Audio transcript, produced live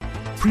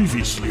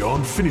Previously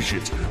on Finish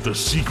It, the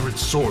Secret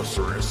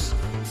Sorceress.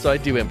 So I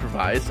do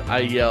improvise. I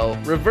yell,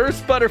 reverse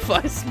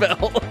butterfly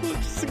smell, which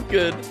is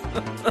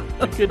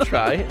a good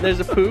try. There's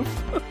a poof,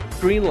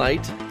 green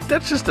light.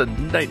 That's just a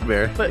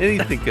nightmare. But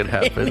anything could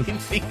happen.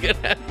 Anything could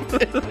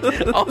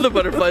happen. All the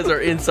butterflies are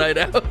inside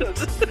out.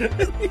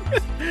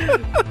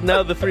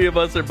 Now the three of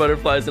us are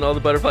butterflies, and all the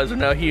butterflies are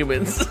now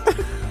humans.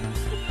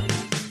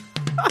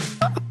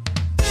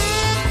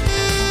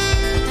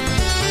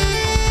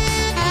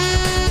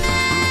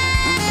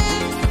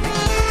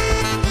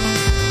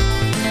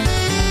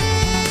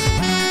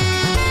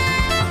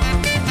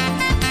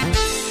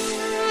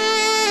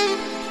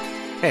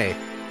 Hey,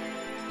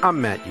 I'm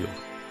Matt Yule.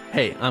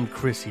 Hey, I'm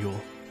Chris Yule.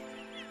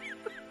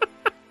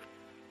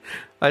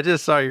 I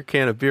just saw your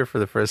can of beer for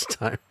the first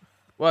time.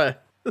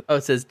 What? Oh,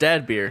 it says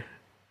dad beer.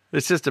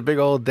 It's just a big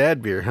old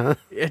dad beer, huh?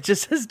 It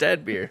just says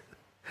dad beer.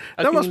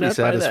 How That can must you be not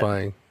buy that?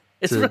 satisfying.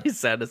 It's really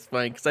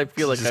satisfying because I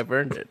feel like I've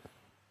earned it.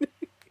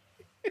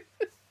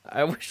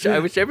 I wish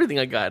everything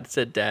I got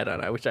said dad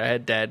on it. I wish I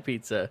had dad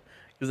pizza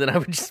because then I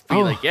would just be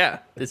like, yeah,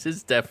 this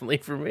is definitely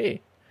for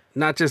me.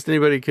 Not just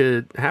anybody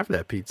could have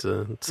that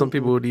pizza. Some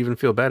people would even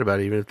feel bad about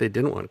it, even if they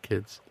didn't want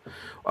kids.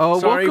 Oh,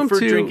 Sorry welcome for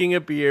to drinking a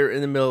beer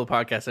in the middle of the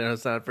podcast. I know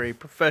it's not very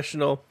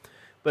professional,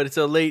 but it's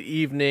a late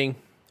evening,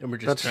 and we're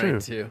just That's trying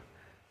true. to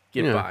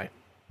get by.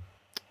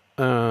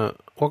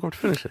 Welcome to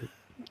Finish It.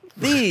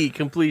 The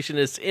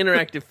Completionist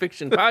Interactive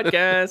Fiction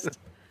Podcast.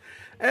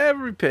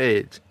 Every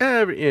page,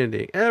 every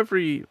ending,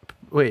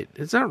 wait,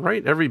 is that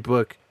right? Every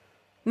book.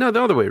 No,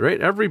 the other way, right?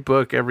 Every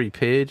book, every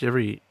page,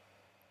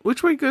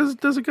 which way does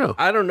it go?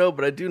 I don't know,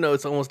 but I do know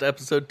it's almost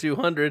episode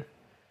 200.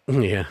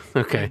 Yeah,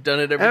 okay. I've done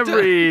it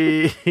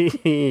every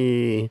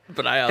time.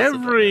 But I also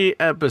every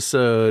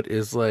episode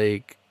is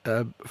like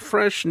a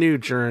fresh new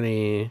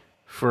journey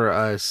for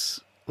us,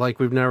 like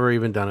we've never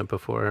even done it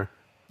before.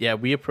 Yeah,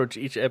 we approach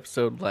each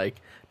episode like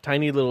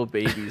tiny little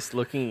babies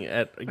looking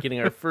at getting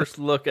our first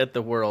look at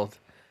the world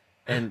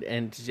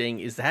and saying,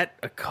 is that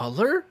a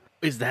color?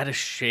 Is that a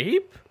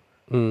shape?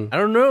 I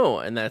don't know.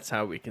 And that's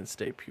how we can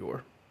stay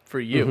pure for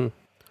you. Mm-hmm.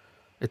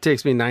 It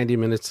takes me 90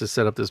 minutes to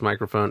set up this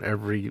microphone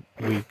every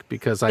week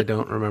because I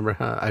don't remember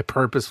how. I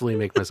purposefully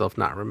make myself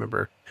not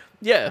remember.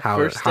 Yeah,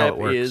 first step it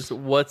works. is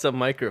what's a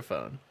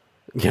microphone?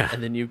 Yeah.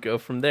 And then you go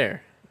from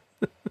there.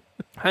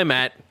 Hi,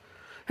 Matt.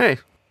 Hey.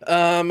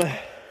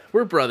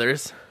 We're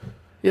brothers,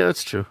 Yeah,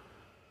 that's true.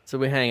 so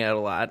we hang out a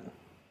lot.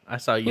 I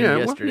saw you Yeah,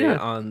 well, yesterday yeah.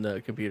 on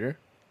the computer.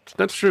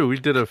 That's true. We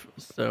did a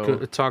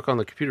talk on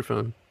the computer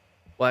phone.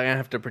 Well, I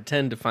have to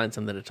pretend to find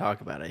something to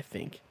talk about, I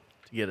think,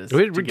 to get us.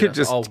 We to could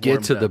us all just get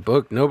warmed to the up.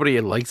 book. Nobody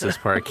likes this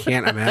part. I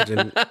can't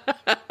imagine.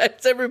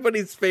 It's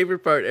everybody's favorite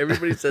part.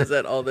 Everybody says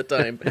that all the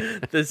time.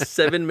 The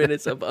 7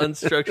 minutes of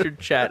unstructured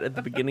chat at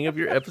the beginning of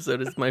your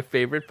episode is my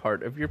favorite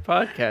part of your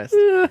podcast.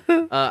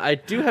 I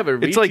do have a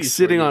It's like retease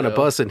sitting for you, on a though.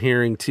 bus and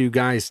hearing two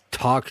guys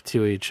talk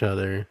to each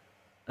other.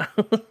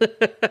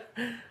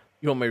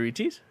 You want my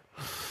retease?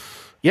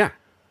 Yeah.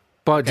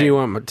 But Okay. do you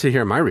want to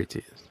hear my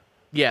retease?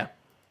 Yeah.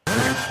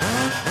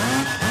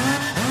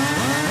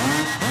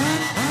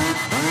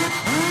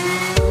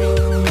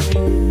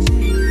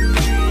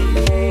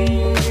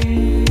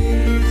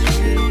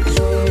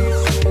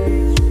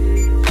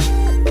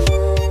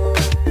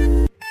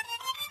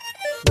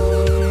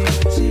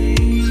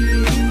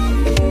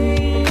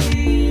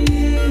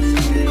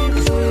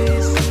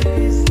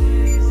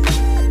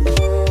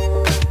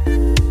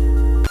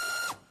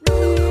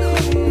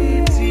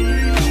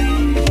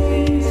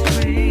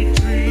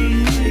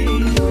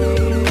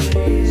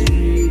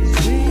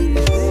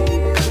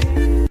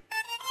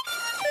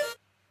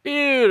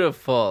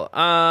 Beautiful.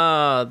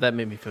 That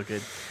made me feel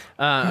good.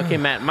 Okay,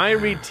 Matt, my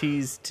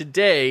retease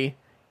today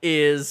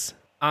is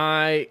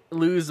I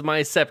lose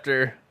my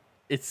scepter.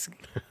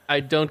 I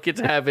don't get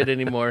to have it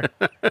anymore.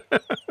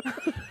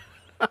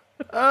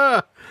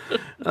 My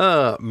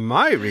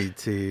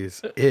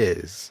retease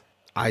is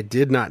I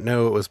did not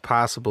know it was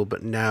possible,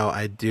 but now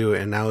I do,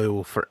 and now I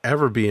will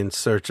forever be in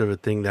search of a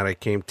thing that I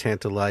came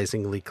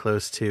tantalizingly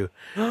close to.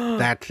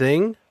 That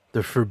thing,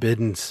 the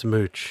forbidden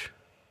smooch.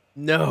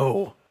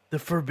 No. The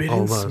forbidden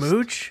Almost.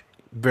 smooch?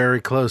 Very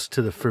close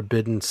to the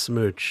forbidden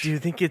smooch. Do you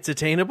think it's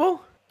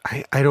attainable?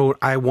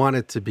 I want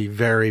it to be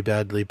very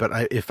badly,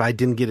 but if I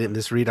didn't get it in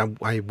this read,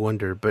 I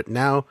wonder. But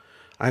now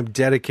I'm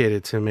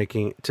dedicated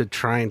to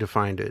trying to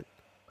find it.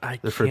 I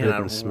The forbidden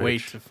cannot smooch.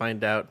 wait to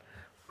find out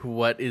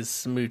what is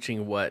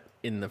smooching what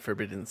in the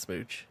forbidden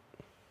smooch.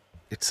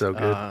 It's so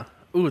good.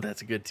 Ooh,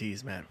 that's a good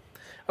tease, man.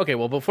 Okay,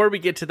 well, before we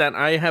get to that,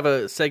 I have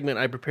a segment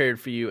I prepared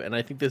for you, and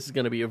I think this is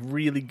going to be a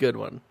really good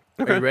one.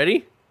 Okay. Are you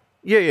ready?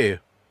 Yeah.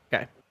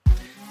 Okay.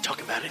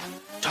 Talk about it.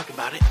 Talk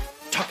about it.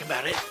 Talk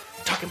about it.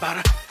 Talk about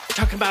it.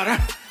 Talk about it.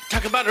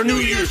 Talk about our New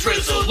Year's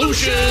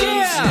resolutions.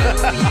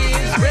 Yeah. New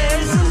Year's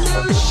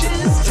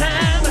resolutions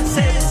time. I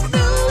said it's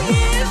New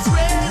Year's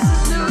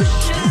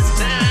resolutions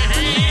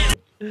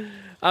time.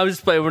 I'm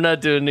just playing. We're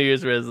not doing New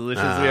Year's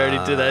resolutions. We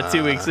already did that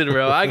 2 weeks in a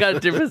row. I got a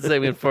different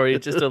segment for you.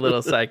 Just a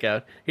little psych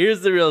out.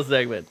 Here's the real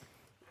segment.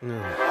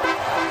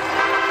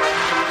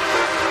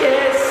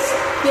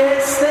 Yes,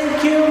 yes,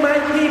 thank you, my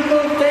people,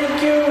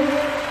 thank you.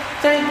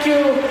 Thank you.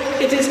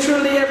 It is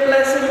truly a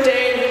blessed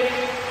day.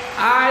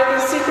 I, the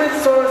secret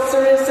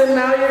sorceress, am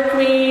now your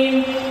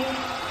queen.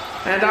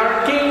 And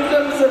our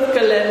kingdoms of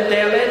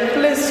Galendale and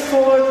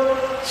Blissford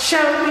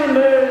shall be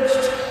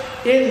merged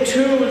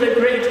into the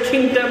great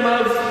kingdom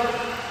of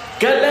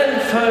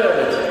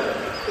Galenford.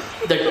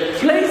 The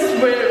place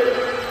where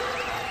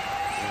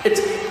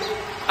it's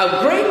a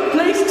great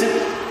place to...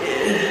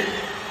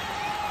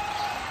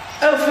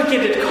 oh,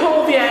 forget it.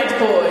 Call the Ad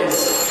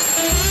Boys.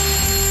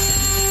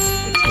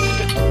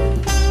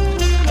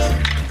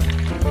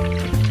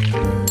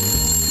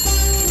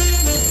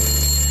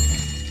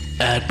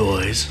 Ad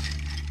Boys.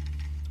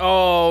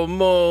 Oh,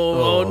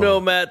 oh no,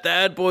 Matt. The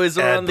Ad Boys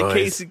are Ad on the Boys.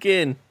 case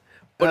again.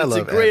 But I it's a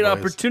love great Ad Boys.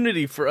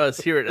 opportunity for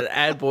us here at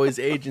Ad Boys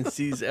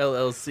Agencies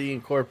LLC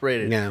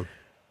Incorporated. Yeah.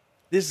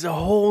 This is a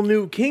whole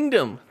new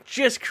kingdom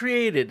just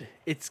created.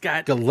 It's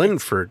got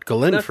Galenford,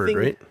 nothing,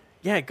 right?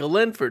 Yeah,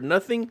 Galenford.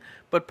 Nothing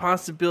but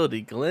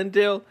possibility.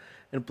 Glendale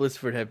and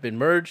Blissford have been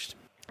merged,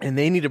 and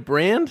they need a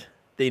brand.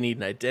 They need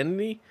an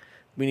identity.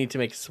 We need to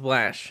make a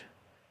splash.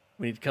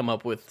 We need to come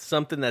up with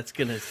something that's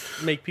going to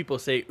make people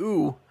say,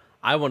 ooh,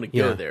 I want to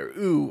go Yeah. there.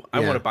 Ooh, I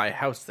Yeah. want to buy a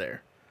house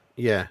there.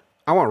 Yeah.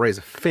 I want to raise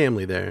a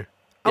family there.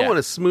 I Yeah. want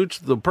to smooch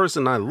the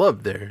person I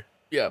love there.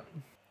 Yeah.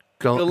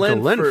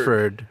 Galenford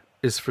Galenford.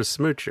 is for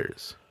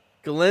smoochers.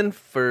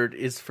 Galenford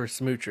is for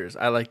smoochers.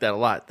 I like that a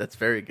lot. That's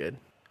very good.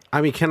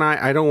 I mean,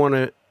 I don't want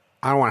to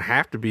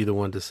have to be the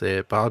one to say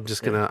it, but I'm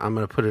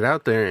going to put it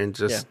out there and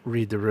just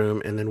read the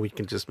room, and then we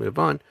can just move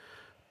on.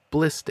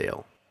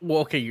 Blissdale. Well,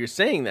 okay, you're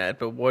saying that,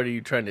 but what are you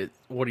trying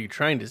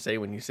to say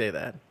when you say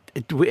that?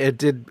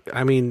 Did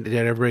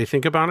everybody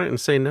think about it and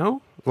say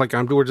no? Like,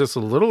 we're just a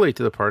little late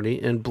to the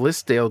party, and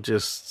Blissdale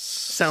just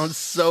Sounds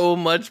so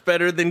much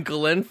better than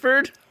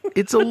Galenford.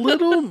 it's a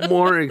little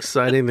more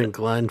exciting than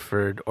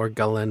Glenford or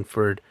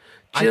Galenford.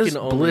 Just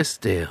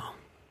Blissdale.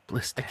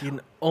 I can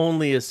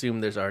only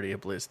assume there's already a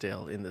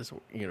Blissdale in this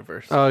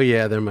universe. Oh,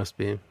 yeah, there must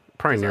be.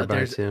 Probably nearby,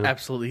 There's too.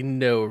 absolutely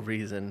no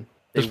reason.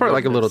 There's probably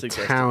like a wouldn't little have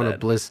suggested town that. of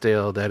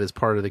Blissdale that is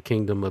part of the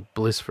kingdom of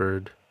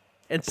Blissford.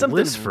 And something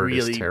Blissford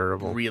is really,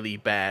 terrible. really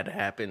bad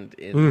happened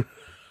in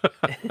in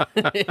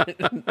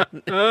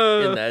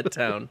that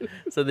town,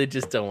 so they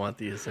just don't want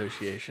the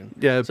association.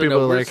 Yeah, So people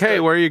no, are we're like, hey,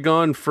 stuck- where are you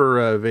going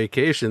for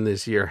vacation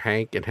this year,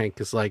 Hank? And Hank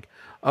is like,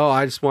 oh,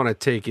 I just want to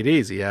take it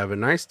easy. Have a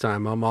nice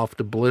time. I'm off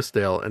to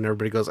Blissdale. And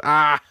everybody goes,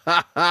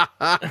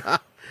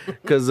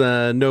 because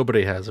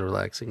nobody has a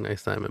relaxing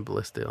nice time in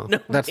Blissdale.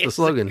 That's the has a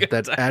slogan good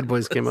that time Ad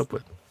Boys came up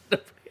with.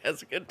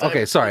 Has a good time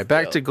Okay, in sorry,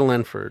 back Blissdale. to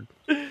Glenford.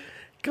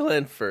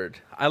 Glenford.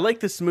 I like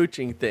the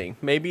smooching thing.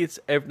 Maybe it's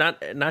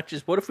not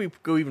just. What if we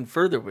go even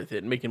further with it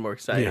and make it more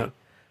exciting? Yeah.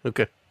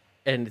 Okay.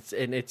 And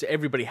it's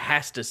everybody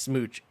has to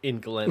smooch in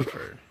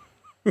Glenford.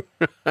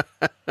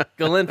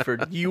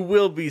 Glenford, you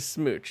will be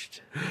smooched.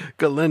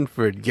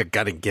 Glenford, you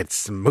gotta get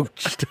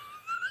smooched.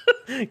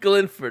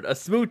 Glenford, a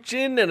smooch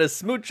in and a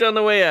smooch on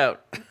the way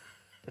out.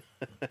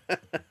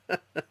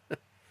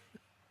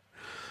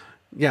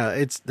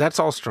 Yeah, that's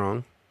all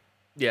strong.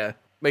 Yeah,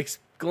 makes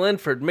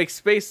Glenford make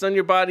space on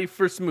your body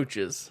for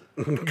smooches.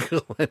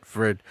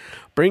 Glenford,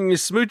 bring your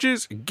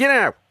smooches, get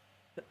out.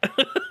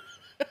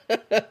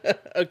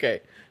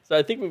 Okay, so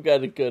I think we've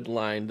got a good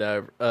line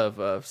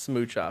of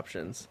smooch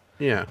options.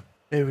 Yeah.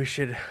 Maybe we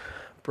should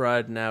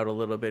broaden out a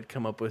little bit,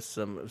 come up with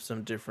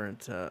some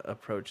different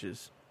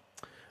approaches.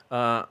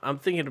 I'm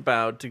thinking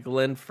about to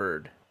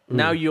Glenford.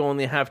 Now you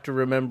only have to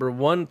remember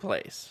one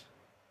place.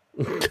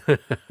 Yeah,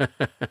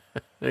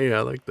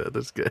 I like that.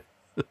 That's good.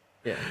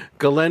 Yeah.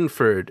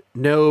 Glenford,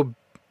 no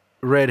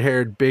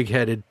red-haired,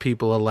 big-headed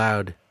people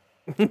allowed.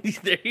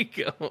 There you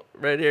go.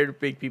 Red-haired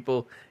big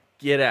people,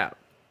 get out.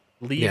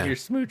 Leave Yeah. your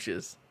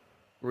smooches.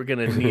 We're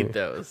going to need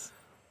those.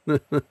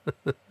 What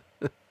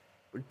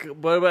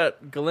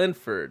about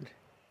Glenford?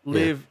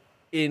 Live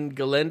in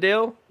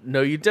Glendale?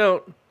 No, you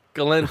don't.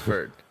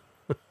 Glenford.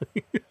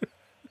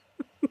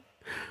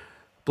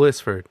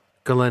 Blissford,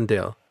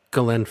 Glendale,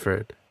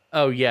 Glenford.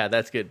 Oh, yeah,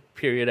 that's good.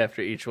 Period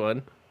after each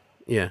one.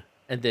 Yeah.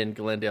 And then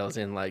Glendale's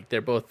in like,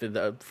 they're both,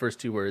 the first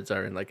two words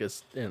are in like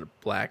in a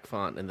black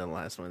font, and then the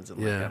last one's in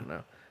like, I don't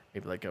know,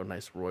 maybe like a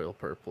nice royal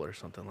purple or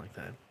something like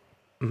that.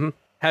 Mm-hmm.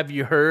 Have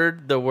you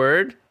heard the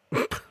word?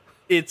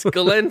 It's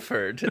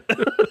Glenford.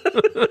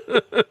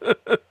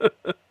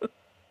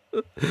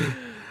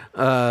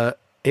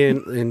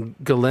 In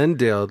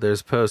Glendale,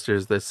 there's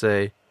posters that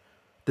say,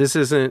 "This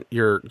isn't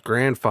your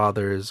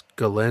grandfather's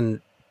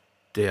Glendale,"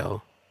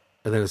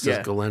 and then it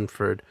says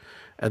Glenford.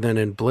 And then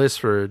in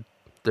Blissford,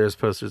 there's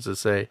posters that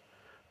say,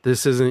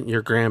 "This isn't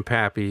your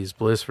grandpappy's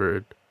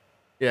Blissford,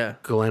 Yeah.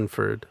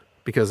 Glenford,"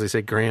 because they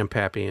say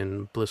grandpappy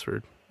in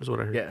Blissford is what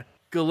I heard. Yeah.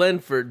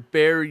 Glenford,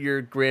 bear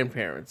your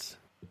grandparents.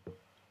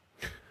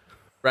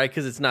 Right?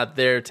 Because it's not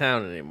their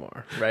town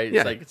anymore. Right? It's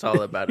Yeah. like it's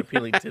all about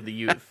appealing to the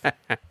youth.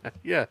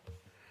 Yeah.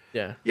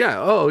 Yeah. Yeah.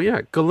 Oh,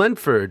 yeah.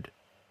 Glenford.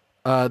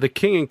 The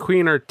king and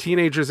queen are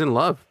teenagers in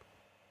love.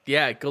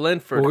 Yeah.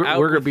 Glenford. We're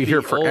out gonna with be the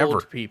here forever.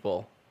 Old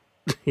people.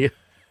 Yeah.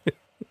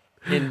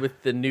 In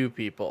with the new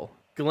people.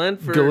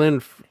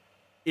 Glenford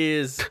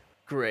is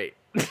great.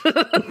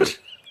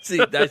 See,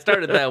 I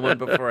started that one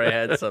before I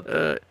had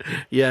something.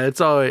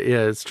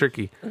 It's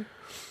tricky.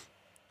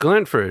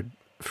 Glenford,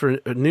 for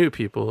new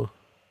people,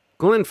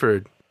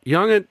 Glenford,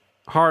 young at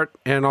heart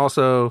and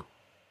also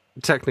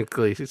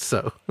technically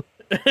so.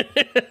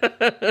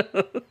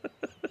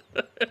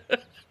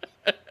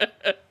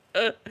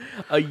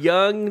 A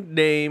young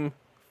name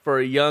for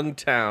a young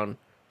town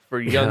for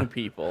young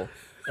people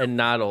and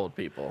not old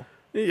people.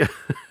 Yeah.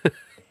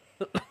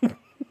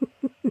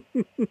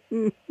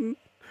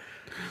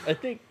 I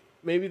think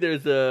maybe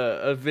there's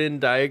a Venn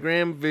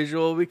diagram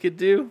visual we could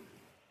do.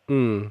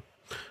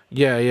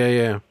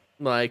 Yeah.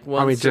 Like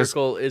one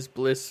circle is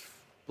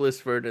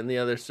Blissford and the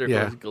other circle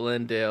is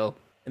Glendale.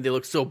 And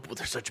they're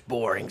such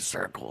boring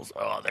circles.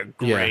 Oh, they're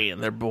gray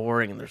and they're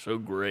boring and they're so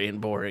gray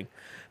and boring.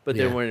 But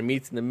then when it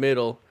meets in the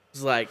middle,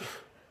 it's like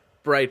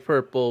bright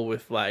purple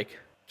with like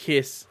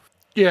kiss.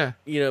 Yeah.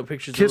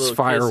 Pictures kiss of little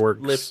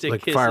fireworks, lipstick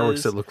like kisses,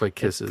 fireworks that look like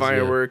kisses.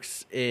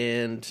 Fireworks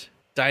and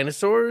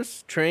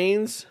dinosaurs,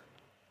 trains,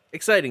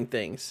 exciting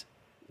things.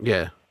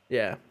 Yeah.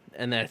 Yeah.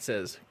 And that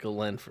says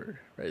Glenford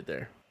right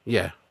there.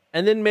 Yeah.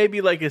 And then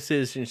maybe like a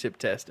citizenship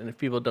test. And if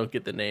people don't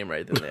get the name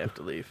right, then they have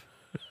to leave.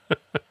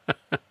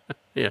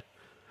 Yeah.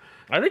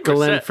 I think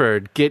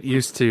Glenford, get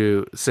used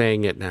to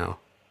saying it now.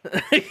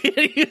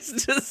 Get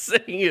used to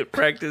saying it.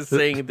 Practice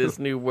saying this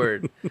new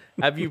word.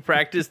 Have you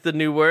practiced the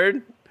new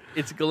word?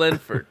 It's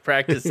Glenford.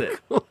 Practice it.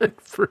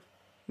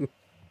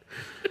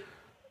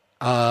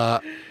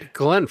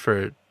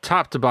 Glenford,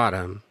 top to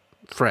bottom,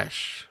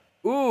 fresh.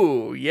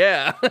 Ooh,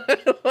 yeah.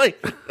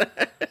 Like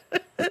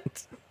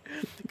that.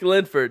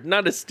 Glenford,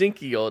 not a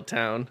stinky old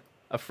town,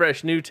 a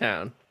fresh new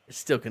town. It's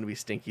still going to be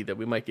stinky, though.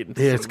 We might get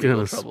into some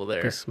legal trouble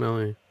there. Be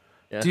smelly.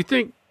 Yeah. Do you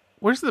think,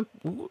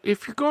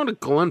 if you're going to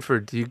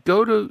Glenford, do you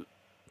go to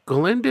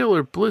Glendale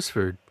or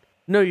Blissford?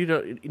 No, you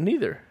don't.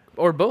 Neither.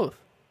 Or both.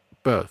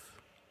 Both.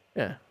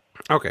 Yeah.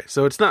 Okay,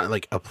 so it's not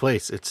like a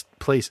place. It's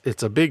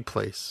a big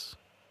place.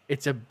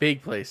 It's a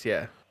big place,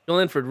 yeah.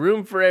 Glenford,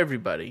 room for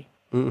everybody.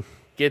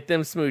 Get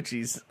them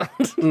smoochies.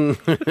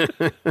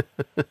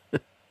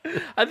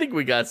 I think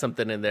we got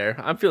something in there.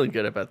 I'm feeling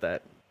good about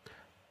that.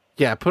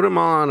 Yeah, put them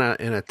all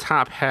in a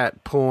top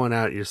hat, pulling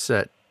out your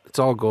set. It's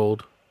all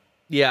gold.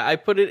 Yeah, I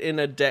put it in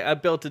a deck. I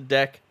built a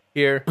deck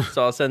here,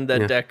 so I'll send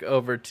that deck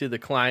over to the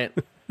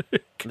client.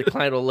 The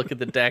client will look at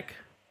the deck.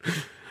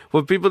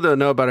 What people don't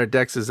know about our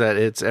decks is that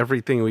it's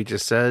everything we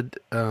just said,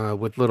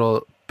 with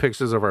little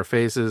pictures of our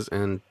faces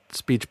and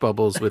speech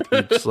bubbles with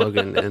each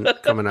slogan and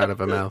coming out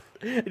of a mouth.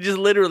 Just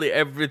literally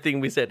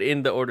everything we said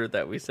in the order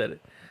that we said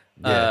it.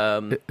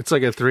 Yeah. It's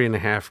like a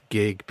 3.5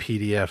 gig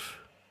PDF.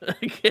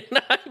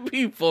 Can I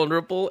be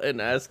vulnerable and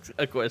ask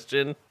a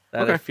question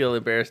that I feel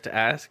embarrassed to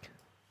ask?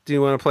 Do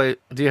you want to play?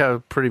 Do you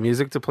have pretty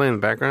music to play in the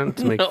background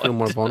to make you feel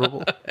more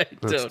vulnerable?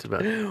 That's too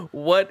bad.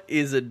 What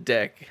is a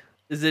deck?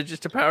 Is it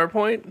just a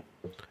PowerPoint?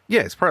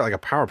 Yeah, it's probably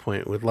like a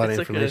PowerPoint with a lot of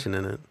information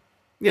in it.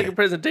 Yeah, like a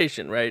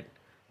presentation, right?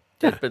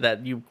 Yeah. But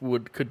that you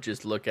could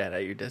just look at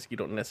your desk. You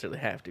don't necessarily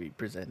have to be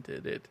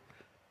presented it,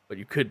 but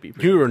you could be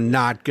presented. You are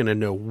not going to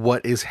know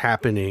what is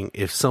happening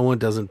if someone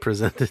doesn't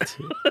present it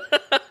to you.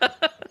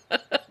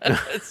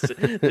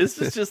 This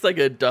is just like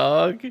a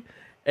dog,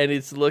 and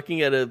it's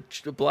looking at a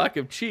block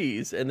of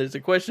cheese, and there's a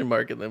question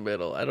mark in the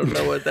middle. I don't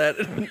know what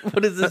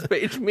does this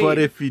page mean? But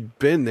if you'd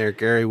been there,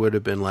 Gary would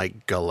have been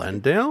like,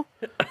 Glendale?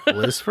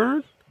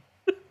 Blissford?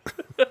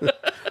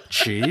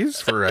 Cheese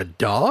for a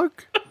dog?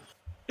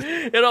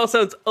 It all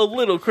sounds a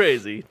little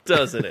crazy,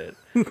 doesn't it?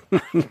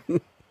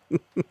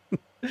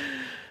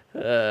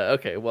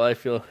 Okay, well,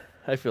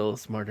 I feel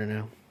smarter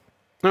now.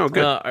 Oh,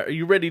 good. Are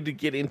you ready to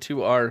get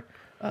into our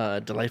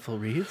delightful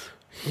reads?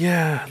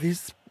 Yeah,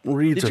 these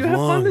reads Did you are have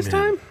long, fun this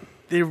man. time?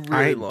 They're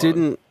really long. I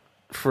didn't.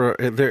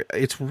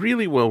 It's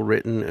really well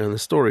written, and the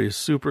story is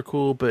super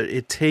cool, but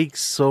it takes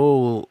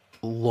so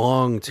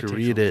long to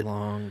read it.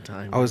 Long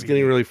time. I was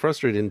getting really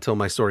frustrated until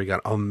my story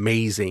got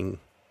amazing.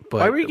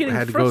 But why were you getting I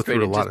had to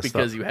frustrated? go through a lot just of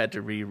because stuff. you had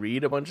to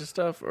reread a bunch of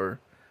stuff, or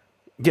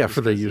Yeah,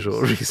 for the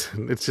usual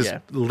reason. It's just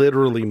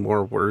literally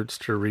more words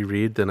to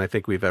reread than I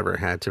think we've ever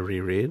had to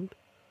reread.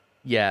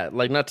 Yeah,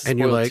 like not to spoil and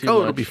you're like, too oh,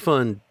 much. it'll be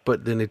fun,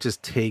 but then it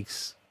just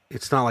takes.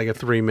 It's not like a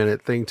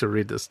 3-minute thing to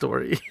read the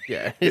story.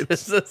 Yeah,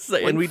 it's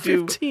and we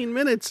do 15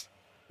 minutes.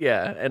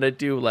 Yeah, and I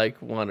do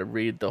want to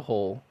read the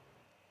whole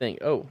thing.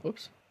 Oh,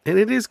 whoops. And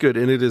it is good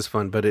and it is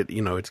fun, but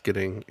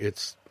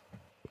it's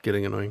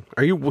getting annoying.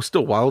 Are you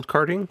still wild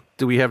carding?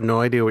 Do we have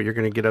no idea what you're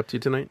going to get up to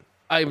tonight?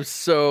 I'm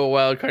so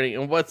wild carding,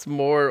 and what's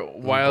more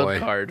wild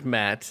card,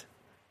 Matt,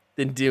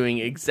 than doing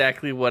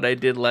exactly what I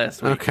did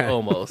last week? Okay.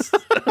 Almost.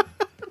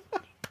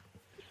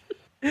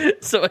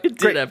 So I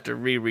did have to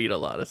reread a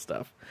lot of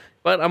stuff.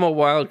 But I'm a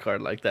wild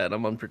card like that.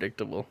 I'm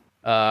unpredictable.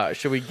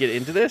 Should we get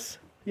into this?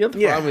 The other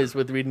problem is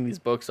with reading these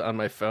books on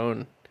my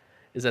phone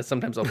is that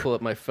sometimes I'll pull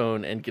up my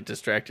phone and get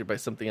distracted by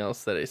something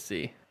else that I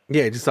see.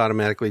 Yeah, you just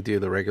automatically do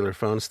the regular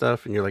phone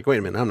stuff, and you're like, wait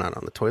a minute, I'm not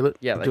on the toilet.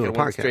 Yeah, I'm like doing I a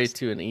went podcast. straight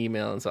to an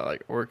email and saw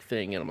like work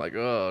thing, and I'm like,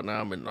 oh,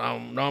 now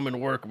I'm in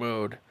work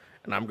mode.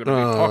 and I'm going to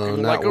be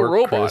talking like a not work,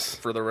 robot Chris.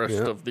 for the rest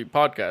Yep. of the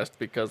podcast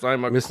because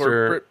I'm a Mr.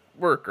 corporate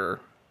worker.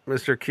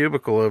 Mr.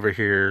 Cubicle over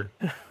here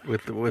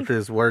with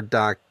his Word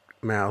doc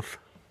mouth.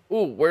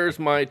 Ooh, where's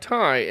my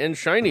tie and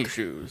shiny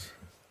shoes?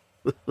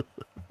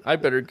 I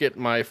better get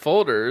my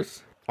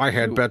folders. I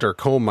had better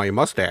comb my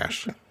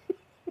mustache.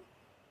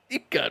 You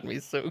got me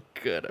so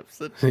good. I'm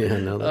such. Yeah, I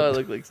know that. I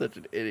look like such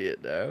an idiot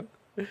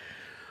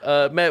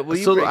now. Matt, will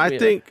you? So break I me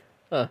think,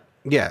 Huh.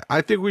 yeah,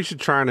 I think we should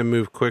try to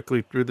move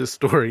quickly through this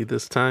story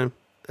this time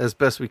as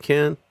best we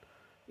can,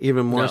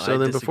 even more No, so I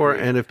than before.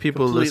 disagree. And if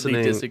people Completely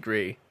listening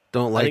disagree.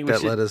 don't I like think we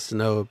that, should- let us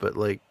know. But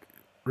like,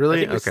 I really,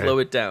 think we slow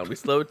it down. We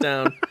slow it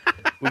down.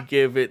 We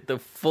give it the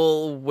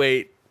full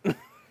weight.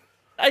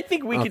 I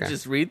think we could Okay.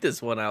 just read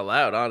this one out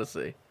loud.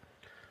 Honestly.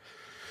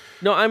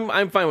 No,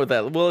 I'm fine with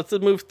that. Well, let's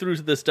move through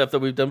the stuff that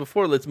we've done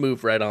before. Let's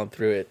move right on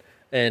through it.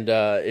 And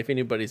if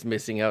anybody's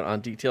missing out on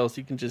details,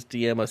 you can just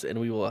DM us, and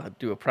we will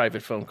do a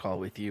private phone call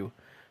with you,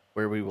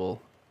 where we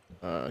will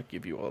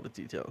give you all the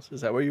details.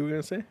 Is that what you were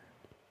going to say?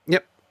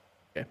 Yep.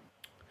 Okay.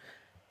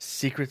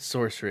 Secret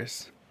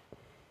Sorceress.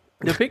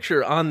 The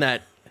picture on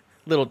that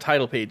little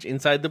title page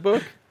inside the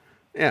book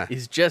Yeah.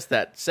 is just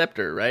that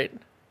scepter, right?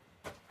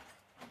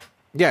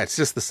 Yeah, it's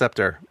just the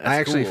scepter. That's I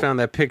actually cool. found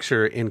that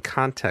picture in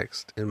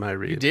context in my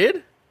read. You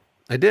did?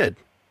 I did.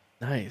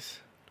 Nice.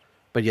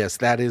 But yes,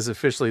 that is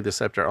officially the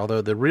scepter,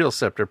 although the real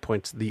scepter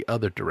points the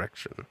other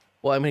direction.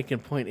 Well, I mean, it can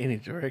point any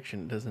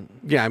direction, doesn't?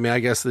 Yeah, I mean, I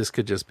guess this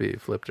could just be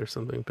flipped or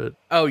something, but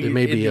Oh, it you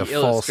may in be the a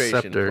false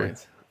illustration scepter.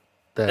 points.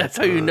 That's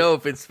how you know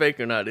if it's fake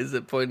or not. Is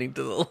it pointing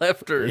to the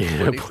left or is Yeah,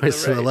 it it pointing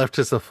points to the right? left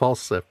is a false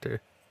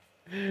scepter.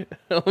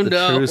 Oh The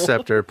no! true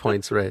scepter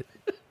points right.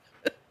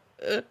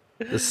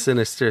 The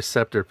sinister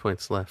scepter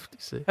points left, you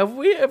see. Have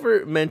we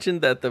ever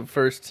mentioned that the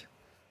first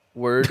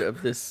word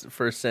of this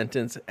first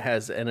sentence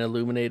has an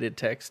illuminated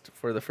text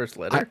for the first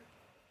letter?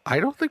 I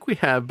don't think we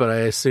have, but I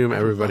assume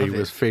everybody love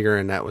was it.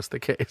 figuring that was the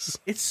case.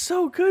 It's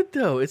so good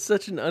though. It's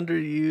such an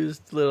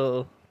underused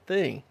little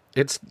thing.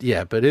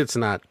 But it's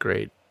not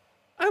great.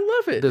 I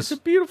love it. This- It's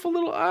a beautiful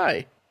little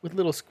eye with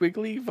little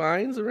squiggly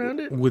vines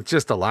around it. With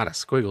just a lot of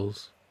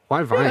squiggles.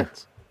 Why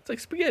vines? It's like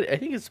spaghetti. I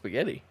think it's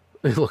spaghetti.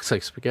 It looks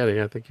like spaghetti.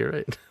 I think you're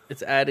right.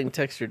 It's adding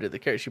texture to the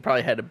character. She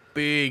probably had a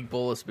big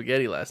bowl of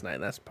spaghetti last night,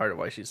 and that's part of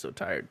why she's so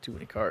tired. Too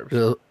many carbs.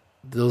 The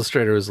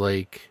illustrator was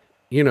like,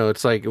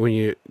 it's like when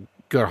you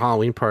go to a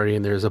Halloween party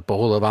and there's a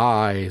bowl of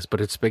eyes,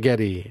 but it's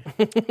spaghetti.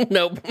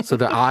 Nope. So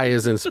the eye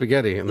is in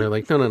spaghetti. And they're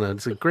like, no,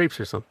 it's like grapes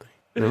or something.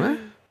 You know what?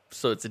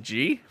 So it's a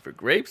G for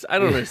grapes? I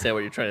don't understand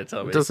what you're trying to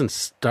tell me. It doesn't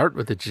start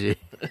with a G.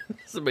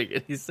 Doesn't make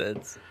any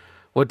sense.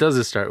 What does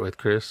it start with,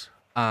 Chris?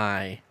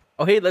 I.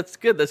 Oh, hey, that's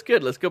good. That's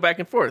good. Let's go back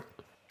and forth.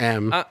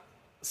 M.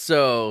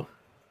 So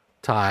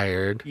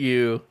Tired.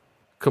 you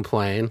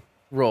Complain.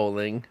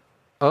 rolling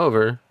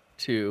Over.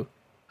 to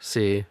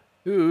C.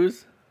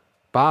 who's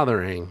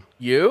Bothering.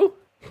 you?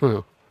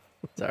 Oh,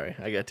 Sorry,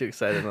 I got too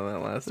excited on that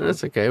last one.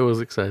 that's okay. It was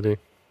exciting.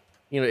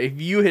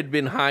 If you had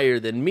been higher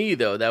than me,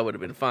 though, that would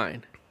have been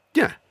fine.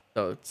 Yeah.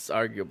 So it's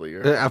arguably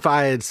your If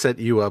I had set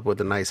you up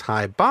with a nice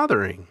high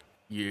bothering,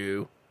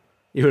 you.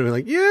 you would have been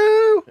like,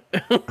 you.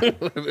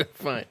 Would have been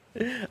fine.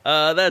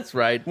 That's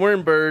right.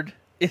 Wormbird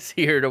is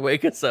here to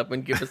wake us up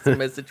and give us a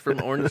message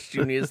from Orange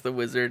Junius the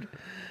Wizard.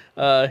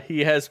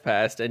 He has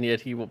passed, and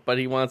yet he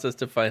wants us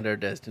to find our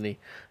destiny.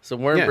 So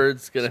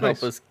Wormbird's going to help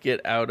nice. us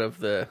get out of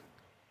the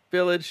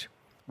village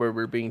where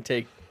we're being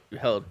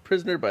held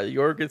prisoner by the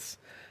Yorgiths,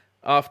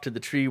 off to the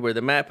tree where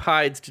the map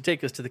hides to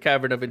take us to the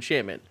Cavern of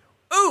Enchantment.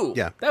 Ooh,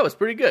 Yeah. that was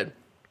pretty good.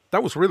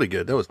 That was really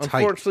good. That was tight.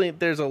 Unfortunately,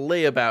 there's a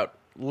layabout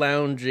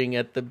lounging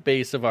at the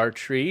base of our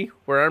tree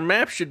where our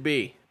map should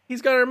be.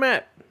 He's got our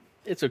map.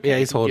 It's okay. Yeah,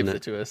 he's He holding gives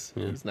it. to us.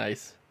 He's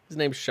nice. His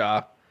name's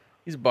Shaw.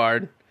 He's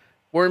Bard.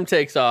 Worm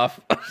takes off.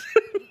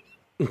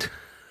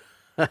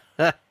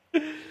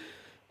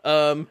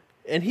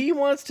 And he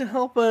wants to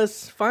help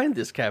us find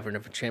this Cavern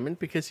of Enchantment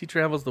because he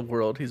travels the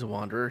world. He's a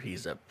wanderer.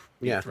 He's a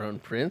Yeah. throne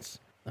prince.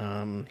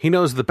 He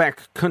knows the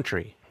back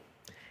country.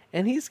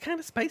 And he's kind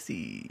of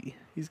spicy.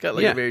 He's got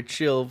like Yeah. a very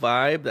chill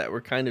vibe that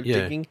we're kind of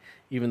Yeah. digging,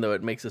 even though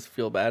it makes us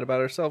feel bad about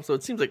ourselves. So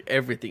it seems like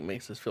everything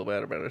makes us feel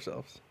bad about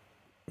ourselves.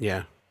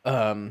 Yeah.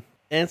 And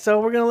so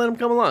we're gonna let him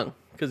come along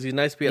because he's a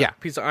nice Yeah.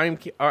 piece of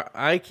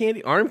eye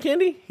candy. Arm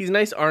candy? He's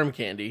nice arm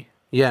candy.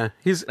 Yeah.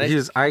 He's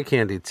eye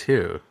candy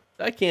too.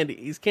 Eye candy.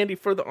 He's candy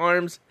for the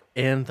arms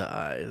and the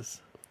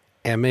eyes.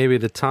 And maybe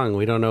the tongue.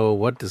 We don't know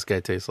what this guy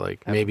tastes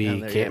like. Maybe gone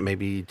he there can't. yet.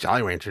 Maybe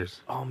Jolly Ranchers.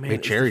 Oh man,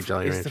 Maybe cherry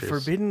Jolly is Ranchers. the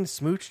forbidden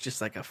smooch just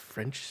like a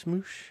French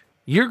smooch?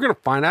 You're gonna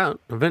find out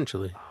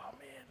eventually.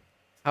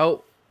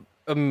 How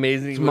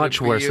amazing! Would much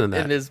it be worse than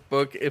that. in this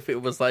book if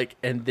it was like,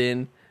 and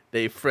then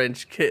they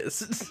French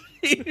kissed.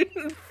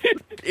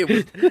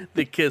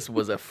 The kiss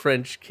was a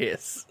French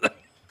kiss.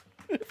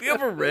 If you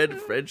ever read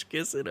French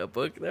kiss in a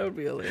book, that would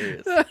be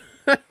hilarious.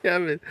 Yeah, I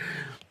mean,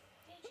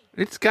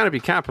 it's got to be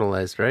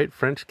capitalized, right?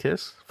 French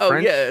kiss. Oh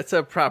French? yeah, it's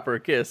a proper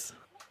kiss.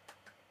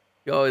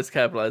 You always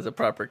capitalize a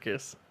proper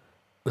kiss.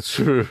 That's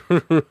true.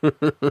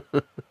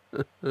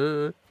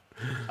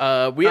 We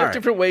have right.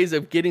 different ways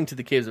of getting to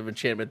the Caves of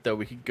Enchantment, though.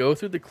 We could go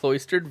through the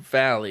Cloistered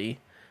Valley,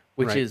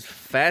 which Right. is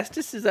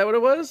fastest. Is that what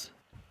it was?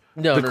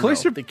 No, The no.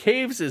 Cloistered- The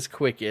Caves is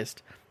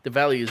quickest. The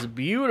Valley is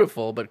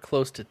beautiful, but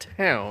close to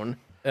town.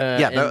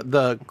 Yeah, and-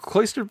 the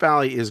Cloistered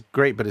Valley is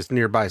great, but it's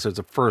nearby, so it's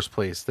the first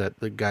place that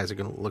the guys are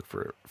going to look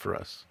for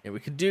us. and we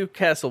could do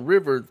Castle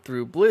River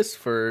through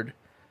Blissford.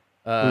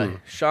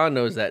 Shaw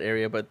knows that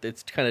area, but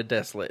it's kind of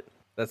desolate.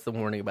 That's the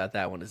warning about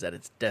that one, is that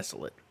it's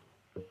desolate.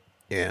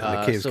 Yeah,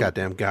 and the cave's so-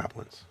 goddamn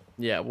goblins.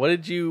 Yeah, what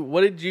did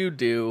you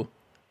do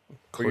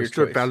for your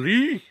Cloistered choice?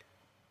 Valley.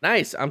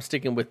 Nice. I'm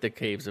sticking with the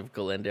Caves of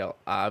Glendale,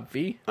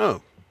 obvi.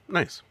 Oh,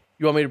 nice.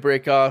 You want me to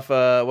break off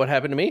what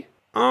happened to me?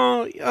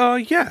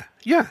 Yeah.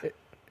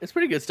 It's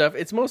pretty good stuff.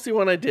 It's mostly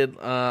one I did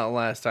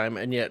last time,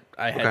 and yet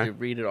I had Okay. to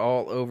read it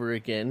all over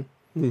again.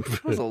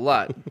 It was a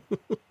lot.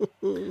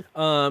 We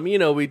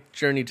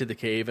journey to the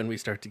cave, and we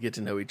start to get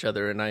to know each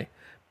other, and I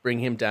bring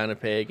him down a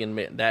peg, and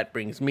that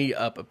brings me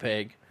up a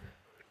peg.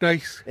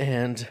 Nice.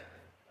 And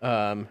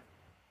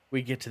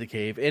we get to the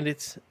cave, and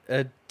it's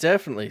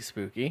definitely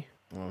spooky.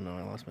 Oh, no,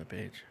 I lost my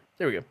page.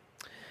 There we go.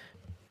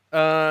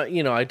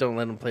 I don't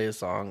let him play a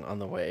song on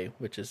the way,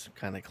 which is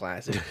kind of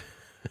classic.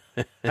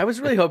 I was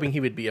really hoping he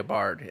would be a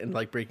bard and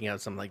like breaking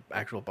out some like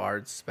actual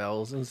bard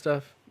spells and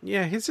stuff.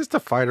 Yeah, he's just a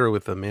fighter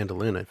with a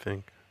mandolin, I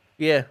think.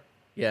 Yeah.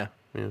 Yeah.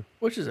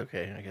 Which is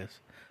okay, I guess.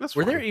 That's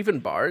Were fine. there even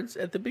bards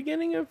at the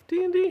beginning of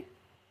D&D?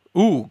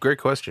 Ooh, great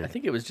question. I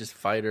think it was just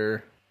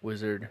fighter,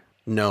 wizard,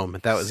 Gnome.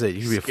 That was it.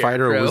 You could be a Scarecrow.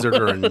 fighter, a wizard,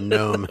 or a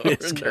gnome. or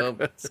no,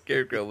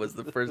 Scarecrow was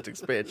the first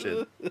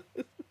expansion.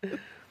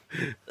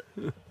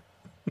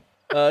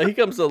 He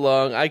comes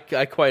along. I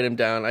quiet him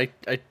down. I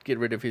get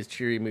rid of his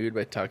cheery mood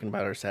by talking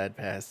about our sad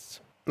pasts.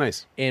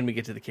 Nice. And we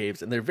get to the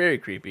caves, and they're very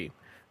creepy.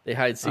 They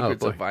hide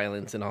secrets boy. of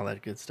violence and all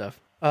that good stuff.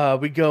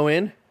 We go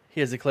in. He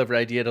has a clever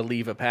idea to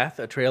leave a path,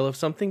 a trail of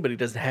something, but he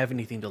doesn't have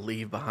anything to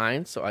leave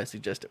behind, so I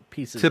suggest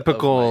pieces of my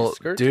Typical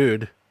skirt.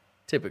 dude.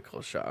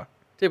 Typical Shaw.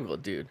 Typical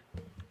dude.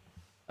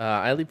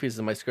 I leave pieces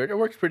of my skirt. It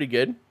works pretty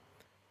good.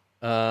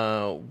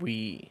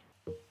 We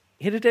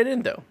hit a dead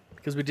end, though,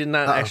 because we did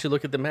not actually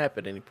look at the map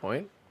at any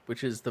point,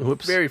 which is the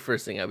Whoops. very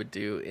first thing I would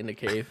do in a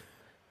cave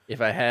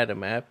if I had a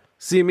map.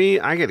 See me,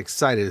 I get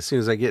excited as soon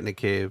as I get in a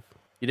cave.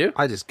 You do?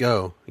 I just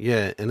go.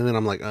 Yeah. And then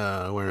I'm like,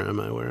 where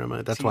am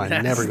I? That's why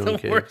I never go in the the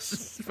cave.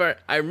 worst part.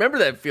 I remember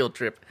that field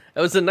trip.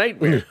 That was a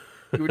nightmare.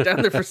 We were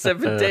down there for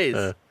 7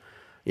 days.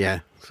 Yeah.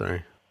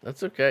 Sorry.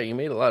 That's okay. You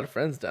made a lot of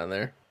friends down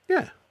there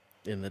Yeah.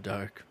 in the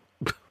dark.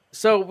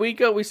 So we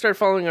start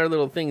following our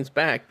little things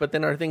back, but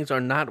then our things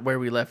are not where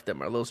we left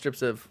them. Our little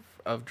strips of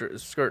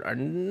skirt are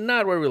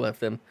not where we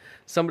left them.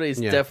 Somebody's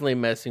definitely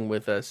messing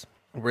with us.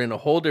 We're in a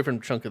whole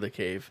different chunk of the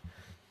cave.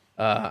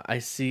 I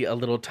see a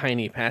little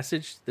tiny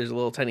passage. There's a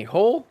little tiny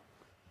hole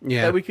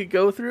Yeah. that we could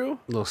go through,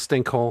 little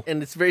stink hole.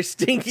 and it's very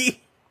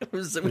stinky.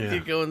 So we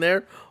could go in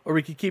there, or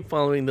we could keep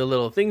following the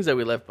little things that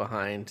we left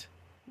behind.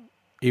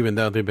 Even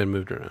though they've been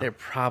moved around. They're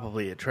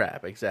probably a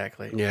trap,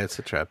 exactly. Yeah, it's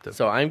a trap. Though.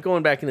 So I'm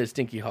going back in the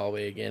stinky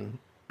hallway again,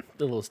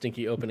 the little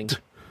stinky opening.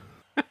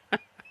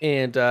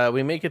 And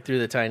we make it through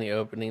the tiny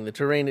opening. The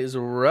terrain is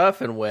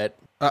rough and wet.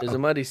 There's a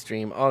muddy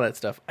stream, all that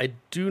stuff. I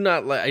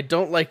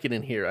don't like it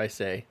in here, I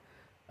say.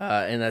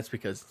 And that's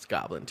because it's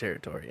goblin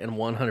territory. And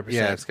 100%.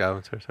 Yeah, it's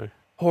goblin territory.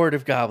 Horde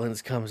of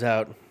goblins comes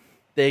out.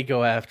 They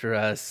go after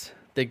us.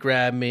 They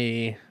grab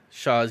me.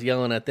 Shaw's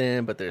yelling at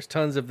them, but there's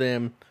tons of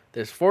them.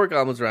 There's 4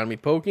 goblins around me,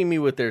 poking me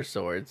with their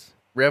swords,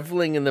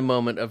 reveling in the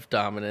moment of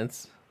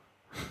dominance.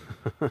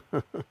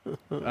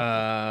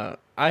 I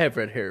have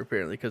red hair,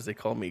 apparently, because they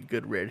call me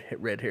good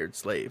red-haired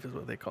slave, is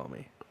what they call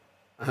me.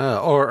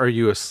 Or are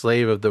you a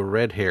slave of the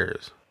red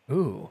hairs?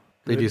 Ooh.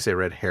 They do say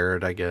red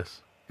haired, I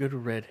guess. Good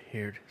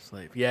red-haired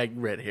slave. Yeah,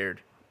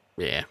 red-haired.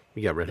 Yeah,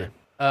 you got red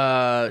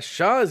hair.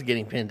 Shaw is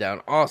getting pinned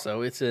down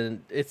also. It's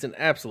an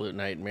absolute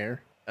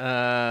nightmare.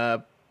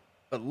 But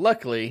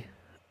luckily,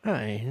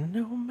 I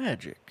know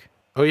magic.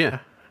 Oh yeah.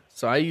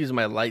 So I use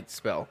my light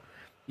spell.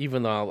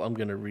 Even though I'm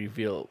going to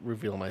reveal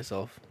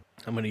myself.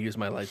 I'm going to use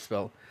my light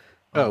spell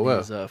on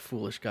these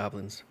foolish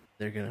goblins.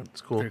 They're going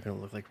cool. to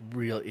look like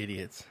real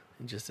idiots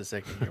in just a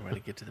second here when I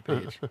get to the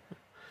page.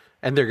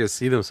 And they're gonna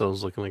see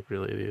themselves looking like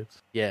real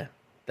idiots. Yeah.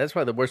 That's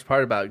why the worst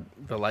part about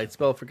the light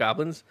spell for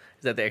goblins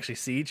is that they actually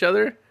see each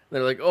other.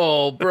 They're like,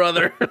 "Oh,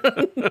 brother."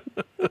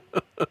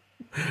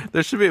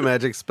 There should be a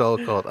magic spell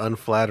called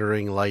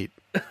Unflattering Light.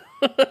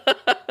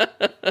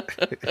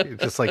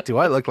 Just like, do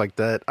I look like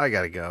that? I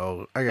gotta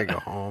go. I gotta go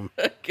home.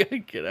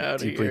 Get out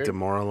of Deeply here.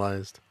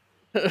 demoralized.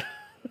 It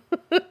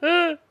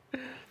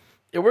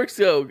works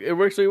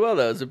really well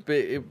though. It's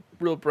a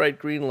real bright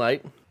green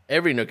light.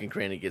 Every nook and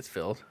cranny gets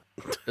filled.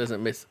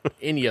 Doesn't miss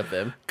any of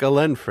them.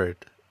 Glenford.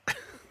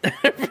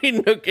 Every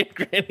nook and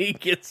cranny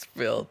gets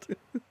filled.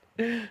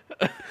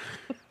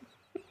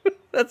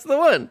 That's the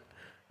one.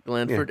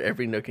 Glenford,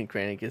 every nook and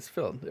cranny gets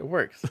filled. It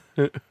works.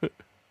 The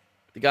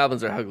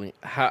goblins are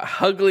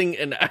howling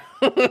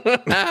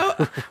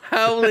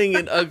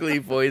in ugly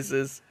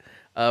voices,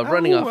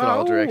 running off in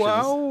all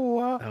directions.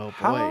 Oh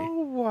boy.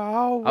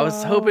 wow. I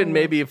was hoping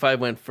maybe if I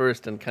went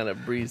first and kind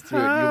of breezed through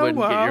it, you wouldn't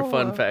get your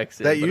fun facts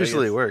in. That but I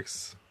usually guess-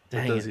 works.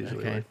 Dang It does it.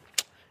 usually Okay. work.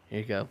 Here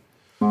you go.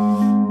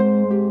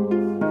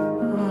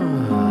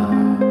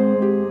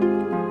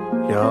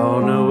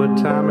 Y'all know what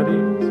time it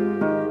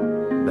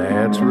is?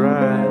 That's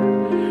right.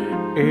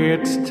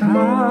 It's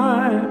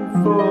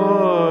time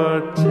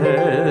for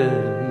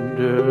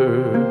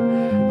tender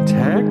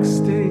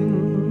textings.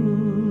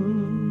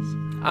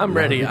 I'm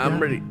ready. I'm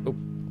ready. Oh,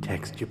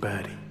 Text your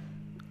buddy.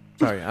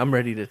 sorry. I'm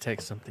ready to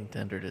text something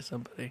tender to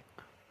somebody.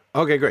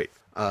 Okay, great.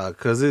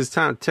 Because it's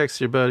time to text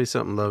your buddy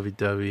something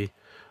lovey-dovey.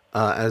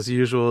 As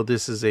usual,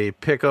 this is a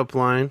pickup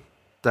line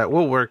that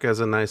will work as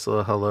a nice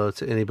little hello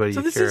to anybody So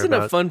you this care isn't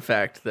about. a fun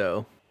fact,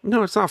 though.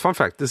 No, it's not a fun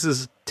fact. This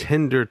is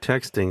tender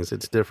textings.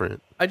 It's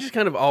different. I just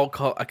kind of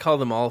call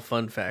them all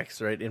fun facts,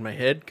 right? In my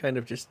head, kind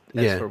of just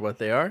as Yeah. for what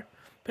they are.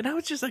 But now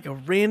it's just like a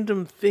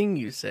random thing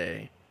you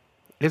say.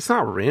 It's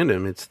not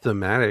random. It's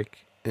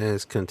thematic and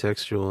it's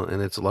contextual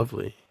and it's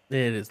lovely.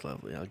 It is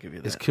lovely. I'll give you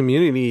that. It's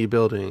community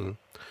building.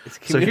 It's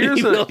So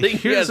here's community building,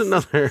 here's yes.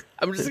 another.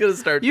 I'm just gonna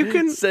start You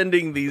can-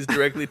 sending these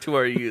directly to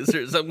our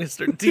users. I'm gonna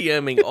start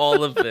DMing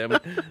all of them,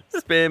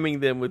 spamming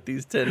them with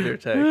these tender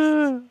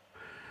texts.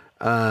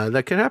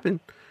 That could happen.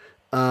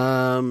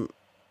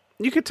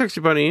 You could text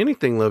your buddy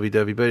anything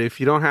lovey-dovey, but if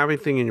you don't have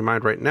anything in your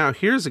mind right now,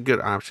 here's a good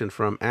option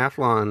from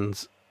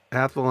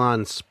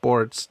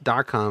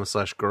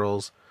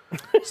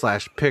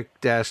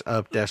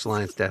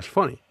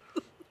athlonsports.com/girls/pick-up-lines-funny.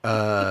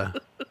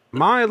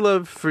 My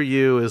love for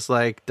you is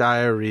like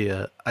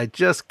diarrhea. I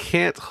just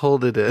can't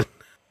hold it in.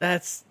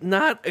 That's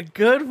not a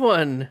good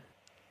one.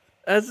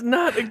 That's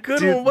not a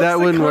good one. Dude, What's that the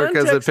wouldn't work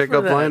as a context for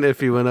pickup that? line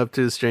if you went up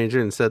to a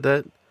stranger and said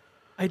that.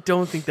 I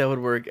don't think that would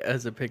work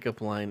as a pickup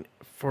line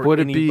for Would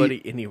it be-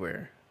 anybody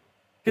anywhere.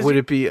 'Cause Would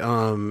it be the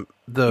Even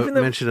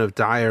though- mention of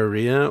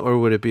diarrhea, or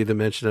would it be the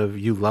mention of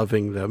you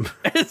loving them?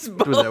 It's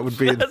both. That would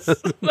be- That's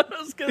what I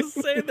was gonna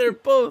say. They're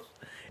both.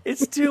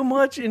 It's too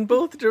much in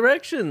both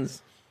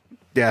directions.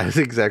 Yeah,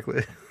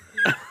 exactly.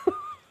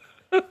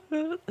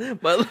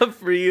 My love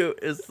for you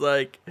is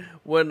like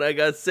when I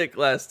got sick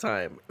last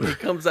time. It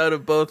comes out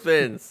of both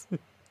ends.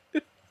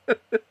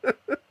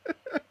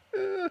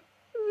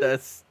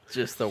 That's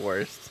just the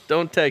worst.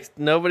 Don't text.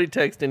 Nobody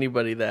text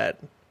anybody that.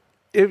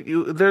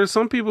 There's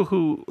some people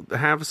who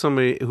have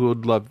somebody who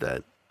would love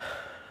that.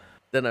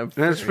 Then I'm.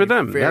 That's for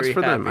them. That's very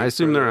for them. happy I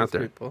assume for they're those out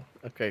there. people.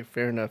 Okay,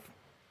 fair enough.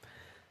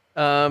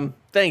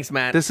 Thanks,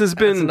 Matt. This has That's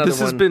been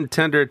another one.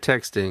 tender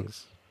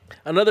textings.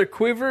 Another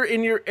quiver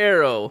in your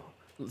arrow,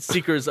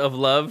 seekers of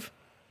love.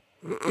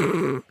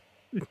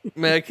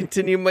 May I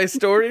continue my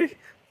story?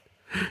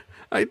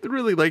 I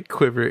really like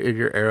quiver in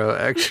your arrow.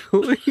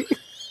 Actually,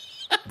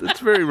 that's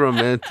very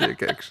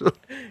romantic. Actually,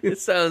 It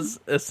sounds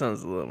a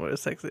little more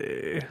sexy.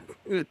 it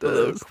A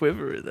little does.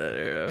 quiver in that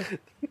arrow.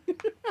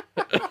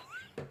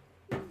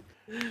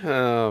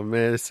 Oh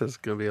man, this is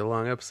gonna be a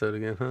long episode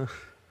again, huh?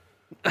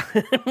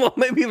 Well,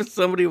 maybe if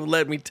somebody would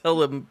let me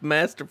tell a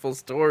masterful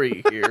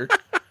story here.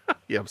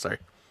 Yeah, I'm sorry.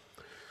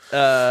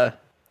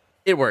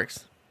 It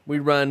works. We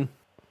run.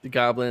 The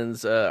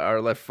goblins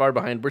are left far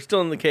behind. We're still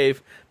in the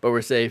cave, but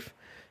we're safe.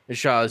 And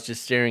Shaw is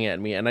just staring at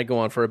me, and I go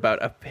on for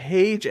about a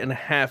page and a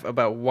half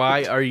about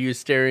why are you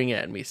staring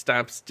at me?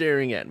 Stop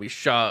staring at me,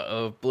 Shaw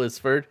of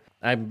Blissford.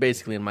 I'm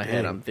basically in my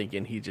head, I'm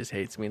thinking he just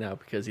hates me now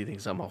because he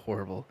thinks I'm a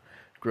horrible,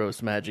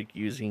 gross magic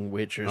using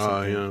witch or Oh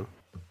something. yeah.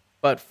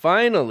 But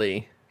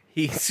finally,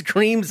 he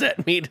screams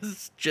at me to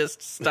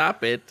just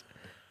stop it.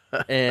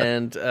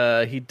 And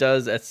he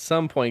does at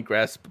some point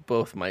grasp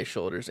both my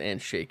shoulders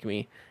and shake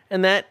me.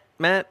 And that,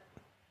 Matt,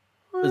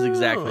 was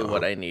exactly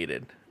what I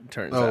needed, it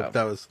turns Oh, out.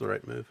 that was the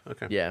right move.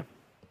 Okay. Yeah.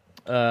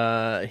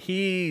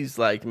 He's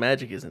like,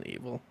 magic isn't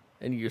evil.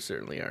 And you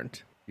certainly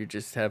aren't. You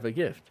just have a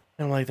gift.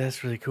 And I'm like,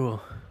 that's really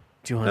cool.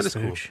 Do you want That to is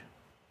cool. smooch?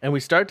 And we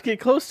start to get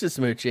close to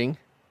smooching.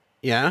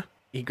 Yeah.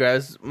 He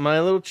grabs my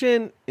little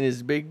chin in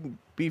his big,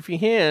 beefy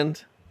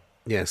hand.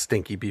 Yeah.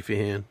 Stinky beefy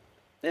hand.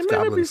 It It's might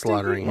not goblin be stinky.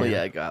 slaughtering Oh, hand.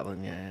 yeah,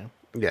 goblin, yeah.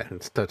 Yeah,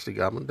 it's touched the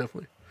goblin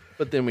definitely.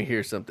 But then we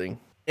hear something.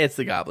 It's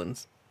the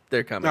goblins.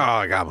 They're coming.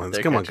 Oh, goblins!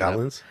 They're Come on, catching up.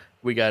 goblins!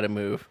 We got to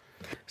move.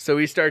 So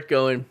we start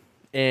going,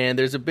 and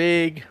there's a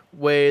big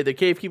way. The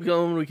cave keeps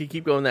going. We can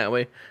keep going that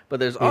way. But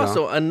there's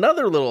also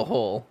another little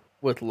hole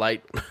with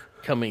light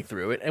coming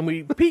through it. And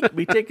we peek.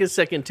 We take a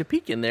second to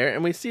peek in there,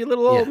 and we see a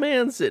little old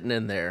man sitting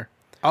in there.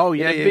 Oh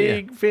In a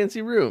big,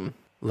 fancy room.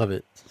 Love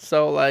it.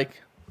 So,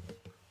 like,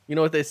 you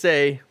know what they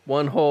say,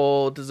 one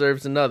hole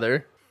deserves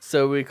another.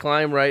 So we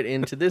climb right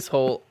into this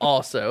hole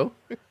also,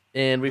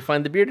 and we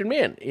find the bearded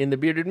man in the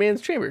bearded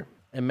man's chamber.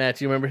 And Matt,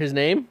 do you remember his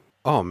name?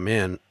 Oh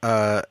man,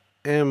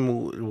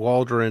 M.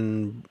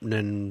 Waldron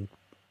and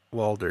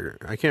Walder.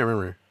 I can't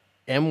remember.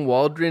 M.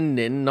 Waldron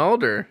Nin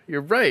Nalder.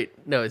 You're right.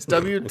 No, it's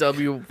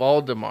W.W.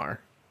 Waldemar.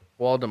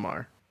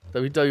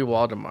 W.W.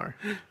 Waldemar.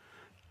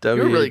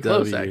 You're really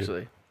close,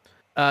 actually.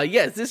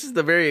 Yes, this is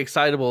the very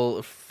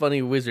excitable,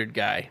 funny wizard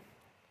guy.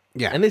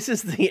 Yeah, And this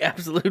is the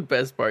absolute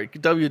best part.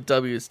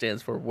 WW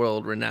stands for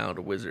World Renowned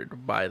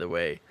Wizard, by the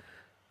way.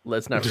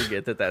 Let's not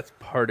forget that that's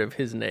part of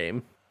his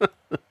name.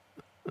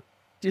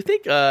 Do you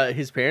think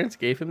his parents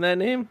gave him that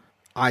name?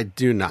 I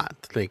do not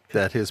think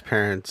that his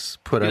parents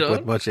put You up with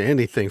don't? much of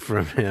anything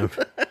from him.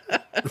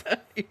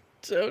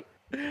 So,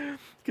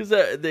 because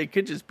they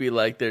could just be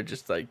like, they're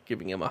just like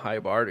giving him a high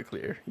bar to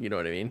clear. You know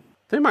what I mean?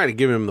 They might have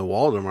given him the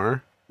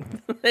Waldemar.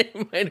 They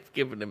might have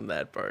given him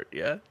that part,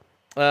 yeah.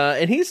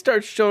 And he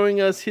starts showing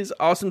us his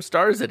awesome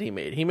stars that he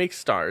made. He makes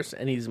stars,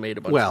 and he's made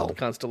a bunch of little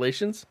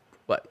constellations.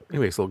 What? He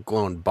makes little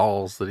glowing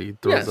balls that he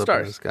throws up stars.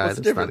 in the sky. What's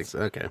the That's not difference?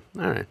 okay.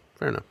 All right.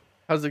 Fair enough.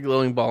 How's a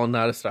glowing ball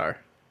not a star?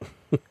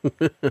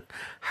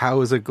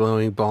 How is a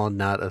glowing ball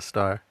not a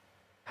star?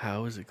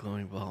 How is a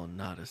glowing ball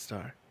not a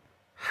star?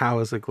 How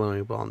is a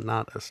glowing ball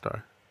not a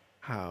star?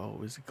 How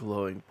is a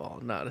glowing ball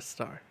not a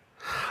star?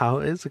 How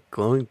is a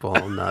glowing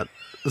ball not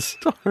a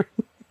star?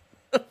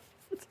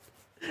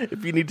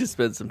 If you need to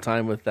spend some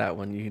time with that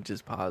one, you can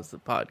just pause the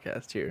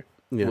podcast here.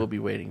 Yeah. We'll be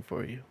waiting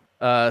for you.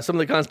 Some of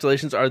the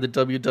constellations are the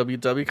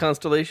WWW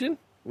constellation,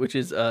 which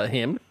is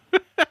him.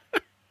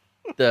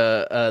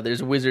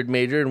 There's Wizard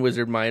Major and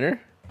Wizard Minor.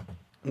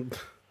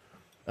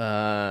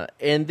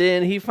 And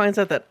then he finds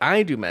out that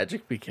I do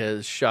magic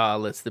because Shaw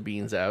lets the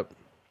beans out.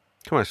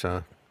 Come on,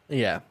 Shaw.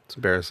 Yeah. It's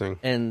embarrassing.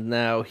 And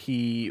now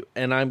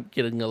I'm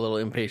getting a little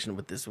impatient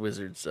with this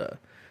wizard's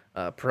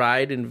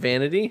pride and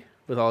vanity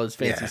with all his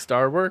fancy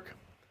star work.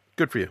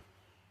 Good for you.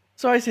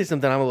 So I say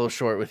something, I'm a little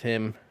short with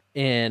him,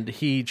 and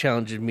he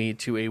challenged me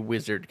to a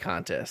wizard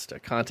contest, a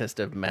contest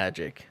of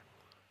magic.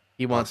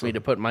 He wants me to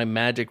put my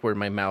magic where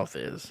my mouth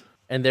is.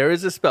 And there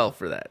is a spell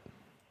for that.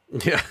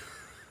 Yeah.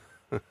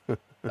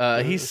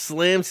 He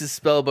slams his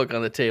spell book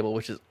on the table,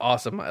 which is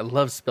awesome. I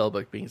love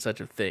spellbook being such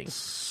a thing.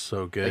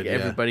 So good. Like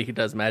everybody who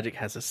does magic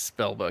has a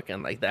spell book,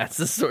 and like that's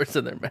the source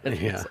of their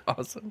magic. Yeah. It's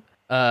awesome.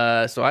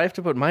 So I have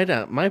to put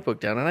my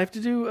book down, and I have to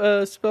do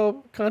a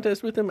spell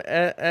contest with him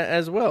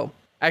as well.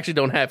 I actually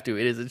don't have to;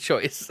 it is a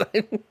choice.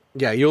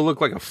 Yeah, you'll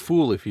look like a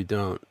fool if you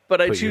don't.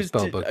 But I put your choose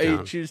spellbook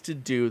to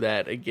down. do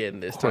that again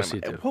this Of course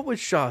time. you do. What would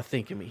Shaw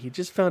think of me? He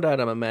just found out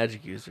I'm a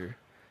magic user.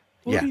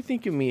 What Yeah. would he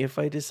think of me if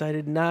I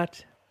decided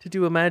not to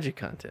do a magic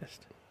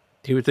contest?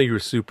 He would think you were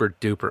super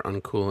duper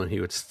uncool, and he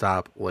would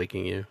stop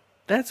liking you.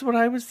 That's what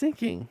I was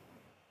thinking.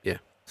 Yeah.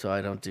 So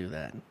I don't do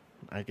that.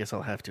 I guess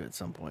I'll have to at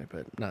some point,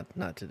 but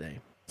not today.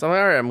 So I'm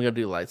like, all right, I'm going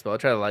to do light spell. I'll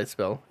try the light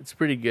spell. It's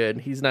pretty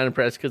good. He's not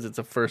impressed because it's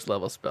a first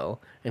level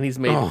spell. And he's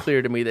made it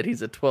clear to me that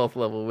he's a 12th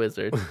level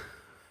wizard.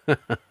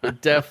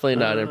 Definitely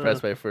not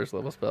impressed by a first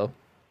level spell.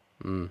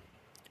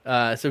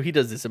 So he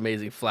does this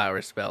amazing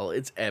flower spell.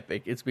 It's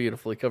epic. It's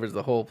beautiful. It covers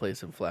the whole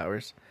place in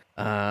flowers.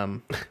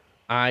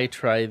 I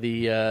try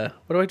the,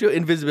 what do I do?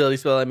 Invisibility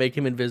spell. I make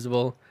him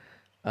invisible.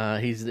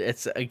 He's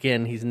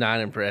not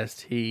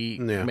impressed. He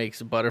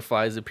makes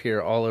butterflies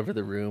appear all over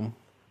the room,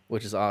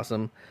 which is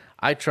awesome.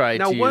 I try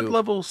Now, to... what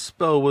level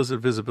spell was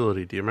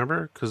invisibility? Do you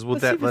remember? Because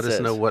would Let's see that if it let us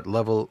says. know what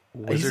level He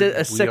wizard said a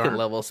we second are?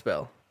 level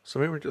spell. So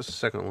maybe we're just a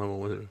second level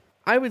wizard.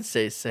 I would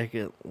say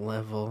second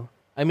level.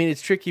 I mean,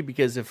 it's tricky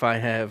because if I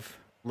have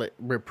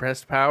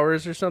repressed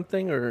powers or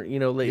something, or,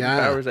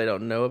 latent powers I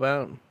don't know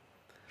about.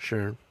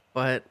 Sure.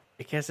 But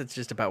I guess it's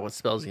just about what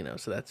spells you know,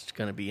 so that's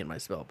going to be in my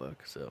spell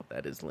book, so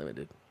that is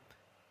limited.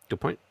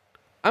 Good point.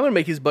 I'm going to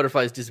make his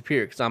butterflies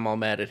disappear because I'm all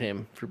mad at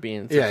him for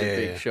being such a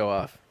big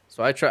show-off.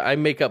 So I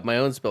make up my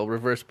own spell,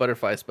 reverse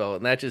butterfly spell,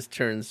 and that just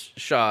turns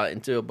Shaw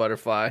into a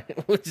butterfly,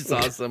 which is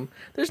awesome.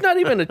 There's not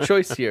even a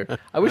choice here.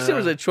 I wish there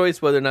was a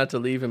choice whether or not to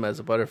leave him as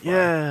a butterfly.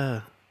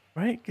 Yeah.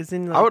 Right? Because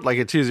then I would like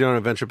a choose your own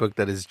adventure book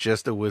that is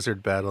just a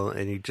wizard battle,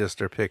 and you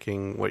just are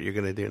picking what you're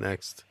going to do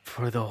next.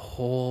 for the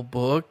whole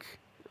book,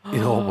 The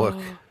whole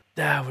book.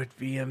 that would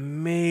be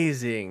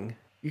amazing.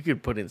 You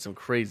could put in some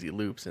crazy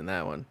loops in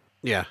that one.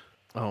 Yeah.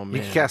 Oh, You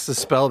man. can cast a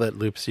spell that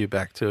loops you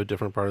back to a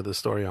different part of the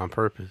story on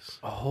purpose.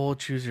 A whole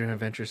choose your own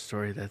adventure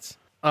story. That's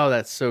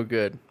so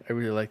good. I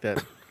really like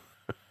that.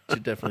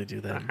 Should definitely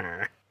do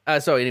that.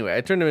 So anyway,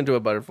 I turned him into a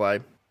butterfly.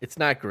 It's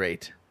not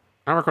great.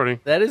 I'm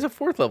recording. That is a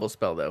 4th level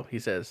spell, though, he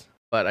says.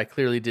 But I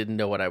clearly didn't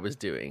know what I was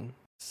doing.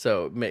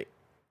 So,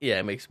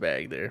 it makes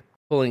bag there.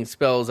 Pulling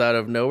spells out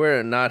of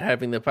nowhere and not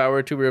having the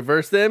power to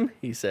reverse them,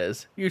 he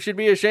says. You should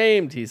be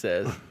ashamed, he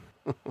says.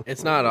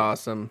 It's not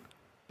awesome.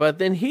 But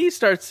then he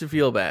starts to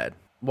feel bad.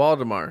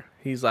 Waldemar,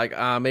 he's like,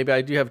 maybe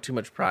I do have too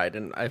much pride.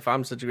 And if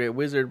I'm such a great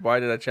wizard,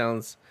 why did I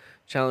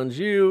challenge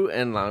you?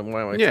 And why am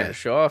I trying to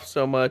show off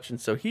so much? And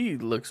so he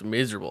looks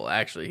miserable,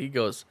 actually. He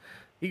goes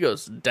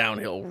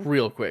downhill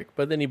real quick,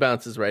 but then he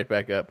bounces right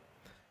back up.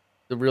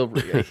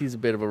 He's a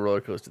bit of a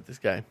roller coaster, this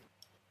guy.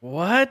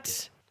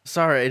 What?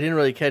 Sorry, I didn't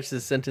really catch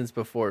this sentence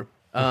before.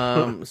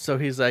 So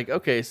he's like,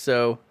 okay,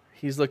 so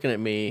he's looking at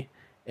me,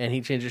 and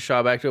he changes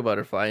Shaw back to a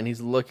butterfly, and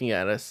he's looking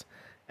at us,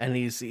 and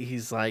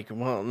he's like,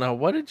 well, now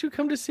what did you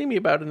come to see me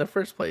about in the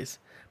first place?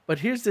 But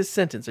here's this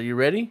sentence. Are you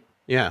ready?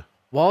 Yeah.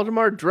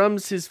 Waldemar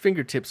drums his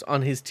fingertips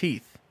on his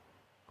teeth.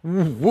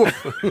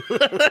 Woof.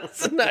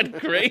 That's not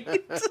great.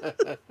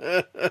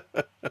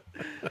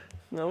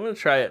 No, I'm going to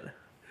try it.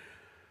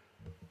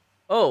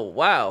 Oh,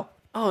 wow.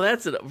 Oh,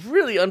 that's a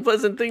really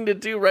unpleasant thing to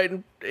do right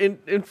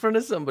in front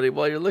of somebody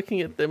while you're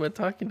looking at them and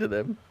talking to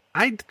them.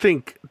 I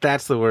think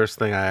that's the worst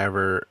thing I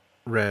ever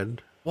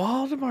read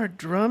Waldemar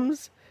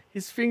drums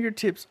his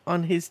fingertips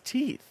on his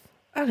teeth.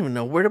 I don't even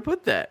know where to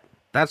put that.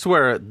 That's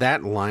where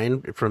that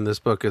line from this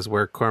book is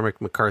where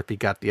Cormac McCarthy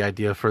got the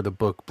idea for the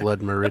book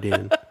Blood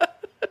Meridian.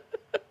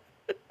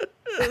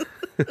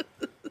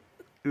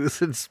 It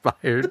was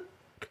inspired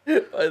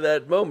By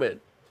that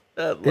moment,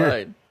 that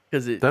line.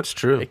 Because that's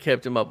true. It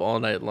kept him up all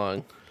night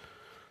long.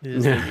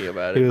 Just thinking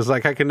about He it. was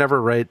like, I can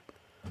never write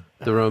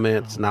the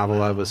romance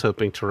novel I was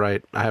hoping to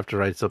write. I have to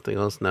write something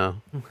else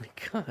now. Oh my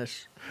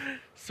gosh.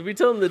 So we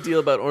tell him the deal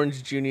about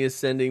Orange Junius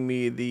sending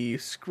me the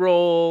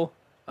scroll.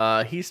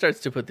 He starts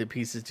to put the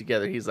pieces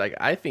together. He's like,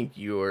 I think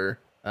you're,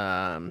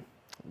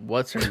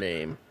 what's her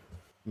name?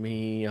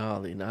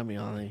 Miali, not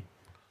Miali.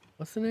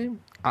 What's the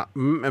name?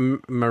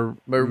 Maria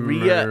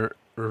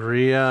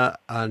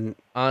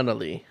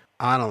Annalie.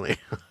 Annalie.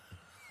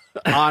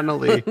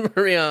 Annalie.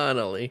 Maria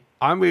Annalie.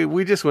 I mean,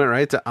 we just went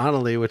right to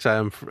Annalie, which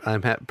I'm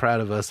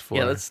proud of us for.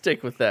 Yeah, let's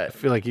stick with that. I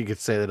feel like you could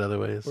say that other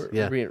ways. We're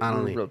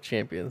Annalie. real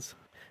champions.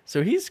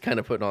 So he's kind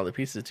of putting all the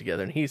pieces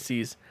together, and he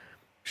sees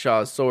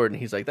Shaw's sword, and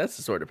he's like, that's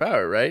the sword of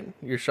power, right?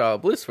 You're Shaw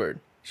of Blissford.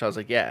 Shaw's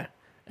like, yeah.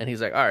 And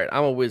he's like, all right,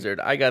 I'm a wizard.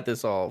 I got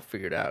this all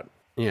figured out.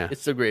 Yeah.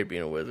 It's so great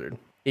being a wizard.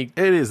 It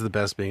is the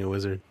best being a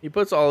wizard. He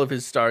puts all of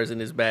his stars in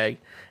his bag,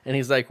 and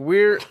he's like,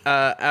 we're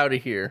out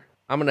of here.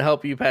 I'm going to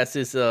help you past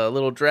this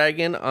little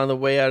dragon on the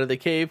way out of the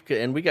cave,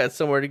 and we got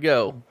somewhere to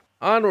go.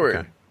 Onward.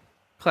 Okay.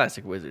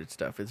 Classic wizard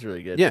stuff. It's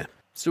really good. Yeah.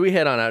 So we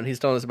head on out, and he's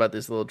telling us about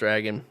this little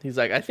dragon. He's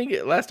like, I think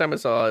last time I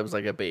saw it was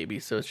like a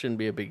baby, so it shouldn't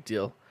be a big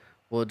deal.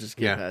 We'll just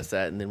get past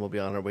that, and then we'll be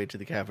on our way to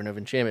the Cavern of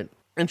Enchantment.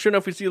 And sure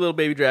enough, we see a little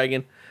baby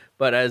dragon,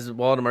 but as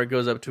Waldemar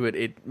goes up to it,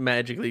 it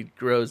magically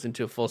grows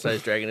into a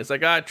full-size dragon. It's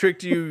like, I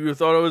tricked you. You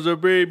thought I was a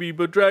baby,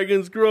 but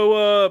dragons grow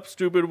up,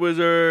 stupid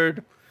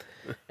wizard.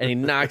 And he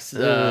knocks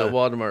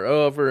Waldemar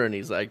over, and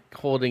he's like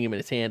holding him in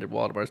his hand, and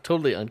Waldemar's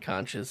totally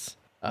unconscious.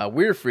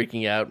 We're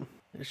freaking out.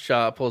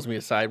 Shaw pulls me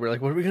aside. We're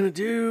like, what are we going to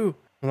do?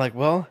 I'm like,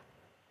 well,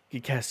 you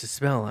cast a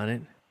spell on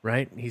it,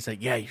 right? And he's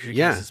like, yeah, you should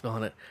cast a spell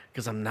on it,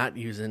 because I'm not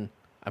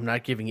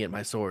giving it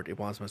my sword. It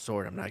wants my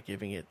sword. I'm not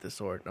giving it the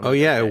sword. I'm like,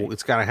 okay.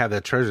 It's got to have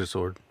that treasure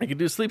sword. I could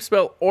do a sleep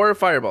spell or a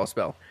fireball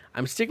spell.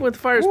 I'm sticking with the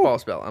fireball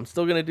spell. I'm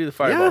still going to do the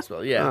fireball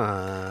spell. Yeah.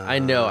 I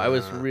know. I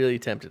was really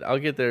tempted. I'll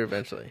get there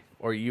eventually.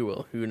 Or you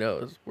will. Who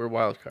knows? We're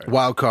wild cards.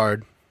 Wild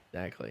card.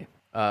 Exactly.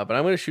 But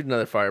I'm going to shoot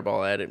another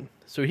fireball at it.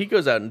 So he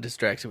goes out and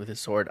distracts it with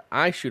his sword.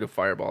 I shoot a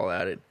fireball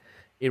at it.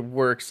 It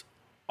works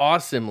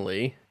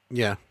awesomely.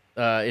 Yeah.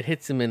 It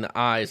hits him in the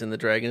eyes, and the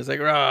dragon is like,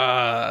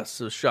 rah!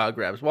 So Shaw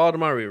grabs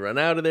Waldemar. We run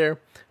out of there.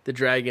 The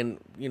dragon,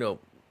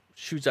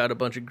 shoots out a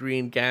bunch of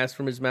green gas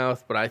from his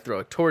mouth, but I throw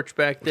a torch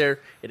back there.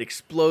 It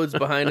explodes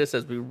behind us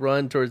as we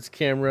run towards the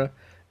camera.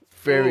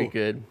 Very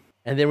good.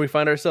 And then we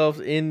find ourselves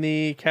in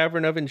the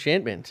Cavern of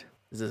Enchantment.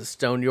 There's a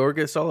stone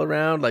Yorgos all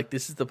around. Like,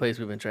 this is the place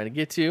we've been trying to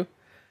get to.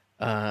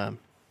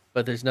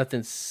 But there's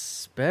nothing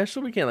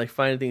special. We can't,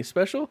 find anything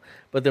special.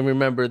 But then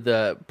remember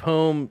the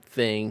poem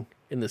thing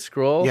in the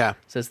scroll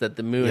says that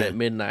the moon at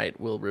midnight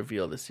will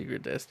reveal the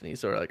secret destiny.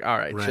 So we're like, all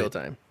right, chill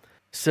time.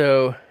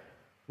 So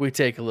we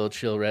take a little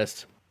chill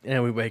rest,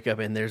 and we wake up,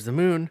 and there's the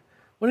moon.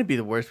 Wouldn't it be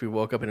the worst if we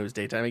woke up and it was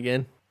daytime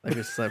again? Like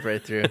we slept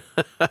right through.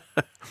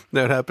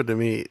 That happened to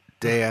me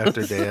day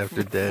after day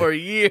after day. For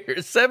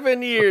years.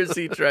 7 years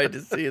he tried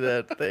to see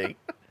that thing.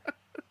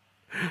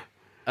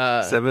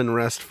 7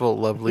 restful,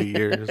 lovely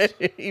years.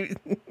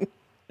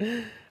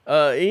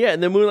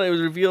 And the moonlight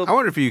was revealed. I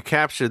wonder if you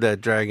captured that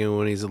dragon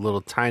when he's a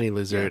little tiny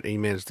lizard and you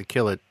managed to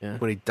kill it. Yeah.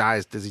 When he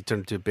dies, does he turn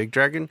into a big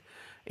dragon?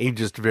 He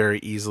just very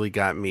easily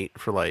got meat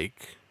for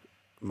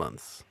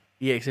months.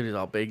 Yeah, except he's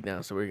all big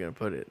now, so we're going to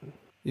put it.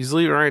 You just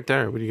leave it right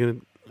there. What are you going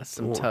to... That's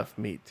some tough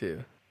meat,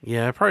 too.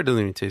 Yeah, it probably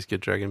doesn't even taste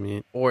good dragon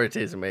meat. Or it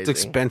tastes amazing.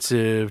 It's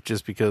expensive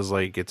just because,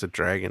 it's a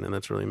dragon, and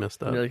that's really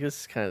messed up.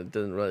 This kind of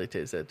doesn't really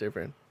taste that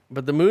different.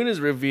 But the moon is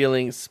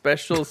revealing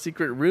special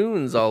secret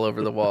runes all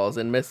over the walls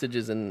and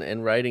messages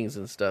and writings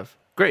and stuff.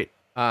 Great.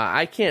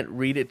 I can't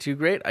read it too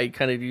great. I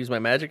kind of use my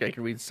magic. I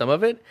can read some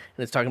of it,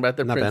 and it's talking about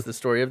the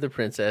story of the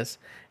princess.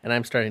 And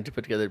I'm starting to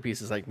put together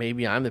pieces like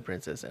maybe I'm the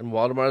princess. And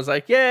Waldemar's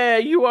like, yeah,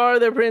 you are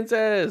the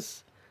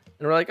princess.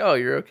 And we're like, oh,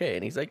 you're okay.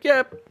 And he's like,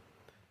 yep.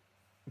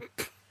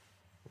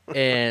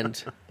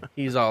 And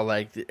he's all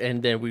like,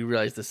 and then we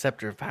realize the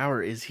scepter of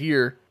power is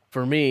here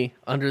for me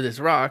under this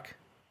rock.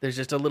 There's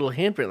just a little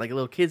handprint, like a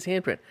little kid's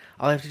handprint.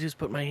 All I have to do is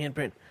put my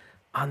handprint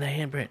on the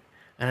handprint,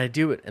 and I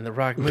do it, and the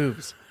rock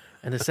moves,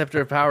 and the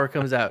scepter of power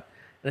comes out,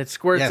 and it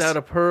squirts out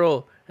a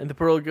pearl, and the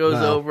pearl goes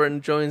over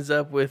and joins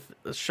up with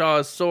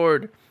Shaw's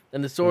sword,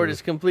 and the sword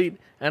is complete,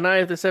 and I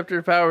have the scepter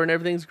of power, and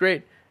everything's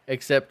great,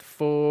 except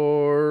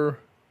for,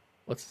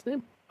 what's his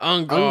name?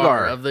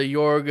 Ungar of the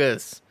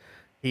Yorgos.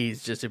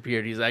 He's just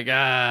appeared. He's like,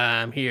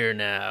 I'm here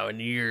now,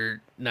 and you're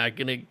not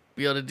going to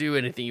be able to do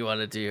anything you want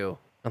to do.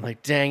 I'm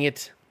like, dang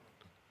it.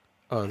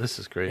 Oh, this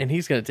is great. And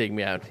he's going to take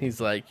me out.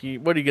 He's like,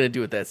 what are you going to do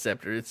with that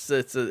scepter? It's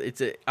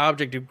an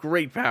object of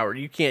great power.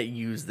 You can't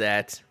use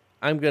that.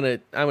 I'm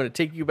going to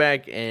take you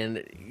back,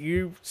 and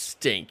you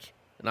stink.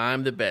 And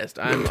I'm the best.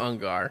 I'm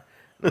Ungar.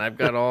 And I've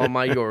got all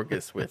my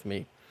Yorgos with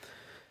me.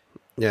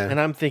 Yeah. And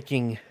I'm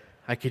thinking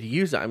I could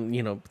use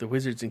the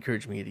wizards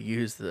encouraged me to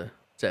use the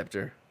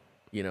scepter,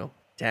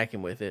 attack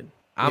him with it.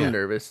 I'm Yeah.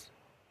 nervous.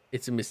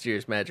 It's a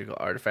mysterious magical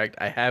artifact.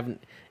 I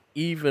haven't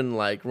even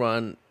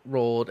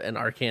rolled an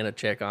arcana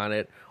check on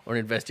it or an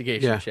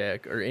investigation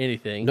check or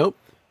anything. Nope.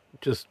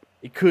 Just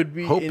It could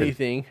be hoping.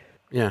 anything.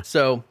 yeah.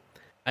 So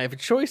I have a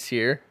choice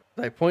here.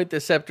 I point the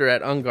scepter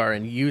at Ungar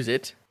and use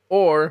it,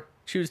 or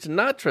choose to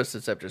not trust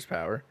the scepter's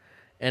power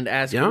and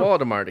ask Yeah.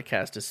 Waldemar to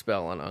cast a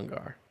spell on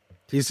Ungar.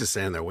 He's just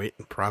standing there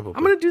waiting, probably.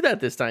 I'm going to do that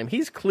this time.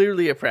 He's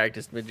clearly a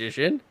practiced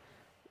magician.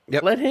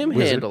 Yep. Let him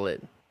Wizard. handle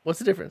it. What's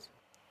the difference?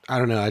 I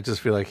don't know. I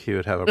just feel like he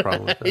would have a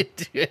problem with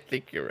it. I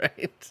think you're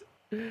right.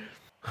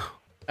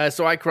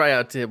 So I cry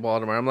out to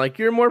Waldemar. I'm like,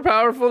 you're more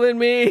powerful than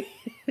me.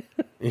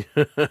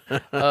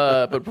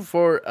 But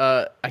before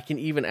I can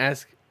even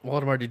ask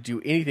Waldemar to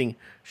do anything,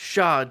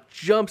 Shaw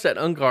jumps at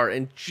Ungar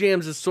and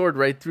jams his sword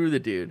right through the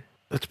dude.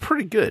 That's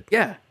pretty good.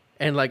 Yeah.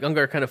 And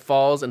Ungar kind of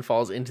falls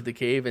into the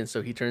cave, and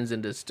so he turns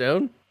into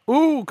stone.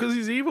 Ooh, because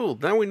he's evil.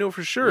 Now we know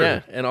for sure.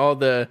 Yeah. And all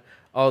the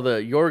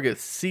Yorgoths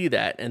see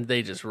that, and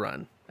they just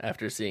run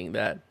after seeing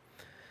that.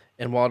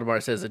 And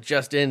Waldemar says,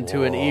 adjust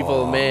into an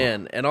evil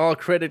man, and all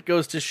credit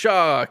goes to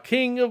Shaw,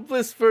 King of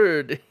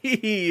Blissford.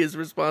 He is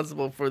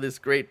responsible for this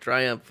great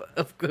triumph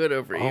of good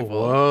over evil.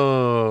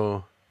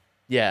 Whoa.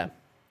 Yeah.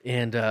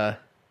 And at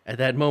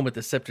that moment,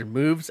 the scepter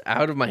moves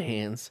out of my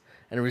hands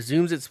and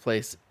resumes its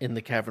place in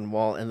the cavern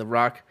wall, and the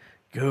rock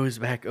goes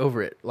back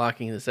over it,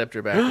 locking the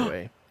scepter back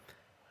away.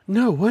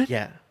 No, what?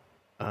 Yeah.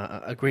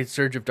 A great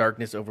surge of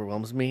darkness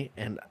overwhelms me,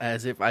 and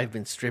as if I've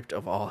been stripped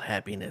of all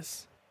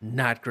happiness.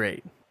 Not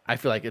great. I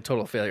feel like a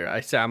total failure.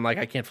 I'm like,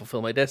 I can't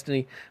fulfill my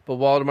destiny. But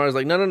Waldemar's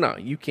like, no,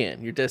 you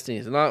can. Your destiny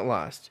is not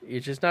lost. You're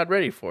just not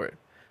ready for it.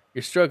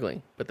 You're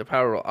struggling, but the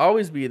power will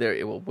always be there.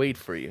 It will wait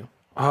for you.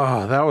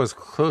 Oh, that was a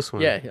close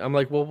one. Yeah, I'm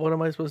like, well, what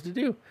am I supposed to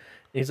do? And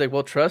he's like,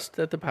 well, trust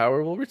that the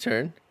power will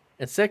return.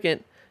 And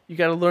second, you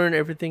got to learn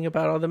everything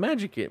about all the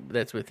magic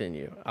that's within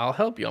you. I'll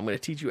help you. I'm going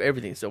to teach you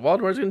everything. So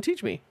Waldemar's going to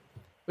teach me,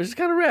 which is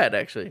kind of rad,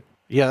 actually.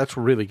 Yeah, that's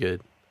really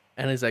good.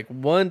 And he's like,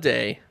 one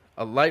day,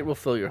 a light will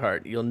fill your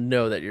heart. You'll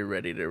know that you're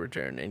ready to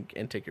return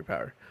and take your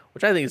power,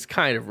 which I think is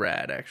kind of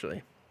rad,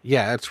 actually.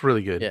 Yeah, that's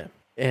really good. Yeah.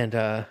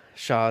 And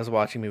Shaw's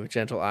watching me with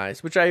gentle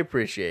eyes, which I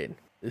appreciate.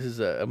 This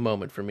is a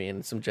moment for me,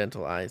 and some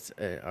gentle eyes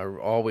are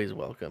always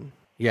welcome.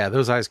 Yeah,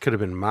 those eyes could have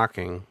been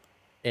mocking.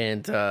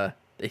 And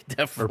they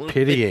definitely... Or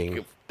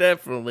pitying.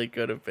 Definitely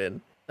could have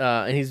been.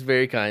 And he's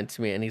very kind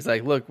to me. And he's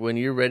like, look, when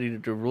you're ready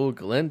to rule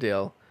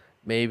Glendale,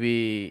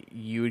 maybe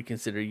you would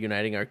consider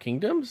uniting our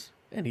kingdoms?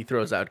 And he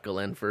throws out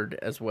Glenford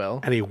as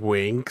well. And he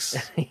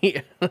winks.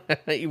 He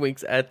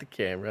winks at the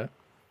camera.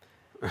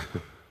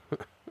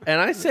 And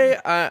I say,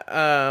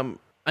 I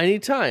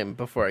need time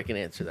before I can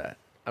answer that.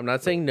 I'm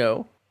not saying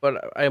no,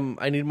 but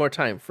I need more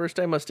time.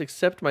 First, I must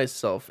accept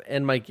myself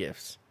and my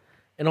gifts.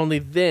 And only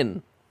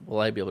then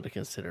will I be able to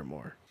consider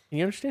more. Can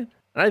you understand?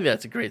 And I think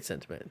that's a great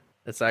sentiment.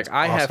 It's like,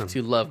 I have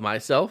to love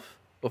myself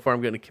before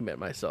I'm going to commit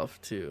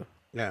myself to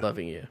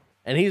loving you.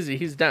 And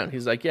he's down.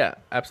 He's like, yeah,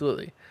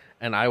 absolutely.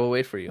 And I will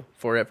wait for you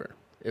forever,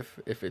 if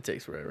it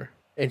takes forever.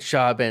 And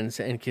Shaw bends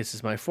and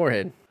kisses my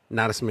forehead.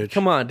 Not a smooch.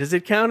 Come on, does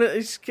it count?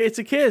 It's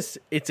a kiss.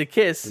 It's a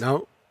kiss.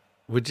 No.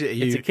 Would you?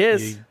 It's a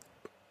kiss.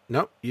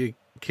 Nope. You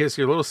kiss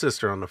your little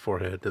sister on the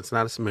forehead. That's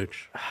not a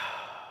smooch.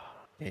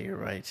 Yeah, you're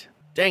right.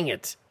 Dang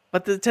it.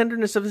 But the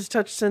tenderness of his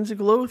touch sends a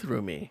glow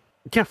through me.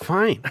 Yeah,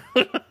 fine.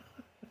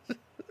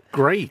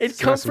 Great. It It's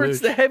not a comforts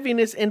smooch. the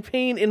heaviness and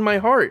pain in my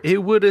heart.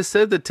 It would have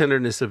said the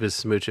tenderness of his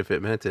smooch if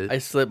it meant it. I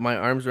slip my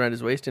arms around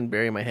his waist and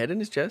bury my head in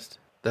his chest.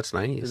 That's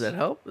nice. Does that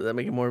help? Does that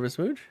make it more of a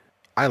smooch?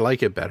 I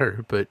like it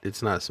better, but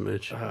it's not a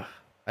smooch.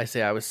 I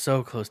say I was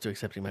so close to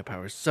accepting my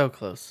powers. So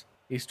close.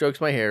 He strokes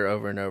my hair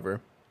over and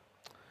over.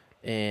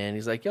 And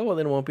he's like, yeah, well,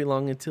 then it won't be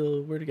long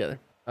until we're together.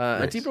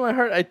 And deep in my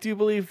heart, I do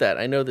believe that.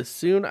 I know that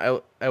soon I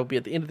will be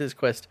at the end of this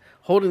quest,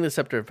 holding the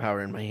scepter of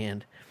power in my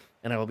hand.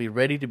 And I will be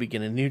ready to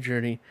begin a new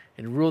journey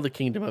and rule the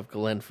kingdom of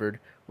Glenford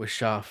with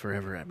Shaw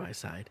forever at my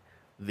side.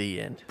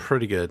 The end.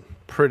 Pretty good.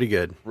 Pretty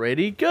good.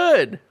 Pretty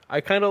good.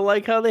 I kind of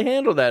like how they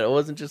handled that. It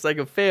wasn't just like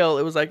a fail.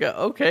 It was like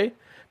okay.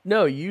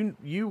 No, you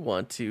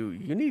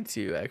need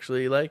to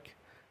actually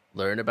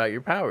learn about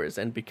your powers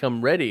and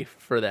become ready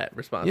for that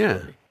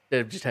responsibility.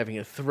 Instead of just having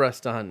it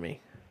thrust on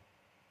me.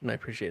 And I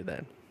appreciate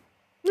that.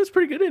 That's a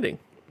pretty good ending.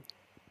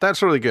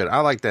 That's really good.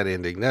 I like that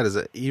ending. That is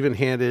an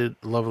even-handed,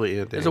 lovely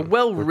ending. It's a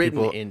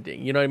well-written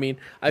ending. You know what I mean?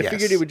 I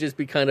figured it would just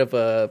be kind of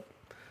a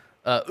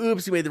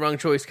oops, you made the wrong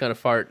choice kind of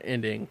fart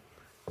ending.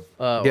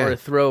 Or a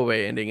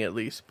throwaway ending at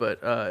least.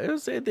 But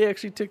they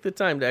actually took the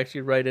time to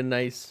actually write a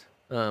nice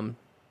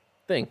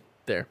thing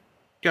there.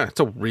 Yeah, it's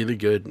a really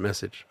good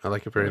message. I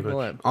like it very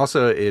much.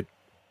 Also,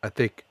 I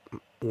think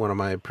one of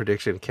my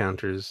prediction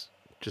counters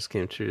just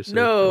came true. So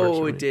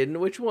no, it didn't.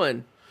 Which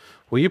one?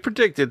 Well, you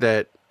predicted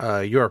that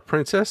you're a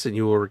princess and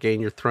you will regain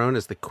your throne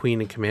as the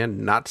queen in command,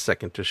 not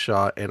second to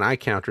Shaw. And I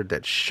countered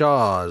that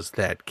Shaw's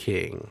that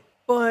king.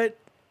 But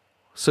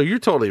so you're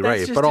totally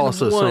right. But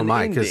also so am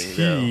I, because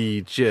ending,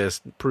 he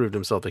just proved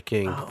himself the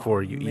king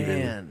before you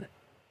even.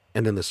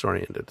 And then the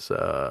story ended.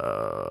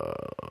 So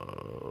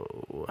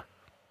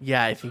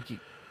Yeah, I think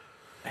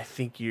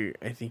you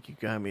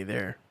got me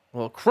there.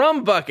 Well,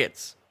 Crumb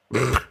Buckets.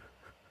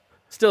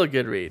 Still a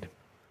good read.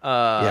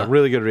 yeah,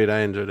 really good read. I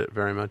enjoyed it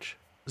very much.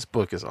 This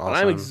book is awesome.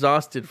 I'm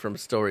exhausted from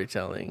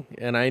storytelling,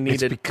 and I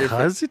need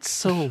it's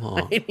so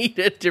long. I need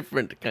a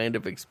different kind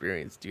of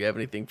experience. Do you have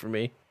anything for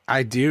me?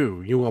 I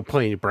do. You want to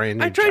play any brand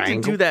new? I tried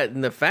Jangle? to do that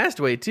in the fast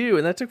way too,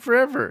 and that took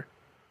forever.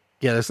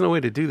 Yeah, there's no way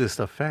to do this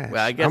stuff fast.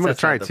 Well, I guess I'm going to that's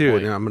try not the too,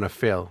 point. and I'm going to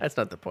fail. That's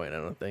not the point, I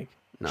don't think.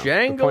 No, the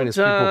Jangle point is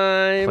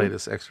time. people play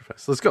this extra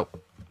fast. Let's go.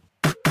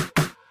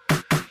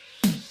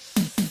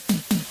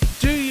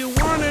 Do you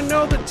want to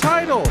know the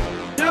title?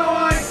 No,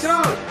 I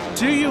don't.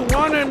 Do you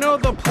want to know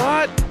the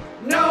plot?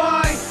 No,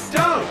 I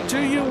don't. Do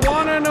you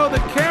want to know the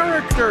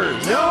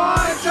characters? No,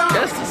 I don't.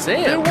 Just the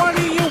same. Then what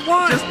do you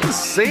want? Just the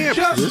Samps.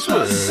 Just This the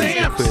was a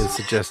Samps. quiz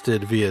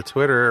suggested via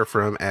Twitter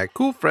from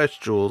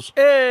 @CoolFreshJules,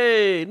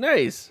 Hey,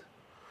 nice.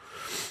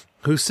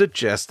 who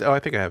suggests. Oh, I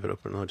think I have it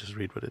open. I'll just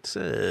read what it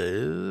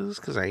says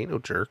because I ain't no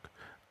jerk.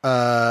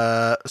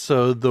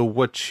 So the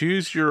what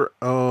choose your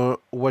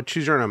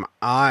name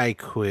I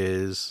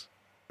quiz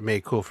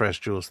made Cool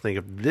Fresh Jules think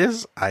of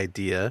this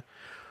idea.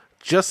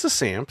 Just the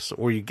Samps,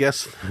 where you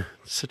guess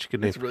such a good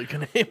name. It's a really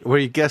good name. Where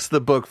you guess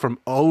the book from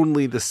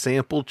only the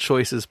sample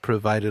choices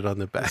provided on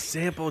the back.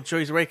 Sample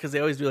choice, right? Because they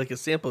always do like a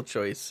sample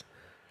choice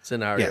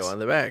scenario Yes. on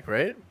the back,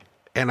 right?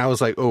 And I was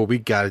like, oh, we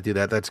got to do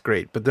that. That's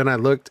great. But then I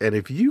looked, and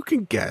if you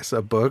can guess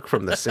a book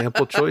from the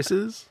sample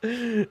choices,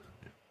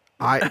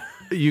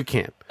 you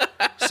can't.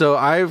 So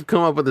I've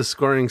come up with a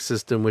scoring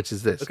system, which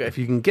is this. Okay. If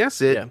you can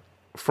guess it Yeah.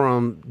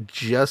 from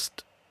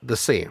just the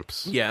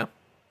Samps, Yeah.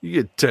 you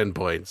get 10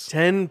 points.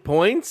 10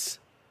 points?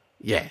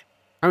 Yeah.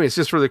 I mean, it's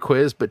just for the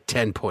quiz, but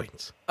 10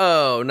 points.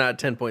 Oh, not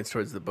 10 points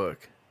towards the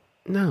book.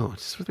 No,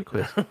 it's just for the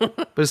quiz.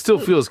 But it still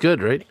feels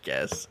good, right?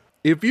 Guess.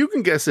 If you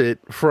can guess it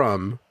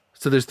from,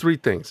 so there's three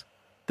things.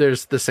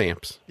 There's the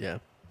Samps. Yeah.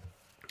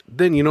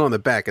 Then, on the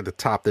back at the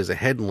top, there's a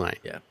headline.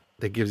 Yeah.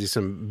 That gives you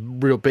some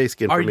real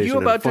basic Are information. you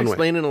in a about to fun way.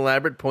 explain an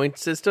elaborate point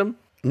system?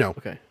 No.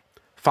 Okay.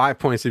 5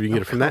 points if you can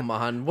get it from that. Come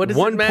on. What does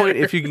one it matter? point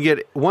if you can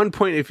get 1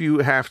 point if you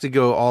have to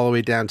go all the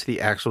way down to the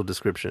actual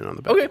description on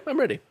the back. Okay, I'm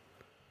ready.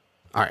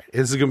 All right.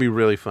 This is going to be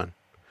really fun.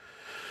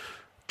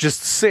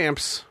 Just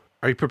Samps.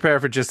 Are you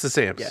prepared for just the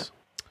Samps? Yeah.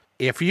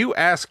 If you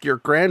ask your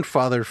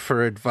grandfather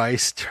for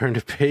advice, turn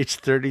to page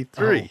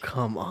 33. Oh,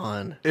 come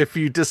on. If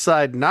you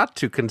decide not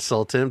to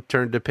consult him,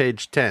 turn to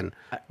page 10.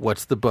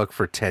 What's the book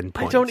for 10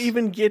 points? I don't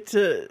even get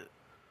to...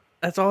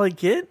 That's all I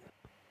get?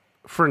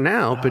 For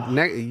now, but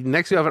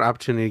next you have an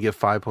opportunity to get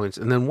 5 points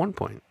and then 1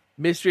 point.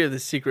 Mystery of the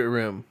Secret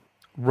Room.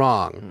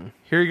 Wrong.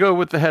 Here you go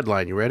with the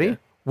headline. You ready? Yeah.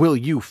 Will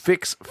you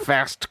fix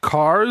fast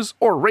cars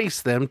or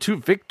race them to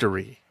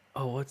victory?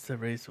 Oh, what's the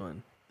race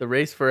one? The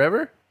Race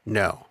Forever?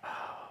 No.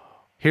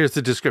 Here's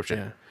the description.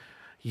 Yeah.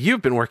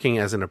 You've been working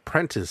as an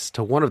apprentice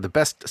to one of the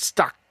best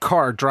stock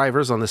car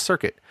drivers on the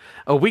circuit.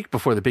 A week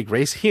before the big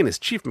race, he and his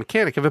chief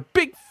mechanic have a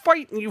big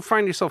fight, and you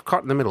find yourself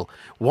caught in the middle.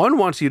 One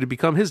wants you to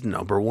become his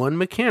 #1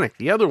 mechanic.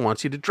 The other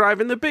wants you to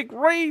drive in the big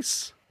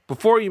race.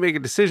 Before you make a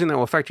decision that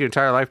will affect your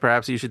entire life,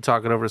 perhaps you should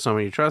talk it over with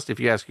someone you trust if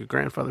you ask your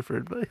grandfather for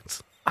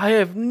advice. I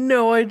have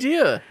no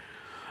idea.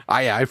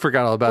 I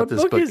forgot all about What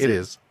this book book. is It it?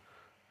 is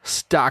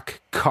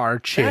Stock Car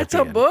Champion. That's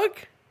a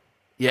book?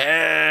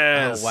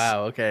 Yes. Oh,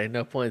 wow. Okay.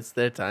 No points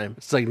that time.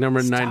 It's like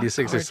number Stock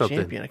 96 or Car something.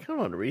 Champion. I kind of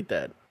want to read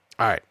that.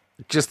 All right.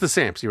 Just the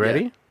Samps. You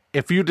ready? Yeah.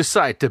 If you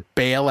decide to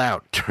bail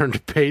out, turn to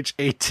page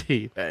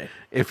 18. Okay.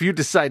 If you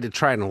decide to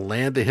try and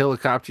land the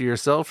helicopter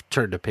yourself,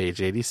 turn to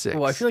page 86.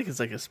 Well, I feel like it's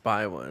like a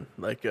spy one.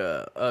 Like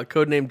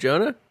Codename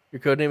Jonah? Your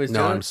codename is No,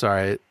 Jonah? I'm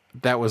sorry.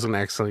 That was an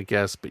excellent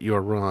guess, but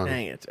you're wrong.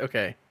 Dang it.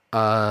 Okay.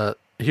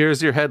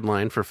 Here's your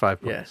headline for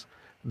 5 points. Yeah.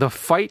 The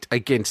fight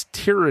against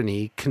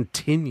tyranny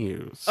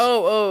continues.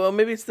 Oh,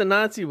 maybe it's the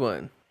Nazi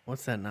one.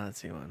 What's that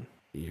Nazi one?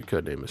 Your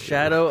codename is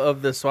Shadow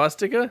of the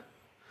Swastika?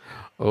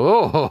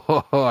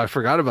 Oh, I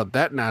forgot about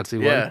that Nazi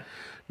one. Yeah.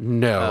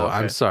 No, Oh, okay.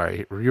 I'm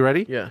sorry. Are you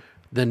ready? Yeah.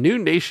 The new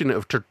nation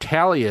of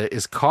Tertalia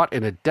is caught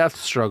in a death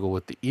struggle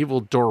with the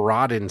evil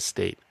Doradin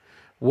state.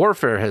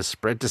 Warfare has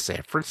spread to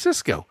San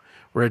Francisco,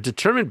 where a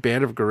determined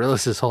band of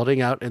guerrillas is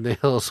holding out in the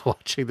hills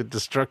watching the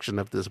destruction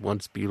of this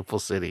once beautiful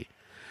city.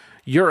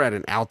 You're at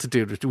an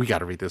altitude, we got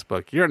to read this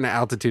book. You're at an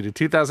altitude of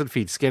 2,000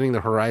 feet, scanning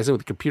the horizon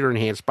with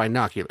computer-enhanced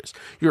binoculars.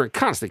 You're in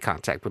constant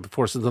contact with the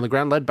forces on the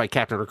ground, led by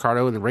Captain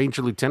Ricardo and the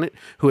Ranger Lieutenant,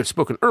 who had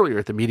spoken earlier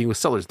at the meeting with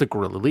Sellers, the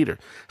guerrilla leader.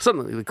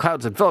 Suddenly, the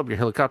clouds envelop your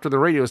helicopter. The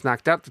radio is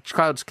knocked out. The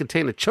clouds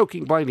contain a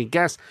choking, blinding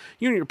gas.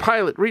 You and your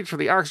pilot reach for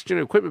the oxygen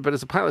equipment, but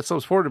as the pilot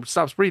slumps forward and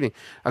stops breathing,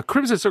 a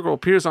crimson circle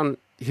appears on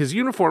his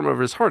uniform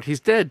over his heart. He's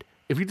dead.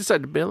 If you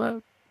decide to bail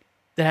out.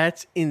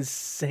 That's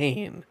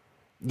insane.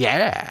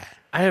 Yeah.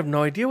 I have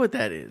no idea what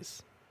that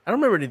is. I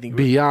don't remember anything.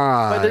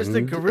 Beyond. But there's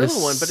the gorilla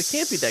one, but it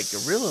can't be that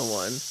gorilla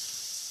one.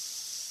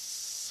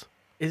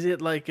 Is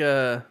it like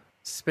a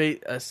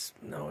space?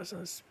 No, it's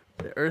not.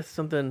 The Earth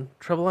something.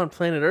 Trouble on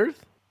Planet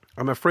Earth?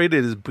 I'm afraid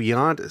it is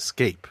Beyond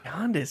Escape.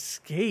 Beyond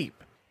Escape.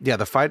 Yeah,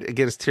 the fight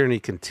against tyranny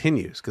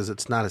continues because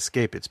it's not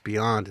escape; it's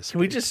beyond escape. Can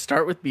we just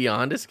start with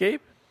Beyond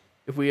Escape?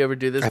 If we ever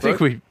do this, I think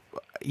and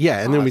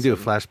then we do a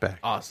flashback.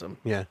 Awesome.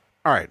 Yeah.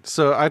 All right.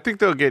 So I think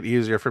they'll get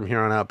easier from here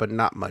on out, but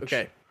not much.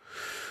 Okay.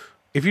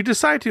 If you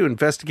decide to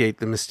investigate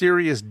the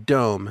mysterious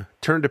dome,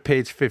 turn to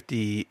page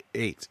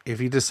 58. If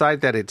you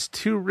decide that it's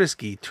too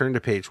risky, turn to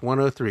page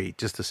 103.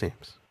 Just the same.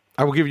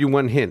 I will give you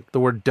one hint. The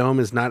word dome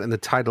is not in the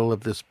title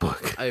of this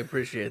book. I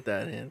appreciate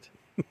that hint.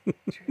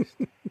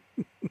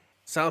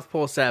 South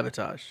Pole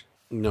sabotage.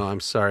 No, I'm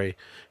sorry.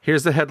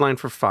 Here's the headline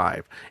for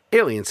 5.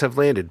 Aliens have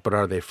landed, but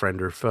are they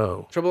friend or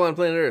foe? Trouble on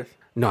Planet Earth.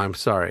 No, I'm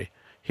sorry.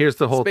 Here's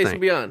the whole Space thing.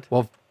 and Beyond.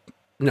 Well,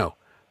 no.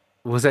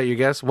 Was that your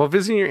guess? While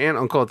visiting your aunt and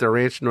uncle at their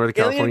ranch in Northern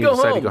Alien California, Go you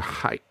decide Home. to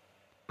go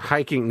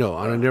hiking. No,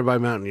 on a nearby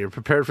mountain. You're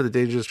prepared for the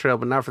dangerous trail,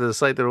 but not for the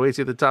sight that awaits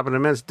you at the top of an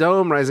immense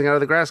dome rising out of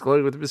the grass,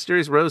 glowing with a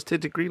mysterious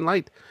rose-tinted green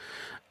light.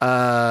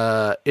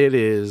 It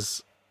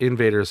is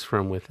Invaders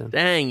from Within.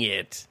 Dang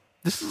it.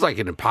 This is like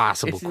an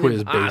impossible It's an quiz,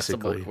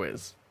 impossible basically.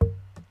 quiz.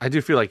 I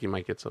do feel like you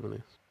might get some of these.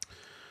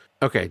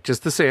 Okay,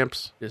 just the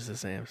Samps. Just the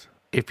Sams.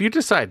 If you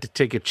decide to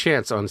take a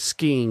chance on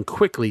skiing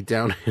quickly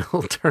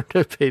downhill, turn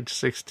to page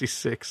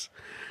 66.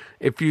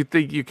 If you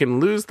think you can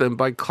lose them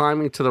by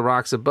climbing to the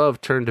rocks above,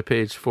 turn to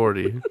page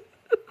 40.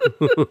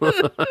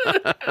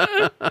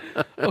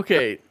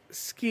 Okay,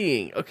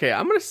 skiing. Okay,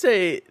 I'm going to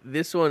say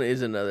this one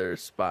is another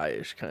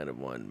spy-ish kind of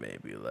one,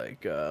 maybe.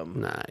 Like, Nice,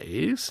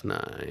 I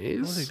don't think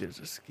nice. there's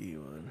a ski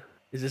one.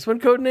 Is this one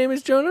Codename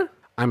is Jonah?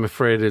 I'm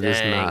afraid it is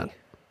Dang. not.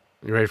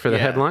 You ready for the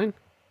Yeah. headline?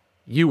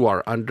 You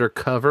are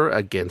undercover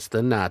against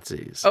the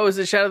Nazis. Oh, is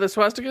it Shadow of the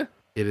Swastika?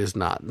 It is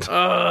not.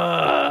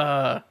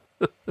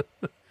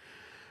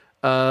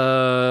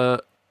 Uh,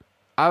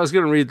 I was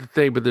going to read the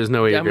thing, but there's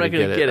no way yeah, you're I'm not going to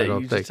going to get get it. it. I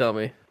don't You think. just tell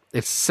me.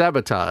 It's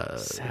sabotage.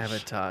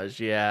 Sabotage,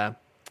 yeah.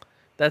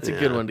 That's a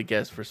good Yeah. one to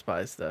guess for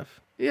spy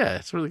stuff. Yeah,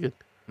 it's really good.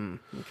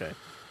 Okay.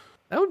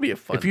 That would be a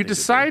fun If you thing to do.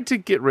 decide to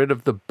get rid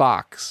of the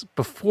box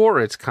before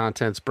its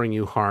contents bring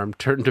you harm,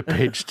 turn to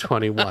page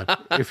 21.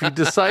 If you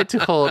decide to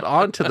hold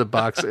on to the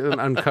box and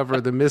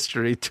uncover the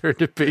mystery, turn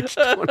to page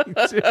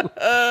 22.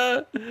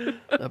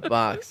 The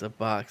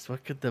box.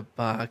 What could the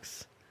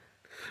box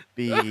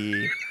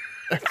be?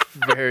 That's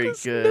very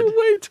good.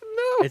 Way to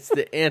know. It's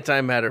the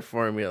antimatter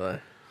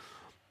formula.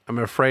 I'm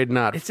afraid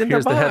not. It's in the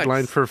Here's the box.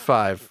 headline for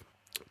 5.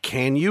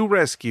 Can you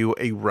rescue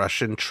a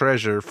Russian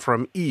treasure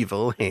from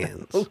evil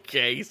hands?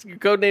 Okay, so your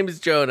code name is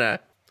Jonah.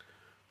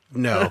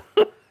 No.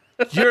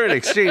 You're an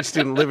exchange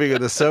student living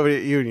in the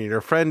Soviet Union.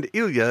 Your friend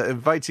Ilya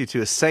invites you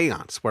to a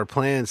seance where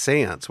plans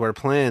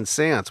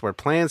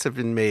have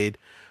been made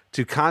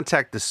to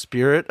contact the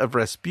spirit of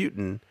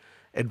Rasputin,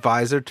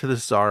 advisor to the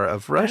Tsar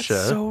of Russia.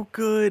 That's so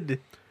good.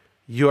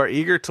 You are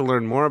eager to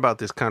learn more about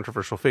this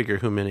controversial figure,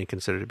 whom many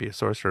consider to be a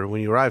sorcerer.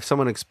 When you arrive,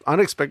 someone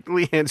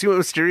unexpectedly hands you a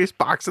mysterious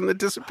box and that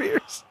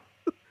disappears.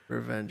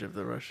 Revenge of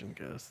the Russian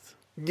Ghost.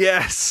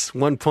 Yes.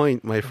 1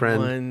 point, my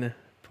friend. 1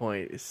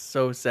 point. It's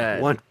so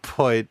sad. 1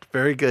 point.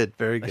 Very good.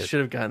 Very I good.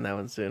 should have gotten that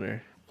one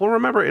sooner. Well,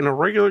 remember, in a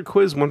regular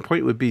quiz, 1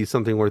 point would be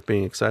something worth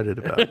being excited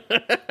about.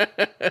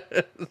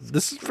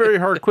 This is a very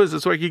hard quiz.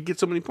 That's why you get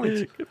so many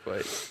points. Good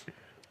point.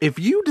 If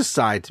you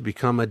decide to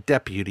become a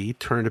deputy,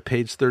 turn to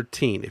page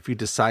 13. If you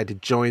decide to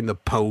join the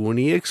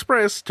Pony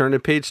Express, turn to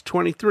page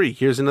 23.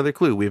 Here's another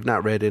clue. We have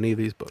not read any of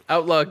these books.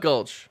 Outlaw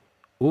Gulch.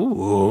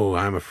 Ooh,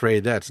 I'm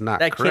afraid that's not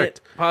That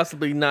correct. can't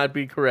possibly not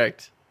be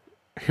correct.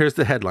 Here's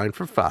the headline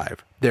for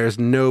 5. There's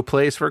no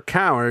place for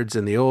cowards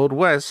in the Old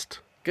West.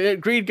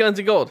 Greed, Guns,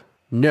 and Gold.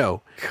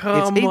 No. Come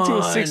It's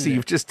 1860. on.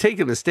 You've just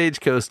taken the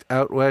stagecoach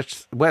out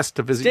west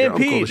to visit your uncle,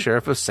 the Stampede.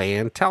 sheriff of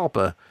San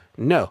Talpa.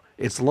 No,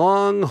 it's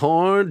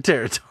Longhorn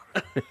territory.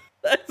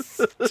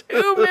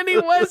 Too many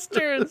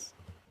westerns.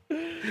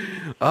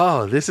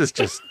 Oh, this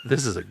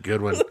is a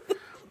good one.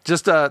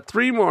 Just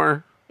 3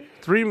 more.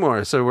 3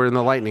 more. So we're in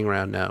the lightning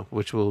round now,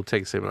 which will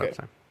take the same amount of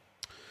time.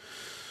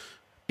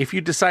 If you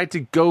decide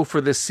to go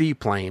for the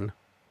seaplane,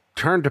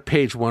 turn to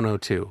page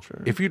 102.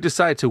 Sure. If you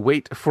decide to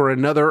wait for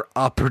another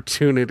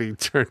opportunity,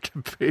 turn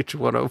to page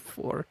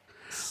 104.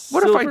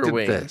 What if I did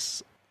Silverwing.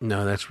 this?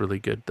 No, that's really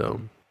good,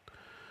 though.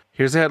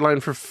 Here's the headline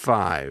for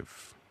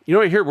 5. You know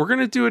what? Here, we're going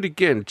to do it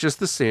again, just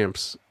the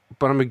Samps,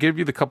 but I'm going to give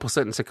you the couple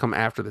sentences that come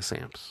after the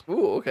Samps.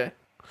 Ooh, okay.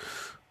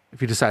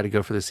 If you decide to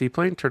go for the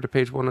seaplane, turn to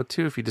page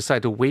 102. If you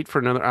decide to wait for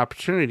another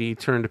opportunity,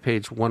 turn to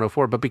page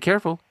 104. But be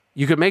careful.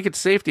 You could make it to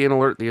safety and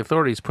alert the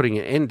authorities, putting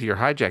an end to your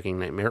hijacking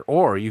nightmare,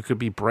 or you could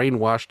be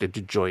brainwashed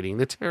into joining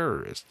the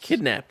terrorists.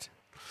 Kidnapped.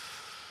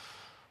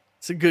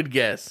 It's a good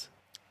guess.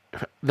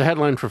 The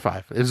headline for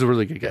 5 is a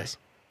really good guess.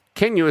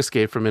 Can you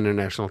escape from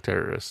international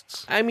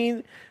terrorists? I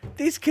mean,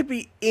 these could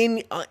be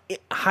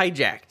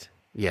hijacked.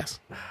 Yes.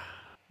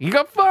 You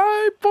got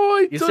 5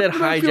 points. You Doesn't said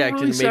that feel hijacked really and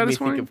it made me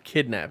satisfying? think of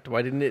kidnapped.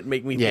 Why didn't it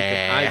make me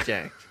Yeah.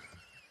 think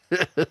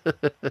of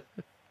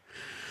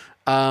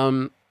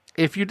hijacked?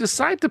 If you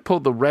decide to pull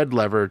the red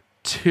lever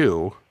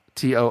to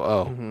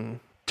TOO,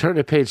 turn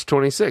to page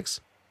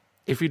 26.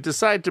 If you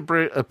decide to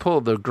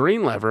pull the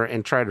green lever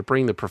and try to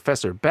bring the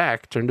professor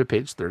back, turn to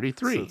page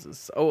 33.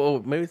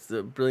 Maybe it's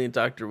the brilliant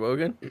Dr.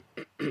 Wogan.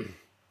 Do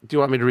you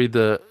want me to read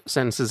the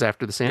sentences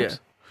after the Sams? Yeah.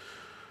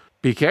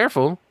 Be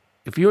careful.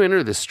 If you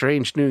enter this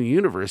strange new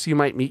universe, you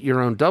might meet your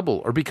own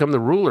double or become the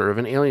ruler of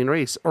an alien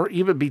race or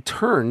even be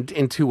turned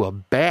into a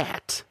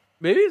bat.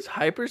 Maybe it's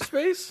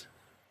hyperspace?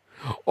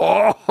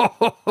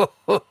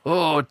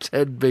 Oh,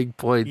 10 big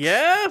points.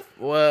 Yeah?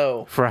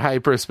 Whoa. For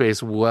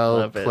hyperspace, well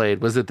Love it. played.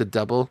 Was it the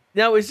double?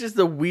 No, it's just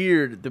the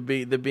weird, the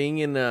being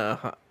in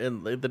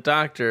the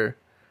Doctor,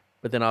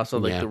 but then also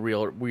like Yeah. the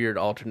real weird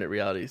alternate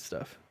reality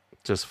stuff.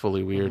 Just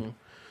fully weird.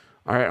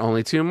 All right,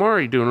 only 2 more.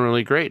 You're doing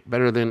really great.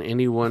 Better than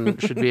anyone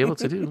should be able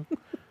to do.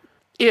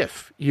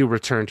 If you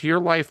return to your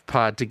life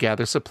pod to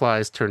gather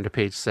supplies, turn to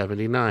page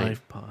 79.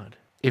 Life pod.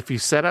 If you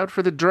set out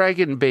for the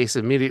dragon base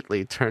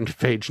immediately, turn to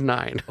page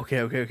 9.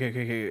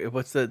 Okay.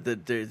 What's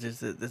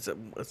there's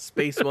a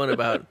space one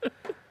about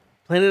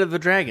Planet of the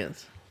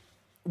Dragons.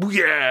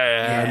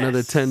 Yeah, another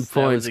Yes, 10 that was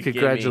points. a gimme.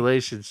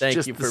 Congratulations. Thank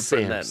Just you the for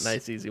putting that Sams.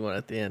 nice easy one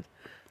at the end.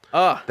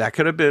 That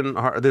could have been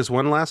hard. There's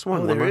one last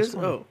one. Oh, one there last is?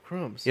 one. Oh,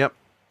 crumbs. Yep.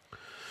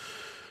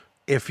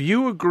 If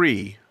you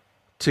agree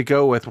to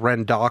go with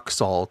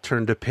Rendoxol,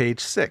 turn to page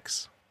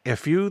 6.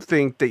 If you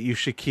think that you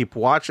should keep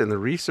watch in the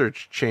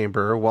research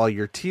chamber while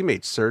your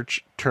teammates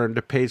search, turn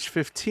to page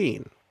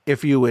 15.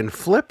 If you and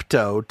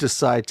Flipto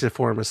decide to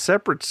form a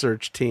separate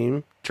search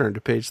team, turn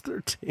to page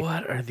 13.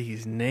 What are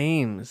these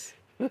names?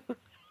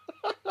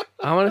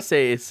 I want to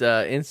say it's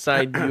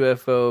Inside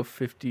UFO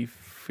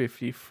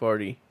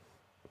 50-50-40.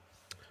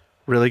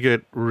 Really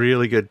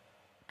good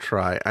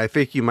try. I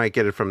think you might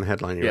get it from the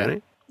headline. You Yeah.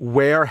 ready?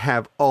 Where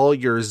have all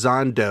your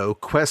Zondo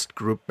quest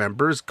group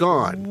members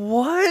gone?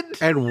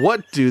 What? And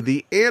what do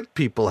the ant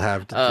people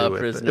have to do with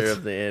Prisoner it?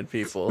 of the Ant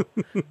People.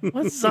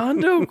 What's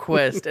Zondo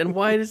Quest, and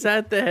why is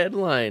that the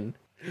headline?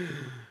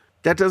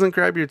 That doesn't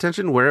grab your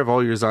attention? Where have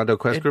all your Zondo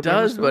quest It group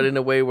does, members but gone? in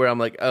a way where I'm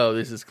like, oh,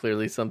 this is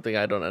clearly something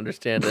I don't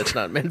understand. That's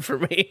not meant for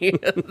me.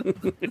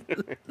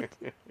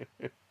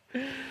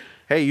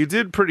 Hey, you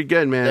did pretty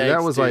good, man.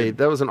 Thanks, dude.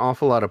 That was an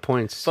awful lot of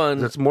points. Fun.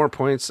 That's more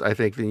points, I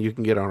think, than you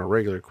can get on a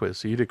regular quiz.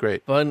 So you did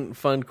great.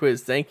 Fun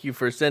quiz. Thank you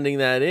for sending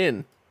that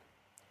in.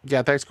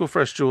 Yeah, thanks, Cool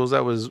Fresh Jules.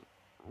 That was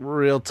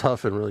real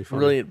tough and really fun.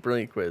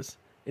 Brilliant quiz.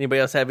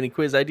 Anybody else have any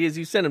quiz ideas?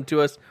 You send them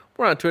to us.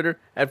 We're on Twitter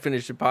at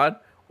FinishItPod.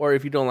 Or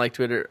if you don't like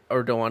Twitter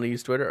or don't want to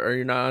use Twitter or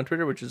you're not on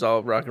Twitter, which is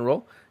all rock and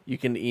roll, you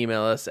can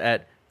email us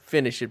at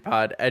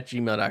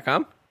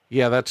finishitpod@gmail.com.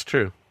 Yeah, that's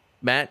true.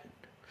 Matt,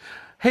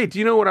 Hey, do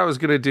you know what I was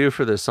going to do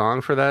for the song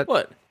for that?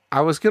 what? I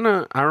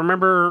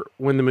remember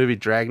when the movie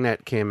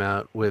Dragnet came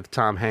out with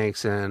Tom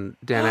Hanks and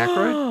Dan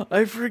Aykroyd.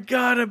 I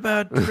forgot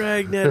about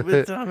Dragnet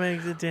with Tom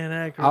Hanks and Dan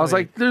Aykroyd. I was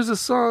like, there's a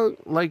song,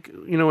 like,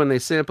 you know, when they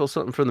sample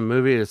something from the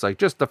movie, and it's like,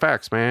 just the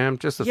facts, man.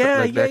 Just the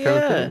like that kind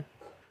of thing.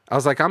 I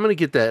was like, I'm going to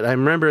get that. I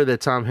remember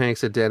that Tom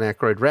Hanks and Dan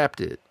Aykroyd rapped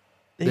it.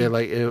 They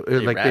rapped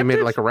made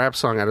it? like a rap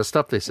song out of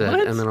stuff they said.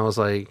 What? And then I was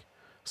like,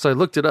 so I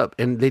looked it up,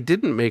 and they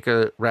didn't make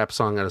a rap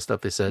song out of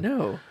stuff they said.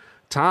 no.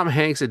 Tom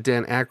Hanks and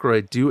Dan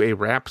Aykroyd do a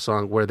rap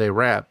song where they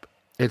rap.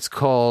 It's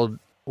called,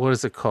 what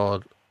is it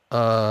called?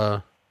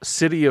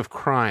 City of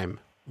Crime.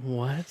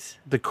 What?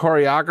 The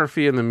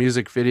choreography in the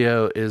music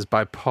video is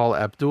by Paul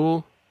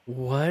Abdul.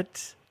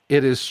 What?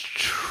 It is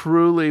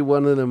truly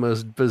one of the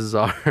most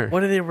bizarre.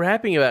 What are they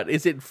rapping about?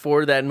 Is it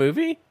for that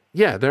movie?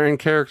 Yeah, they're in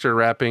character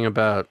rapping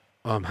about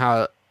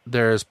how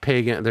there's a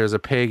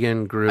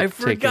pagan group. I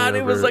forgot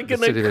taking it was over like the an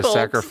city. They're occult,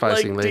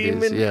 sacrificing like ladies.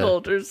 demon Yeah.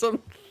 cult or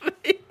something.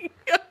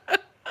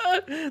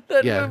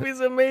 That Yeah.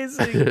 movie's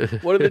amazing.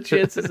 What are the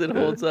chances it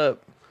holds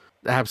up?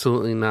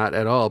 Absolutely not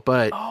at all.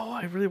 But Oh,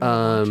 I really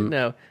want to watch it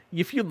now.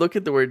 If you look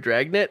at the word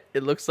dragnet,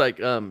 it looks like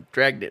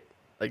dragnet,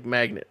 like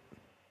magnet.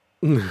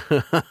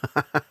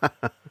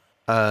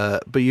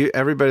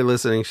 everybody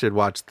listening should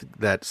watch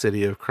that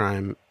City of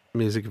Crime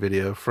music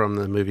video from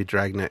the movie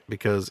Dragnet,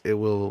 because it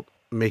will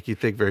make you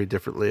think very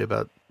differently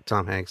about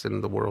Tom Hanks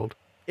and the world.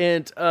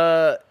 And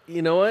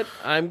you know what?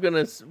 I'm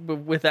gonna,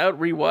 without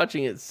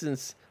rewatching it,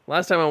 since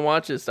last time I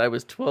watched this, I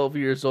was 12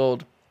 years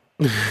old.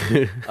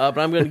 But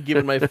I'm going to give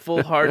it my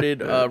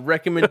full-hearted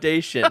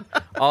recommendation.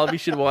 All of you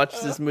should watch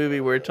this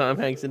movie where Tom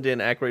Hanks and Dan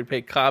Aykroyd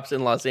play cops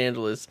in Los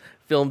Angeles,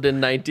 filmed in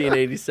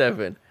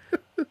 1987.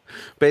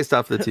 Based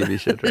off the TV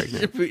show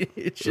Dragnet.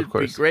 It should be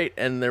course. great,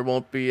 and there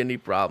won't be any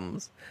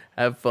problems.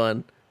 Have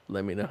fun.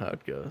 Let me know how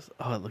it goes.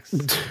 Oh, it looks...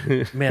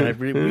 Man,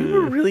 we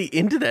were really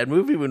into that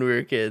movie when we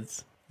were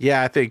kids.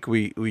 Yeah, I think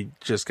we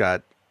just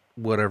got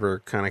whatever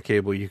kind of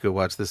cable you could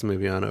watch this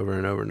movie on over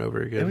and over and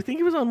over again. I think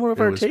it was on one of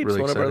It our was tapes,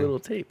 really one of our exciting. little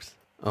tapes.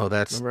 Oh,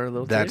 that's Remember our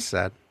little that's tape?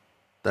 sad.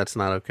 That's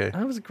not okay.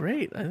 That was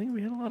great. I think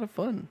we had a lot of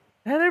fun.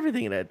 It had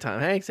everything. It had Tom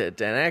Hanks, it had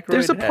Dan Aykroyd,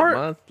 There's a it had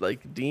part-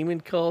 like demon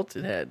cult,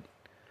 it had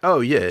Oh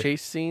yeah,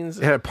 chase scenes,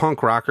 it had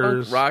punk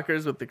rockers. punk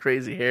rockers with the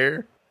crazy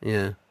hair.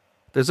 Yeah,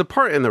 there's a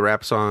part in the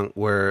rap song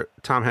where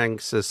Tom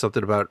Hanks says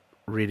something about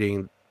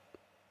reading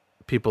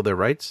people their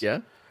rights. Yeah.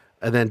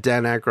 And then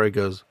Dan Aykroyd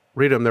goes,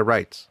 "Read them their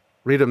rights.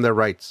 Read them their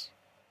rights."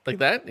 Like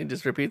that? He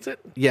just repeats it?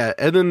 Yeah,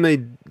 and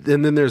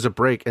then there's a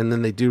break, and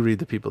then they do read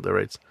the people their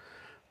rights.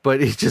 But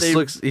he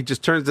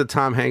just turns to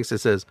Tom Hanks and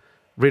says,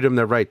 "Read them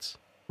their rights.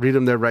 Read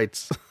them their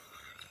rights."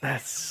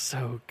 That's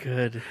so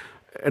good.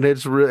 And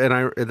it's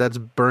that's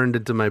burned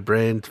into my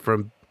brain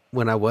from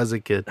when I was a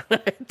kid.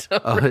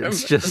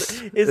 It's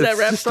just Is that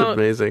rap just song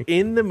amazing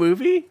in the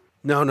movie?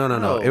 No.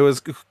 Oh. It was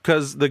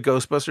because the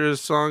Ghostbusters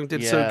song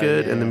did so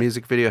good, and the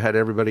music video had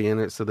everybody in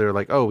it, so they were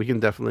like, "Oh, we can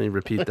definitely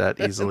repeat that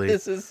easily."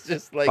 This is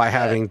just like by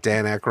having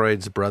Dan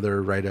Aykroyd's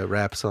brother write a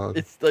rap song.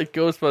 It's like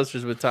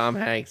Ghostbusters with Tom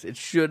Hanks. It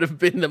should have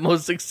been the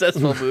most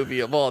successful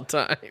movie of all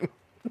time.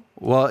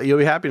 Well, you'll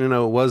be happy to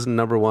know it was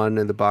number one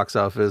in the box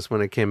office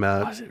when it came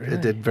out. Was it really?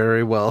 It did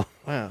very well.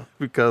 Wow.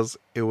 Because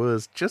it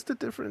was just a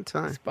different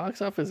time. It's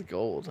box office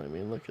gold. I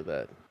mean, look at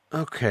that.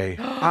 Okay.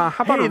 How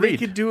about a read? They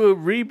could do a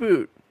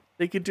reboot.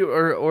 They could do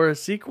or a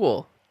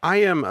sequel.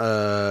 I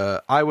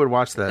would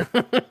watch that.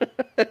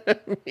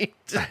 Me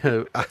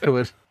too. I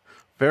would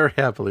very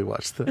happily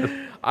watch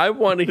that. I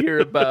want to hear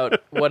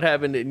about what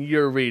happened in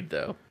your read,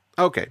 though.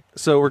 Okay.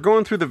 So we're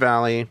going through the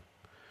valley.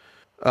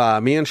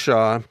 Me and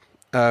Shaw.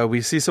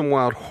 We see some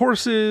wild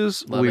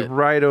horses. We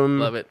ride them.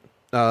 Love it.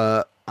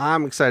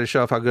 I'm excited to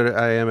show off how good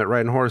I am at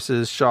riding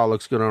horses. Shaw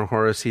looks good on a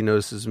horse. He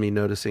notices me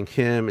noticing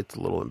him. It's a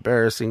little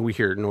embarrassing. We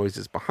hear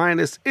noises behind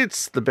us.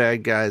 It's the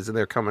bad guys, and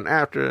they're coming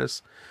after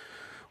us.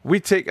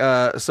 We take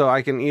so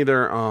I can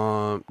either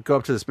go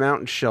up to this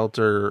mountain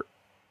shelter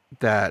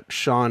that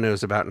Shaw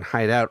knows about and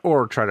hide out,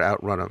 or try to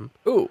outrun them.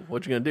 Ooh,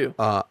 what you gonna do?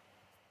 I'm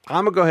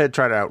gonna go ahead and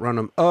try to outrun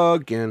them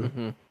again.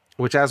 Mm-hmm.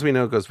 Which, as we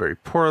know, goes very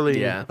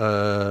poorly. Yeah.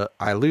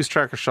 I lose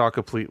track of Shaw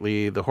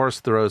completely. The horse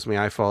throws me.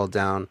 I fall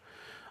down.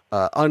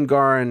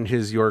 Ungar and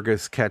his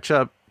Yorgos catch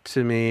up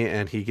to me,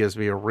 and he gives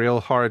me a real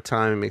hard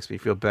time. It makes me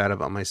feel bad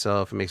about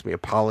myself. It makes me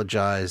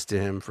apologize to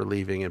him for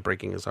leaving and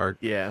breaking his heart.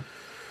 Yeah.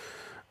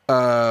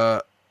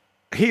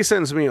 He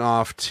sends me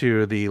off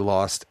to the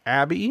Lost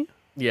Abbey.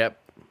 Yep.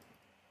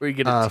 Where you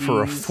get a tease.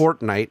 For a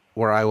fortnight,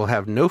 where I will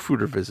have no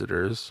food or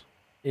visitors.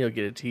 You'll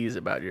get a tease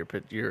about your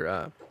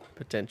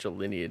potential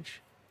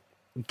lineage.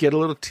 Get a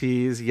little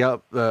tease.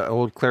 Yep. The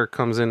old cleric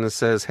comes in and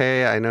says,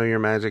 "Hey, I know you're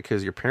magic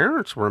because your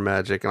parents were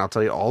magic, and I'll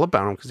tell you all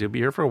about them because you'll be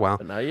here for a while.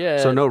 But not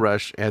yet. So no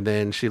rush." And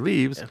then she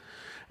leaves. Yeah.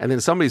 And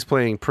then somebody's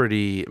playing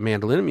pretty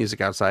mandolin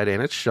music outside,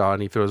 and it's Shaw,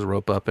 and he throws a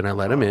rope up, and I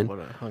let him in. What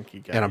a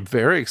hunky guy. And I'm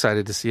very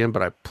excited to see him,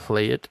 but I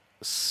play it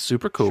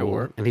super cool.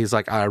 Sure. And he's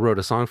like, "I wrote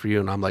a song for you."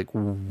 And I'm like,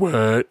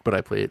 "What?" But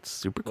I play it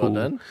super cool.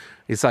 Well done.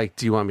 He's like,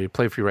 "Do you want me to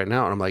play for you right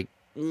now?" And I'm like,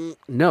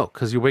 "No,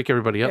 because you wake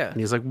everybody up." Yeah. And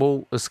he's like,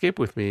 "Well, escape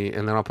with me,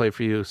 and then I'll play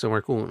for you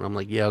somewhere cool." And I'm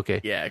like, "Yeah,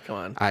 okay." Yeah, come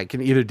on. I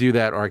can either do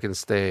that, or I can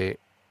stay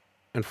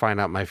and find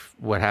out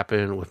what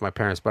happened with my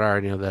parents. But I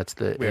already know that's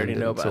the We already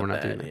end, know about so we're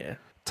not that. doing that. Yeah.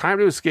 Time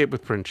to escape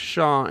with Prince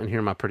Shaw and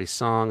hear my pretty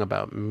song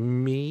about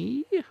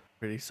me.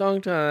 Pretty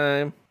song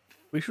time.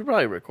 We should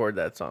probably record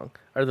that song.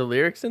 Are the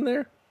lyrics in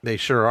there? They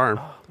sure are.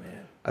 Oh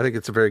man, I think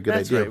it's a very good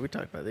that's idea. right. We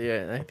talked about that.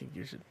 Yeah, I think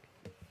you should.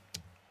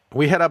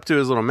 We head up to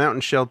his little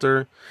mountain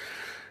shelter.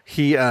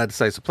 He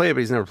decides to play it, but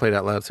he's never played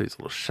out loud, so he's a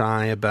little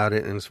shy about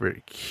it, and it's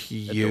very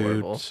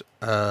cute.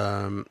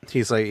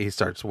 He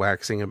starts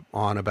waxing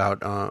on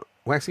about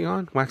waxing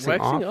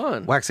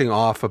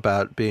off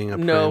about being a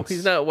prince. No,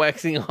 he's not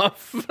waxing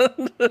off.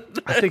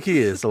 I think he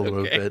is a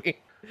little bit.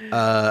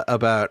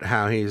 About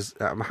how he's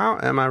how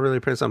am I really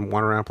a prince? I'm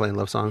wandering around playing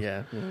love songs.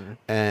 Yeah. Mm-hmm.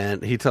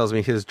 And he tells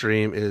me his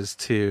dream is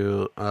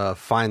to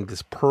find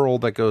this pearl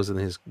that goes in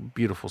his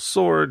beautiful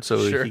sword, so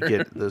he can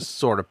get the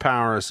sword of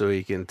power, so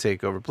he can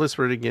take over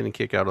Blissford again and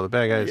kick out all the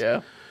bad guys.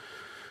 Yeah.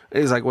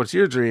 And he's like, "What's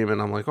your dream?"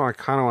 And I'm like, "Oh, I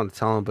kind of want to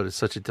tell him, but it's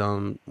such a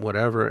dumb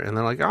whatever." And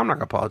they're like, "I'm not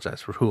gonna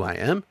apologize for who I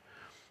am."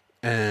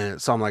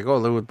 And so I'm like, "Oh,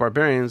 live with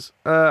barbarians.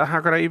 How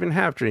could I even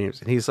have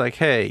dreams?" And he's like,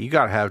 "Hey, you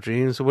gotta have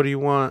dreams. So what do you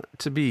want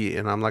to be?"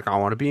 And I'm like, "I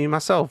want to be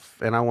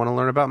myself, and I want to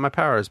learn about my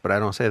powers." But I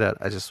don't say that.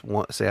 I just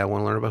want to say I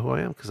want to learn about who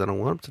I am because I don't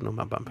want him to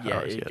know about my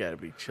powers you yet. gotta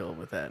be chill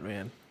with that,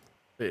 man.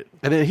 And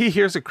then he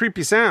hears a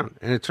creepy sound,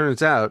 and it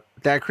turns out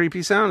that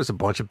creepy sound is a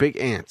bunch of big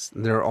ants.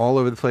 And they're all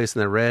over the place,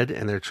 and they're red,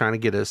 and they're trying to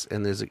get us.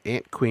 And there's an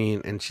ant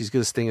queen, and she's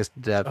gonna sting us to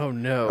death. Oh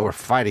no! And we're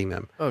fighting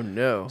them. Oh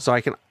no! So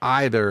I can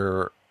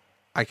either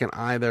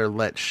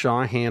let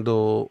Shaw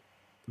handle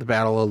the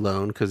battle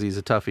alone because he's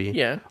a toughie.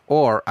 Yeah.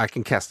 Or I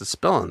can cast a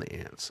spell on the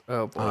ants.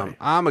 Oh boy.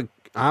 I'm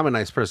a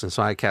nice person,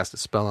 so I cast a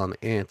spell on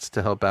the ants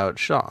to help out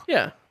Shaw.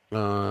 Yeah.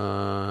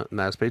 And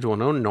that's page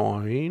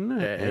 109.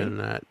 Okay. And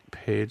that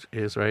page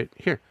is right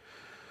here.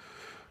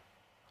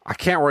 I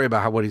can't worry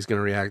about what he's going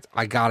to react.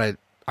 I gotta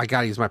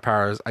use my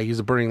powers. I use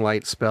a burning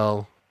light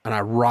spell, and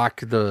I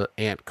rock the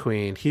ant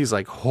queen. He's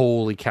like,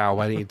 "Holy cow!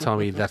 Why didn't you tell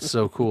me? That's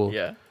so cool."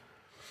 Yeah.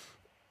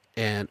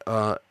 And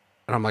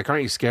I'm like,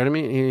 "Aren't you scared of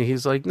me?" And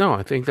he's like, "No,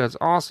 I think that's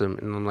awesome."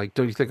 And I'm like,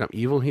 "Don't you think I'm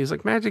evil?" And he's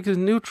like, "Magic is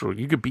neutral.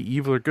 You could be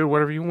evil or good,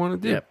 whatever you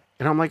want to do." Yep.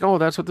 And I'm like, "Oh,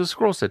 that's what the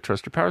scroll said.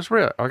 Trust your powers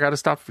real. I got to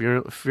stop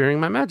fearing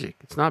my magic.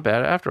 It's not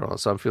bad after all."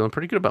 So I'm feeling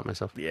pretty good about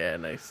myself. Yeah,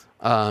 nice.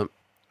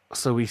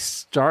 So we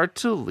start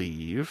to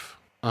leave,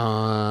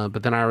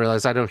 but then I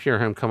realize I don't hear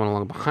him coming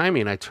along behind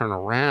me, and I turn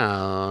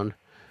around,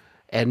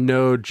 And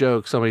no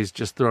joke, somebody's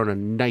just thrown a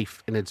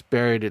knife and it's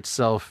buried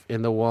itself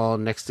in the wall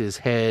next to his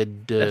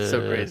head. That's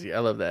so crazy. I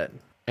love that.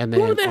 And then,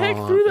 Who the heck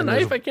threw the and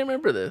knife? I can't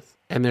remember this.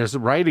 And there's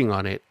writing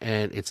on it,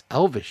 and it's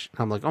Elvish.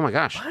 And I'm like, oh my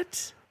gosh.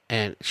 What?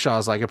 And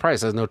Shaw's like, it probably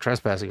says no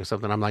trespassing or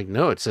something. I'm like,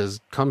 no, it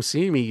says, come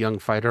see me, young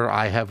fighter.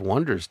 I have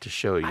wonders to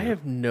show you. I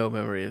have no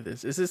memory of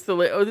this. Is this the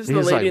lady? Oh, this is And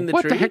the he's lady like, in the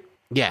what tree? the heck?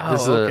 Yeah,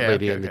 this is the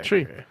lady in the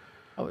tree.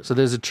 Okay. So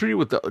there's a tree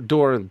with the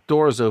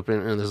doors open,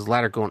 and there's a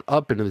ladder going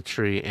up into the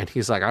tree. And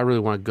he's like, I really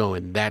want to go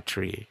in that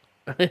tree.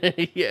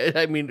 Yeah,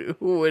 I mean,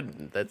 who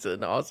wouldn't? That's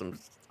an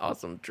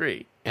awesome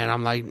tree. And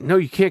I'm like, no,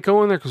 you can't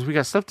go in there because we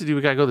got stuff to do.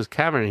 We got to go to this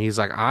cavern. And he's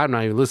like, I'm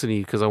not even listening to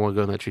you because I want to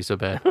go in that tree so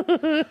bad.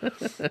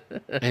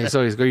 And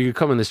so he's going, you can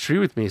come in this tree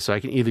with me so I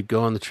can either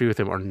go in the tree with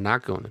him or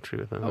not go in the tree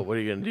with him. Oh, what are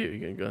you going to do? You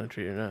going to go in the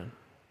tree or not?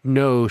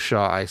 No,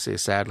 Shaw, I say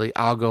sadly.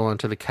 I'll go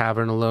into the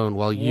cavern alone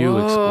while you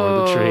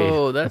explore the tree.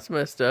 Oh, that's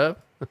messed up.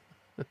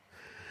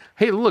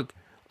 Hey, look,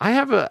 I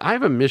have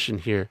a mission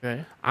here.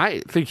 Okay. I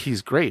think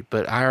he's great,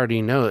 but I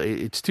already know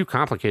it's too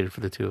complicated for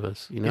the two of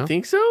us, you know? You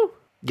think so?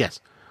 Yes.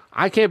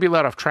 I can't be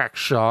let off track,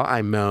 Shaw.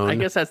 I moan. I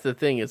guess that's the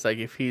thing. It's like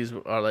if he's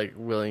like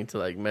willing to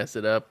like mess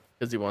it up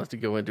because he wants to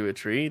go into a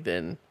tree,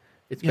 then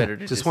it's better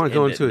to just want to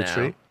go end into it a now.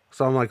 tree.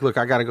 So I'm like, look,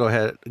 I got to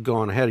go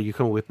on ahead. Are you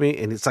coming with me?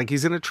 And it's like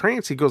he's in a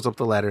trance. He goes up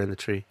the ladder in the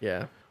tree.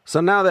 Yeah.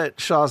 So now that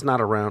Shaw's not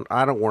around,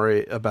 I don't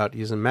worry about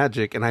using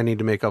magic, and I need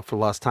to make up for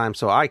lost time.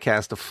 So I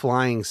cast a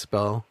flying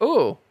spell.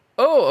 Oh,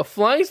 a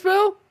flying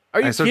spell?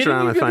 Are you I search kidding?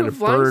 around, You I can find do a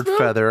flying bird spell?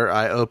 feather.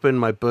 I open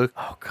my book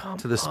Oh, come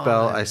to the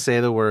spell. on. I say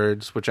the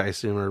words, which I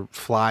assume are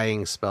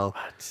flying spell.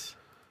 What?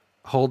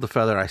 Hold the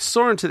feather. I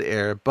soar into the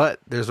air, but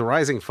there's a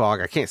rising fog.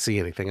 I can't see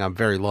anything. I'm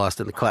very lost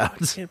in the I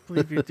clouds. can't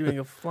believe you're doing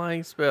a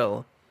flying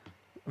spell.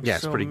 I'm Yeah,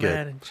 it's so pretty good.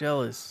 mad and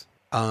jealous.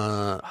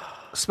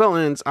 Spell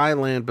ends. I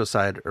land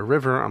beside a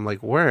river. I'm like,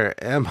 where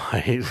am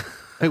I?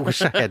 I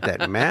wish I had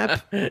that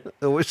map.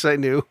 I wish I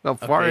knew how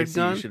far Okay, I'd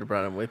so gone. you should have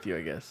brought him with you,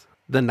 I guess.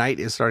 The night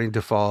is starting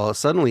to fall.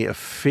 Suddenly, a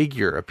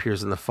figure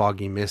appears in the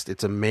foggy mist.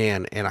 It's a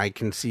man, and I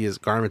can see his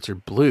garments are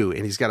blue,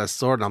 and he's got a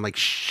sword. And I'm like,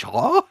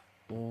 Shaw?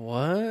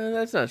 What?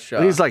 That's not Shaw.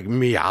 And he's like,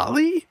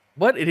 Miali?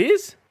 What? It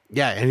is?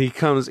 Yeah, and he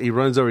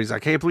runs over. He's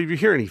like, I can't believe you're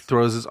here. And he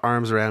throws his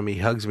arms around me,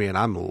 hugs me, and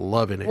I'm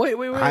loving it. Wait,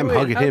 I'm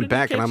hugging how him did he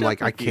back, and catch I'm up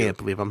like, I with you? can't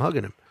believe I'm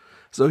hugging him.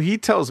 So he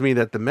tells me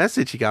that the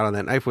message he got on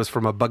that knife was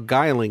from a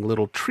beguiling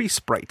little tree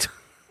sprite.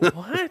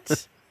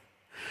 What?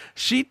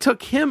 She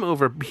took him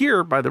over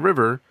here by the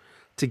river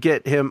to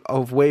get him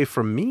away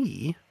from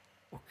me.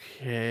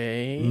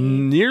 Okay.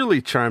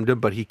 Nearly charmed him,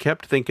 but he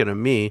kept thinking of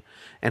me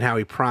and how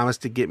he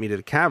promised to get me to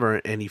the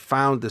cavern, and he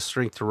found the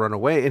strength to run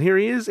away. And here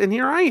he is, and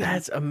here I am.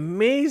 That's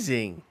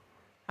amazing.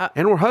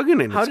 And we're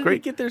hugging it. How It's did great. he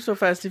get there so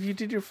fast if you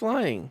did your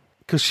flying?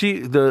 Because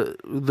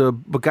the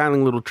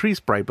beguiling little tree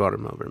sprite brought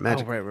him over.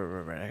 Magic. Oh,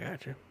 right. I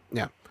got you.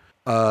 Yeah.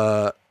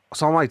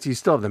 So I'm like, do you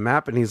still have the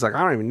map? And he's like, I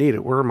don't even need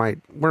it. We're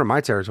in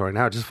my territory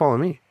now. Just follow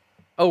me.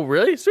 Oh,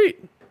 really?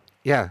 Sweet.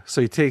 Yeah. So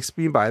he takes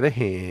me by the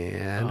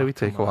hand, and we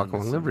take a come walk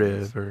on, along the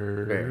this is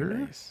river. Very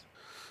nice.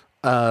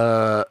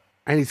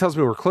 And he tells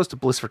me we're close to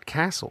Blissford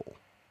Castle.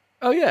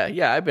 Oh,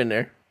 yeah. I've been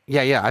there.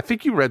 Yeah. I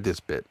think you read this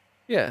bit.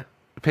 Yeah.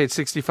 Page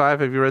 65.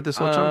 Have you read this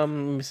whole chunk? Let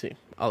me see.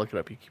 I'll look it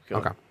up. You keep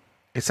going. Okay.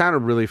 It sounded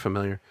really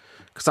familiar.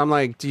 Because I'm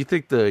like, do you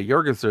think the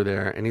Jorgens are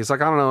there? And he's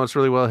like, I don't know. It's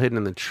really well hidden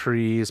in the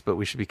trees, but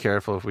we should be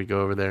careful if we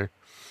go over there.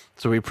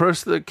 So we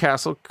approach the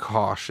castle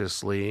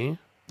cautiously.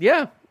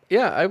 Yeah. We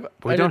I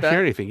don't did that.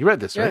 hear anything. You read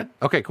this, Yeah. right?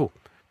 Okay, cool.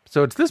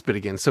 So it's this bit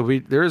again. So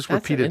there is That's an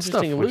repeated stuff,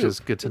 interesting which loop. is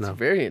good to It's know. a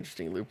very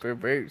interesting loop. A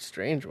very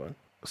strange one.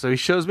 So he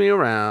shows me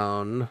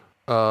around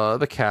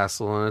the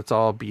castle, and it's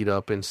all beat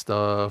up and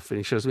stuff. And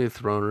he shows me the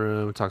throne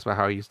room and talks about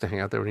how he used to hang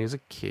out there when he was a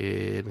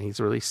kid, and he's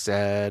really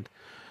sad.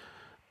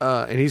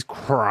 And he's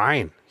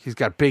crying. He's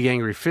got big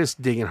angry fists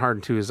digging hard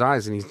into his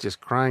eyes, and he's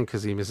just crying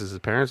because he misses his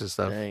parents and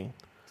stuff. Dang.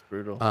 It's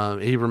brutal.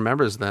 He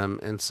remembers them,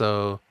 and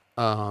so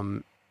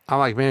I'm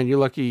like, man, you're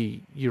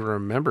lucky you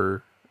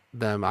remember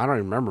them. I don't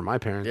even remember my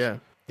parents. Yeah.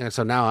 And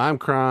so now I'm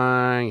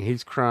crying,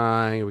 he's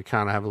crying, we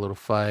kind of have a little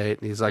fight.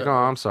 And he's like, oh,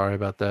 I'm sorry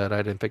about that. I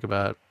didn't think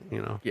about,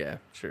 Yeah,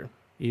 sure.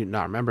 you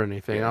not remember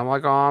anything. Yeah. And I'm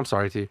like, oh, I'm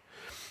sorry too.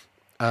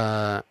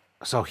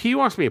 So he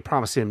wants me to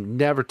promise him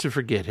never to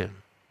forget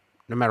him,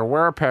 no matter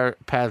where our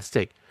paths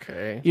take.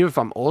 Okay. Even if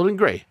I'm old and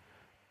gray,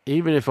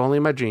 even if only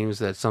in my dreams,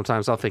 that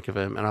sometimes I'll think of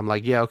him. And I'm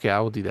like, yeah, okay, I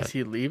will do that. Is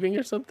he leaving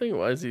or something?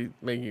 Why is he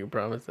making you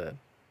promise that?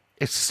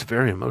 It's just a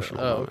very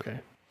emotional Oh, moment. okay.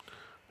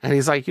 And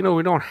he's like,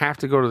 we don't have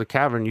to go to the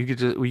cavern. You could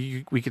just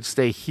we could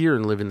stay here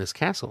and live in this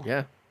castle.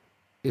 Yeah.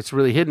 It's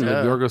really hidden.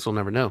 Yeah. The Yorgos will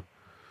never know.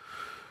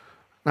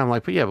 And I'm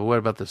like, but what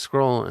about the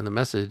scroll and the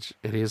message?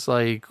 And he's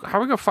like, how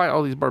are we gonna fight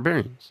all these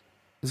barbarians?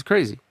 It's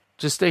crazy.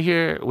 Just stay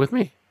here with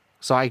me,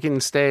 so I can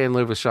stay and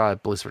live with Shaw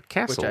at Blissford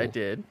Castle. Which I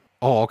did.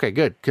 Oh, okay,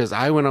 good. Because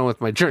I went on with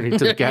my journey to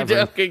the You did? cavern.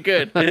 Okay,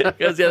 good.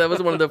 Because, that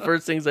was one of the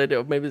first things I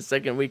did. Maybe the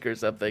second week or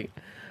something.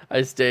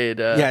 I stayed.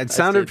 Yeah,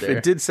 there.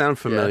 it did sound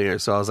familiar,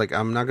 so I was like,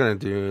 I'm not gonna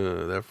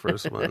do that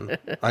first one.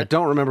 I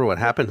don't remember what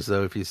happens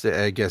though if you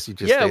stay. I guess you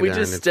just stay we there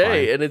just and it's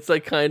stay, fine. and it's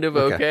like kind of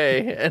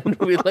okay, and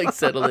we like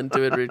settle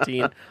into a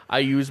routine. I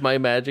use my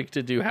magic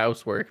to do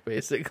housework,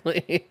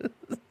 basically.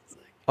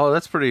 Oh,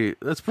 that's pretty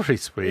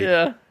sweet.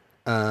 Yeah.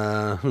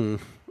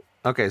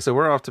 Okay, so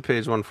we're off to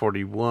page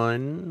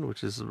 141,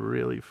 which is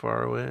really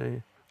far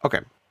away. Okay,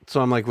 so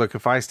I'm like, look,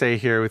 if I stay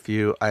here with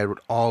you, I would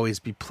always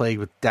be plagued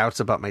with doubts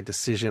about my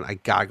decision. I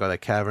gotta go to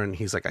that cavern.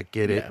 He's like, I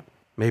get it. Yeah.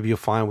 Maybe you'll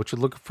find what you're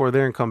looking for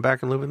there and come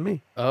back and live with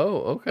me. Oh,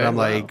 okay. And I'm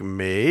wow. like,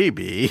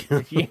 maybe.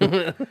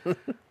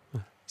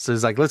 So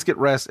he's like, let's get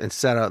rest and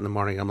set out in the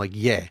morning. I'm like,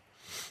 yeah.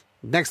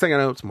 Next thing I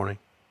know, it's morning.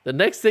 The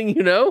next thing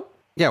you know?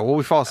 Yeah, well,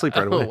 we fall asleep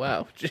right away. Oh,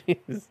 wow.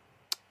 Jeez.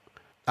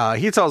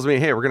 He tells me,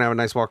 hey, we're going to have a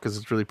nice walk because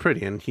it's really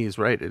pretty. And he's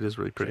right. It is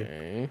really pretty.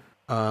 Okay.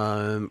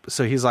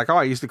 So he's like, oh,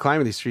 I used to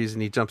climb these trees.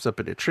 And he jumps up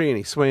in a tree and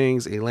he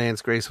swings and he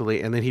lands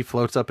gracefully. And then he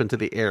floats up into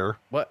the air.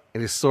 What?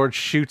 And his sword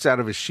shoots out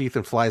of his sheath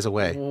and flies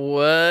away.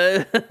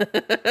 What?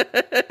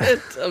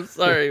 I'm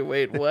sorry.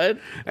 Wait, what?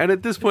 And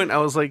at this point, I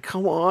was like,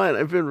 come on.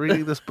 I've been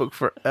reading this book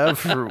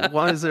forever.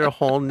 Why is there a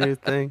whole new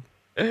thing?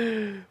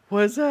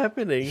 What's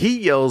happening?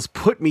 He yells,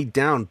 put me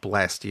down,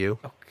 blast you.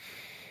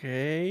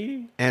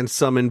 Okay. And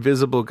some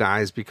invisible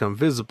guys become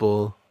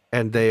visible,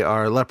 and they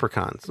are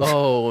leprechauns.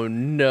 Oh,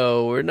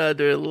 no. We're not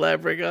doing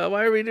leprechaun.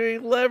 Why are we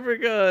doing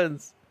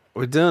leprechauns?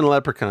 We're doing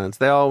leprechauns.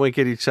 They all wink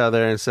at each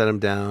other and set him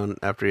down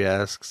after he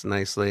asks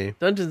nicely.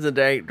 Dungeons and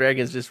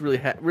Dragons just really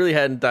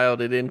hadn't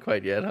dialed it in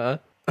quite yet, huh?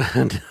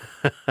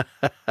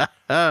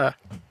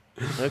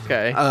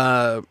 Okay.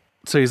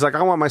 So he's like,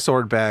 I want my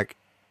sword back.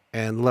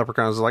 And the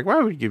leprechauns are like,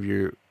 why would you give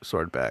your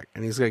sword back?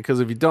 And he's like,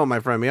 because if you don't, my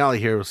friend Meali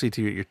here will see to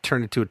you, you're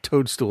turned into a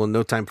toadstool in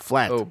no time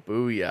flat. Oh,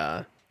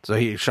 booyah.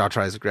 So Shaw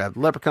tries to grab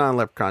the leprechaun.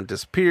 Leprechaun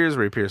disappears,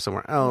 reappears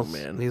somewhere else. Oh,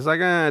 man. And he's like,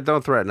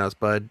 don't threaten us,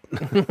 bud.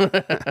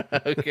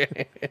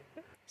 Okay.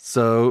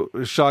 So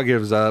Shaw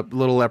gives up.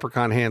 Little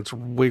leprechaun hands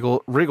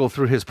wriggle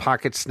through his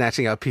pockets,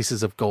 snatching out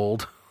pieces of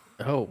gold.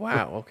 Oh,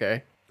 wow.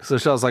 Okay. So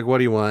Shaw's like, what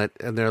do you want?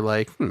 And they're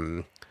like,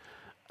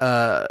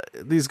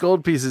 these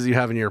gold pieces you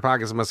have in your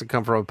pockets must have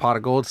come from a pot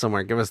of gold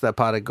somewhere. Give us that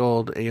pot of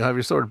gold and you'll have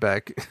your sword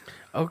back.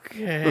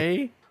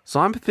 Okay. So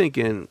I'm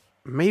thinking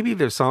maybe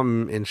there's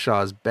something in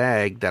Shaw's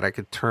bag that I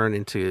could turn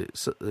into,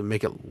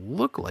 make it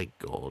look like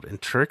gold and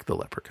trick the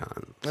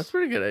leprechaun. That's a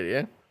pretty good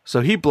idea.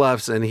 So he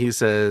bluffs and he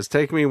says,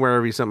 take me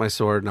wherever you sent my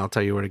sword and I'll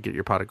tell you where to get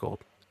your pot of gold.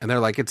 And they're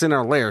like, it's in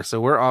our lair. So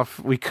we're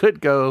off. We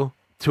could go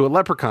to a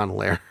leprechaun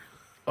lair.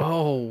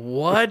 Oh,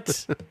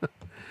 what?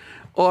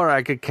 Or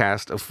I could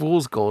cast a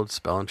fool's gold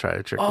spell and try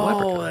to trick the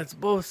leprechaun. Oh, that's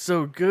both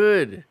so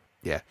good.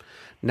 Yeah.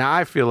 Now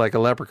I feel like a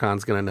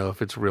leprechaun's going to know if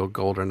it's real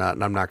gold or not,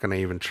 and I'm not going to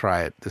even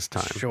try it this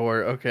time.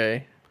 Sure,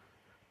 okay.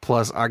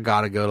 Plus, I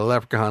got to go to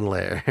leprechaun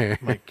lair.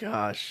 My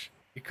gosh.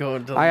 You're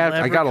going to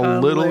I got a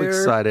little lair?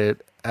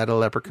 excited at a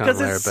leprechaun lair,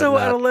 Because it's but so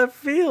not, out of left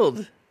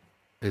field.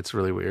 it's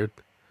really weird.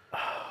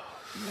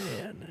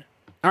 Man.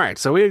 All right,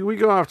 so we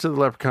go off to the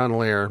leprechaun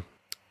lair.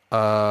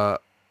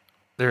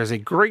 There's a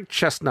great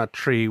chestnut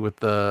tree with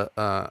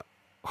the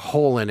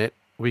hole in it.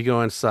 We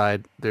go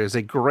inside. There's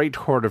a great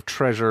hoard of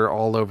treasure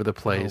all over the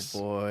place.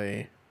 Oh,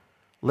 boy.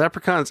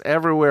 Leprechauns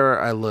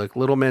everywhere I look.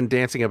 Little men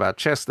dancing about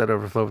chests that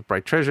overflow with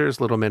bright treasures.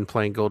 Little men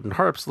playing golden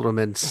harps. Little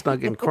men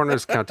snug in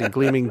corners counting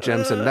gleaming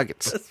gems and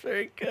nuggets. That's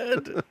very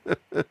good.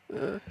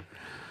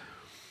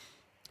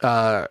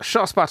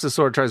 Shaw spots his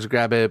sword, tries to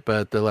grab it,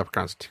 but the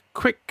leprechaun's too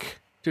quick.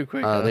 Too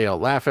quick. They all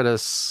laugh at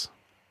us.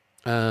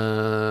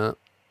 They're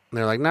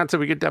like, not till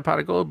we get that pot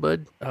of gold,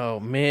 bud. Oh,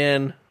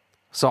 man.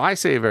 So I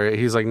say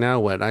he's like, now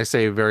what? I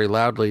say very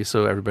loudly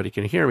so everybody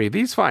can hear me.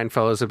 These fine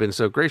fellows have been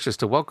so gracious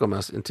to welcome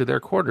us into their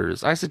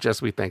quarters. I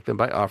suggest we thank them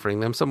by offering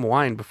them some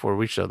wine before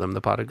we show them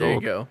the pot of There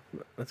gold. you go.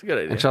 That's a good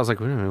idea. And Shaw's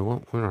like, wait a minute,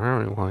 we don't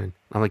have any wine.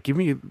 I'm like, give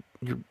me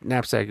your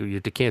knapsack, your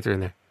decanter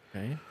in there.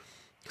 Okay.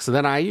 So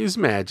then I use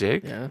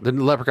magic. Yeah. The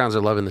leprechauns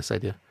are loving this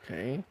idea.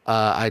 Okay.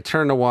 I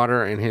turn the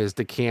water in his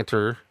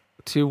decanter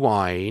to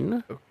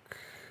wine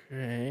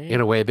Okay.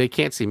 in a way they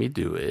can't see me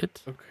do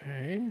it.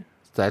 Okay.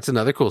 That's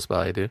another cool spell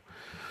I do.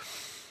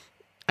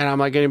 And I'm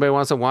like, anybody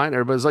want some wine?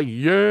 Everybody's like,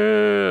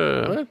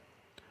 yeah.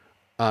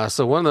 What?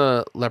 So one of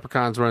the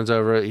leprechauns runs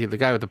over. The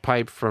guy with the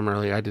pipe from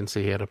earlier. I didn't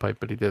see he had a pipe,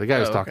 but he did. The guy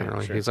was talking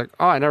earlier. Sure. He's like,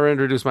 oh, I never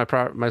introduced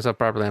myself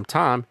properly. I'm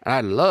Tom, and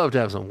I'd love to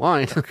have some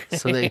wine.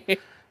 So they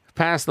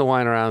pass the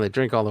wine around. They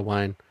drink all the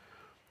wine.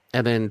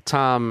 And then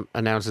Tom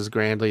announces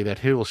grandly that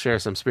he will share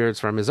some spirits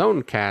from his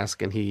own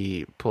cask, and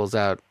he pulls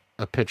out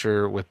a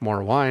pitcher with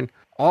more wine.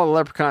 All the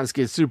leprechauns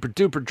get super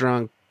duper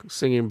drunk,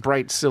 singing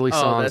bright, silly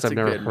songs I've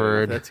never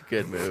heard. That's a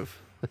good move.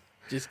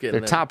 Just getting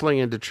They're toppling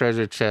into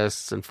treasure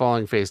chests and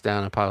falling face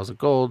down in piles of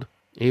gold.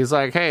 He's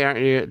like, hey, aren't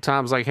you?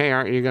 Tom's like, hey,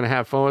 aren't you going to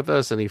have fun with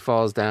us? And he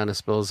falls down and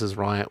spills his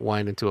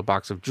wine into a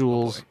box of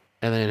jewels.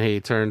 And then he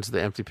turns the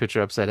empty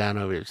pitcher upside down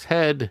over his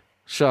head.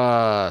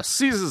 Shaw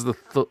seizes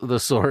the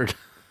sword.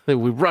 We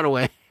run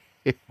away.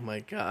 Oh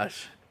my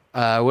gosh.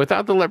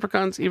 Without the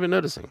leprechauns even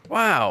noticing.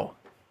 Wow.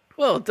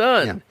 Well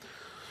done. Yeah.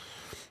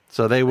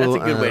 So they will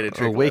That's a good way to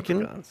trick awaken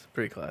leprechauns.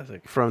 Pretty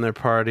classic. from their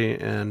party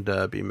and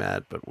be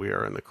mad, but we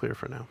are in the clear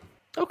for now.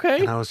 Okay.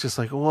 And I was just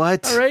like,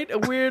 what? All right, a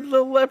weird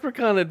little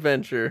leprechaun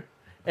adventure.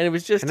 And it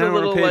was just And a now we're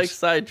on little, page- like,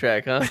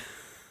 sidetrack, huh?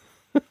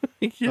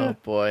 Yeah. Oh,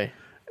 boy.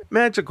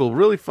 Magical,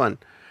 really fun.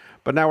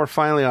 But now we're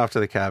finally off to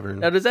the cavern.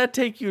 Now, does that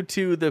take you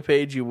to the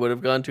page you would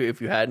have gone to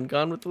if you hadn't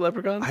gone with the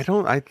leprechauns?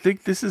 I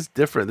think this is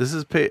different. This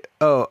is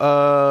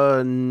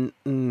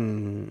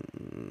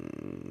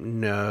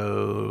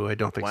no, I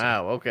don't think so.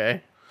 Wow,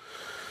 okay.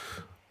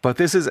 But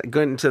this is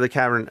going to the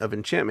Cavern of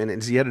Enchantment.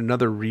 It's yet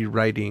another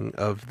rewriting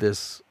of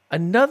this.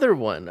 Another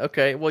one.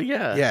 Okay, well,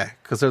 yeah. Yeah,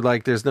 because they're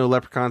like, there's no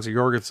leprechauns or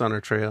Yorgoths on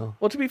our trail.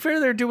 Well, to be fair,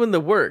 they're doing the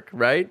work,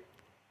 right?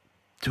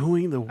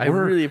 Doing the work. I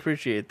really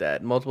appreciate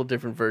that. Multiple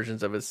different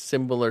versions of a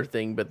similar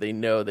thing, but they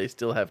know they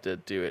still have to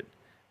do it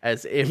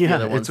as if the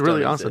other ones it's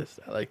really don't awesome. exist.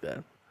 I like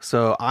that.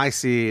 So I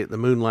see the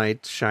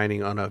moonlight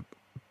shining on a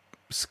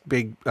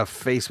big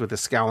face with a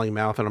scowling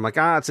mouth, and I'm like,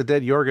 it's a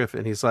dead Yorgoth.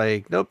 And he's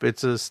like, nope,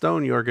 it's a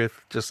stone Yorgoth,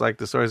 just like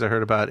the stories I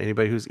heard about.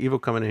 Anybody who's evil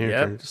coming in here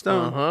turn into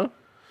stone. Uh-huh.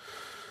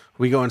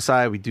 We go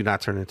inside. We do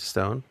not turn into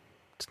stone.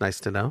 It's nice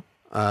to know.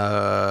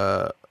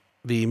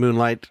 The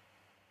moonlight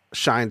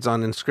shines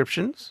on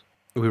inscriptions.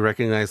 We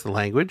recognize the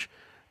language,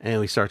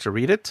 and we start to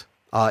read it.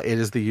 It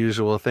is the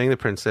usual thing. The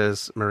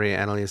princess Maria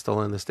Annalie has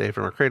stolen this day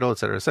from her cradle,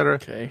 etc., etc.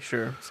 Okay,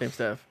 sure. Same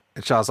stuff.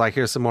 And Shaw's like,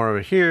 here's some more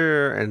over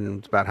here, and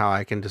it's about how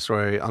I can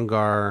destroy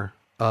Ungar.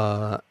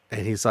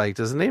 And he's like,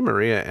 does the name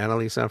Maria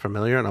Annalie sound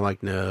familiar? And I'm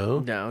like, no.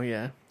 No,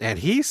 yeah. And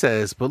he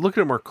says, but look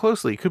at it more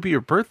closely. It could be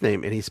your birth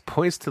name. And he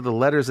points to the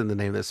letters in the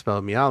name that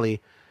spell Miali,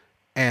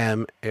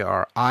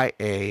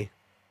 Mariaanalie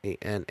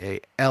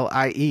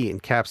in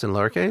caps and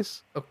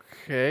lowercase.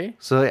 Okay.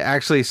 So it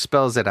actually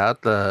spells it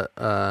out, the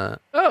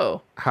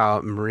Oh,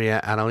 how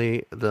Maria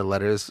Annalie, the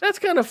letters. that's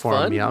kind of For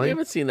fun. We Miali?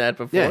 haven't seen that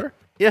Yeah, before.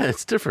 yeah,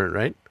 it's different,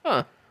 right?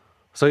 Huh.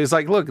 So he's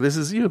like, look, this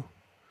is you.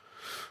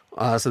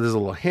 So there's a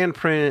little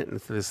handprint. And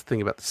this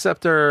thing about the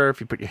scepter.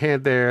 If you put your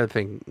hand there, the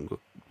thing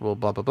will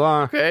blah, blah,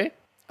 blah. Okay.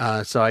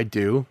 So I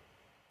do.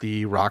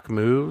 The rock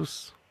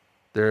moves.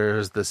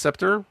 There's the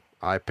scepter.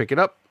 I pick it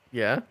up.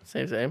 Yeah,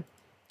 same.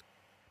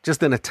 Just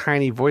then a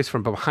tiny voice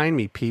from behind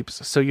me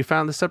peeps. So you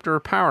found the scepter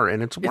of power,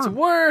 and it's It's Worm.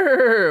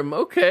 Worm.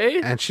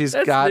 Okay. And she's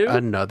That's got new.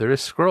 another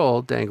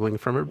scroll dangling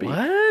from her beak.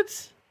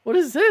 What? What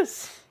is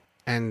this?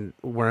 And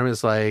Worm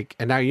is like,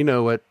 and now you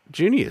know what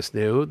Junius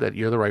knew, that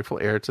you're the rightful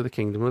heir to the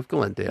kingdom of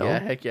Glendale. Yeah,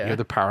 heck yeah. You have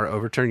the power to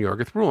overturn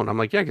Yorgoth rule. And I'm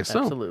like, yeah, I guess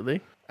so.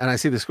 Absolutely. And I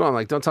see the scroll. I'm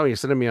like, don't tell me you're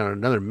sending me on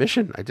another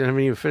mission. I didn't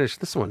even finish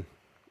this one.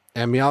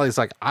 And Miali's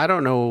like, I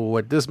don't know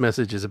what this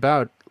message is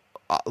about.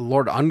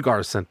 Lord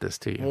Ungar sent this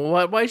to you.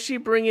 What? Why is she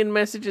bringing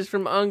messages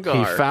from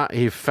Ungar?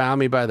 He found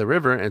me by the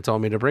river and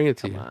told me to bring it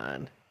to you. Come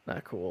on.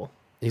 Not cool.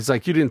 He's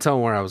like, you didn't tell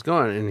him where I was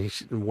going.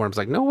 And Worm's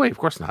like, no way, of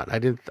course not. I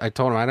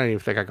told him I don't even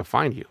think I could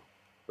find you.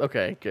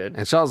 Okay, good.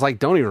 And Shaw's like,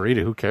 don't even read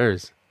it. Who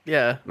cares?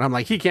 Yeah. And I'm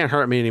like, he can't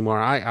hurt me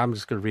anymore. I'm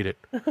just going to read it.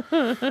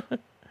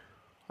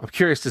 I'm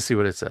curious to see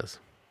what it says.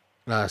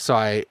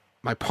 So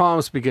my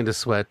palms begin to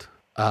sweat.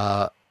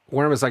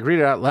 Worm is like, read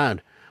it out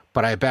loud.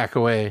 But I back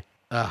away.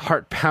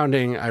 Heart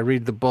pounding. I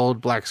read the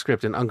bold black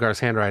script in Ungar's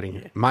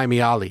handwriting. My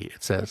Miali,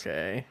 it says.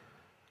 Okay.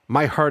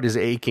 My heart is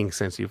aching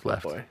since you've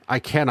left. boy. I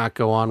cannot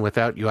go on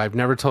without you. I've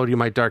never told you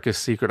my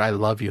darkest secret. I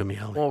love you,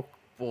 Miali. Oh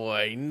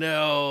boy,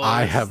 no.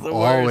 I That's have the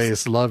always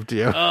worst. loved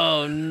you.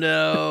 Oh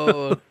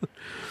no.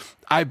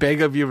 I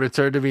beg of you,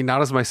 return to me,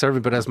 not as my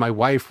servant, but as my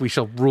wife. We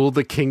shall rule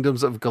the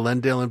kingdoms of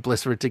Glendale and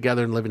Blissford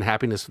together and live in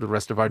happiness for the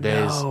rest of our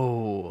days.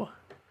 No.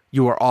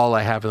 You are all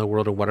I have in the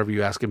world, and whatever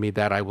you ask of me,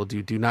 that I will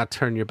do. Do not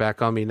turn your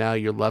back on me now,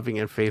 your loving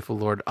and faithful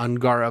Lord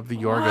Ungar of the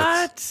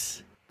Yorgoths.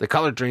 What? The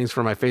color drains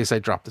from my face. I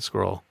drop the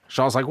scroll.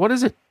 Shaw's like, what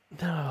is it?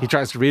 No. He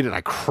tries to read it, and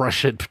I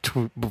crush it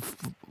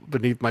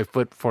beneath my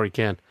foot before he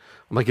can.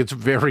 I'm like, it's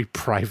very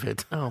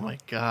private. Oh my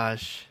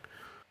gosh.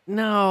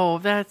 No,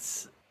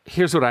 that's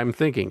Here's what I'm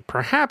thinking.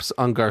 Perhaps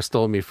Ungar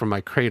stole me from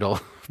my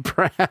cradle.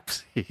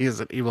 Perhaps he is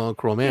an evil and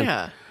cruel man.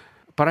 yeah.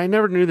 But I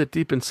never knew that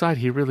deep inside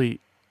he really...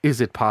 Is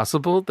it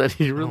possible that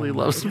he really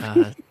loves me?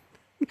 God.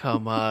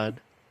 Come on.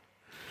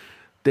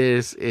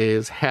 This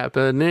is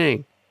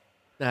happening.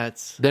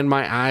 That's Then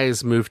my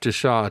eyes move to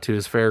Shaw, to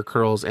his fair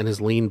curls and his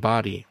lean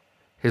body.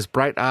 His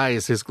bright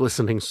eyes, his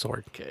glistening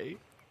sword. okay.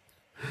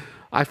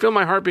 I feel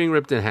my heart being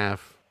ripped in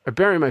half. I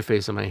bury my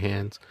face in my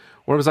hands.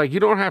 Worm's like, you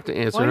don't have to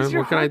answer Why him. is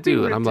your What can I heart being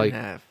do? And I'm ripped in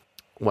like, half?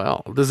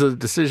 well, this is a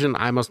decision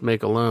I must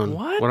make alone.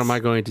 What? What am I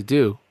going to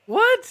do?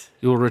 What?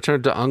 You will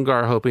return to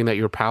Ungar hoping that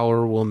your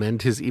power will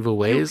mend his evil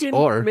ways? can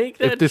Or, make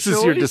if that this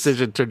is your choice.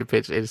 decision, turn to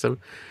page 87.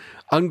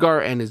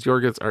 Ungar and his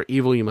Yorgoths are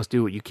evil. You must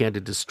do what you can to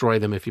destroy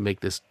them. If you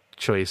make this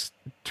choice,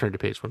 turn to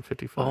page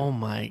 155. Oh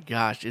my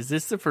gosh. Is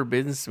this the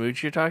forbidden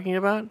smooch you're talking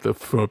about? The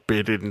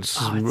forbidden Oh,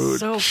 smooch. it's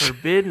so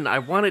forbidden. I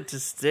want it to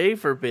stay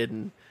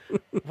forbidden.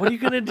 What are you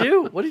going to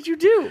do? What did you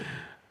do?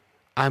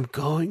 I'm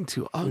going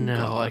to Ungar.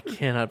 No, I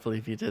cannot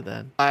believe you did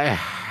that. I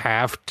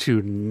have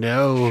to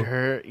know.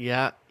 Sure.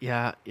 Yeah.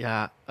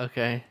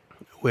 Okay.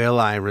 Will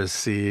I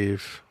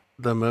receive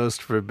the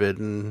most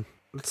forbidden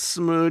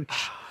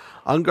smooch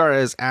Ungar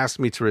has asked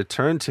me to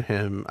return to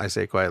him, I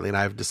say quietly, and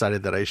I've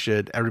decided that I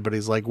should.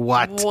 Everybody's like,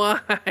 what? Why?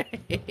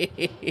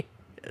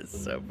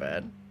 It's so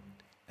bad.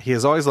 He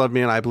has always loved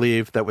me, and I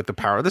believe that with the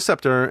power of the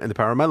scepter and the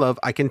power of my love,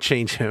 I can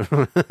change him.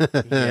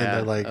 And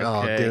they're like,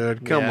 oh, okay.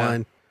 dude, come Yeah.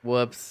 on.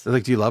 Whoops. They're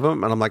like, do you love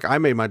him? And I'm like, I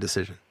made my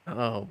decision.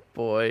 Oh,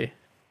 boy.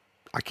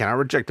 I cannot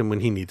reject him when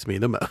he needs me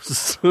the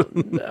most.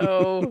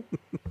 No.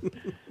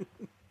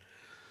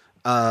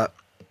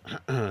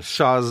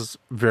 Shaw's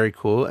very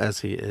cool as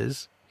he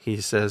is. He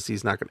says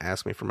he's not going to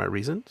ask me for my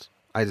reasons.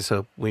 I just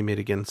hope we meet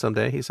again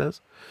someday, he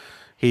says.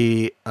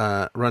 He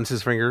runs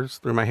his fingers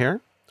through my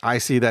hair. I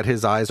see that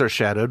his eyes are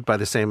shadowed by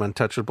the same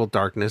untouchable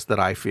darkness that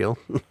I feel.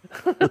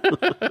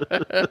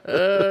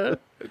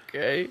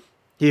 Okay.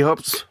 He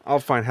hopes I'll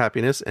find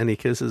happiness, and he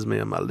kisses me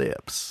on my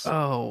lips.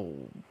 Oh,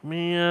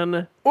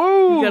 man.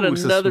 Oh, You got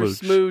it's a another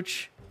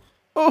smooch.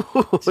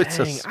 Oh, it's a Dang,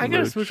 smooch. I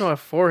got a smooch on my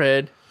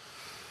forehead.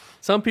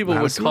 Some people Not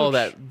a would call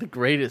smooch. that the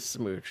greatest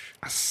smooch.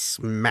 A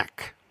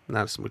smack,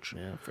 not a smooch.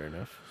 Yeah, fair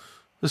enough.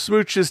 The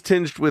smooch is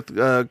tinged with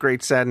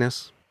great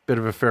sadness. Bit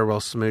of a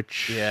farewell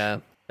smooch. Yeah.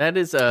 That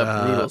is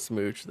a brutal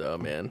smooch, though,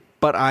 man.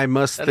 But I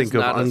must That think is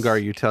of not a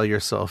Ungar, you tell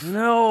yourself.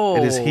 No.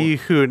 It is he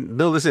who...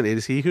 No, listen, it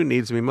is he who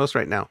needs me most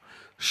right now.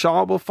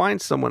 Shaw will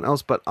find someone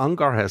else, but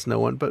Ungar has no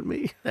one but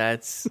me.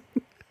 That's...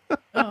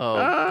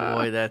 Oh,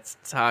 boy, that's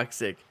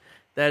toxic.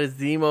 That is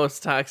the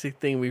most toxic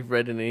thing we've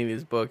read in any of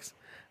these books.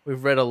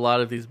 We've read a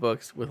lot of these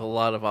books with a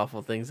lot of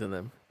awful things in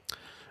them.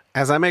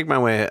 As I make my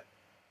way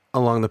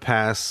along the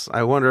pass,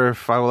 I wonder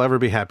if I will ever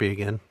be happy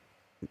again.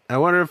 I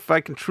wonder if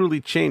I can truly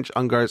change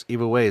Ungar's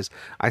evil ways.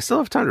 I still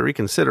have time to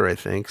reconsider, I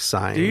think,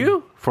 sighing. Do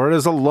you? For it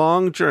is a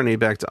long journey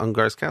back to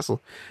Ungar's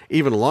castle.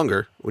 Even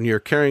longer when you're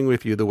carrying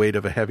with you the weight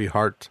of a heavy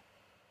heart.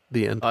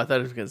 The end. Oh, I thought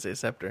I was going to say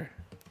scepter.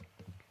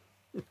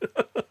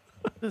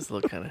 This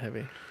look kind of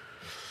heavy.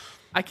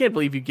 I can't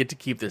believe you get to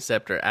keep the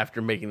scepter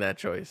after making that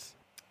choice.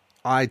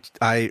 I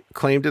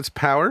claimed its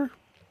power.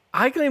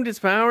 I claimed its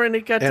power and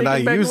it got And taken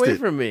I back used away it.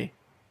 from me.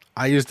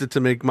 I used it to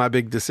make my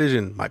big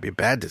decision. Might be a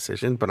bad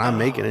decision, but I'm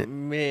making it.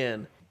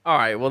 Man. All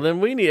right, well then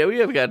we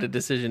have got a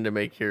decision to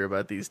make here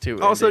about these two.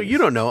 Also, endings. you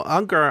don't know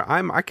Ungar.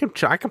 I can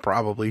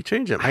probably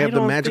change him. I have the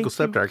don't magical think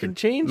you scepter. I can can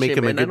change make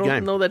him a and good I don't guy.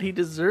 know that he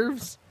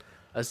deserves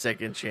a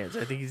second chance.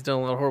 I think he's done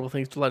a lot of horrible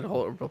things to a lot of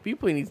horrible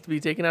people. He needs to be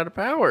taken out of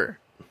power.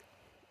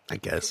 I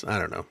guess I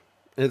don't know.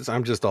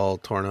 I'm just all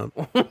torn up.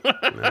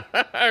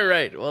 All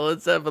right, well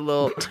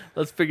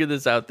let's figure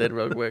this out then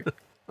real quick.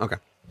 Okay.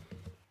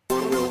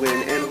 One will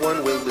win and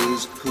one will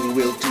lose. Who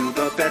will do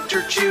the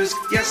better choose?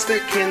 Yes, there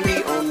can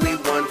be only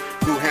one.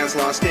 Who has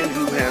lost and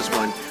who has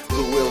won?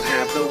 Who will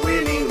have the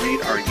winning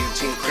lead? Are you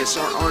Team Chris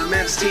or on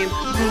Matt's team?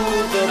 Who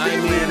will the I big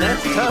mean, winner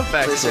that's be? tough,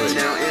 actually. Listen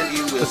now and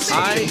you will see.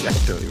 I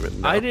don't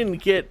even know. I didn't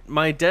get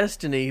my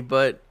destiny,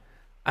 but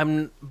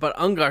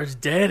Ungar's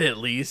dead at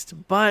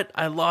least. But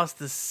I lost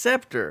the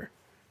scepter.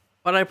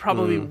 But I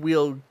probably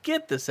will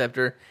get the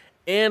scepter,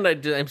 and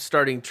I'm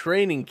starting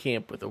training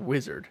camp with a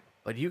wizard.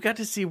 But you got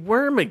to see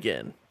Worm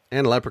again.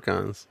 And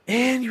leprechauns.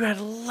 And you had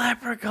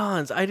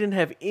leprechauns. I didn't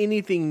have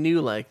anything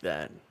new like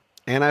that.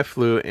 And I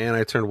flew and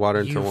I turned water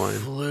into You wine.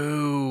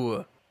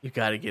 flew. You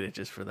got to get it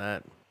just for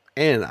that.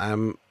 And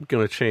I'm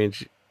going to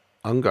change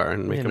Ungar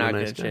and make You're him a not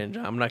going nice to guy. change.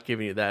 I'm not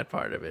giving you that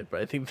part of it,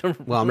 but I think the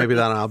Well, maybe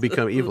then I'll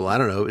become evil. I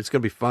don't know. It's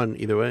going to be fun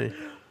either way.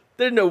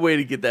 There's no way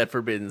to get that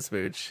forbidden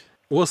smooch.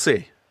 We'll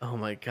see. Oh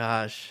my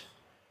gosh.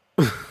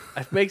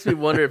 It makes me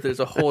wonder if there's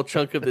a whole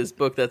chunk of this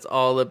book that's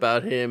all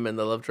about him and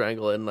the love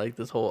triangle and like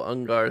this whole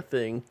Ungar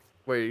thing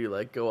where you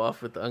like go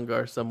off with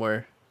Ungar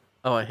somewhere.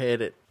 Oh, I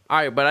hate it. All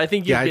right, but I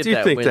think you Yeah, I get do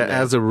that think win that then.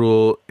 as a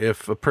rule,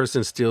 if a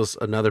person steals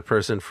another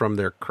person from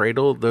their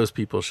cradle, those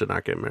people should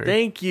not get married.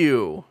 Thank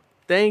you.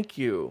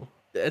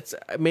 That's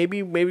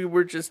maybe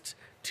we're just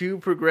too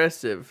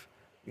progressive,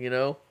 you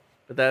know?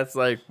 But that's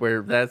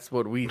that's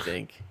what we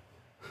think.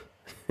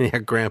 Yeah,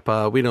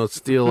 Grandpa, we don't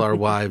steal our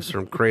wives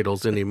from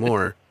cradles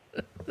anymore.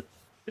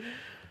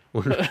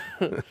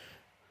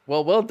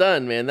 Well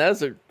done, man.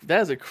 That's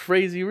a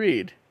crazy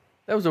read.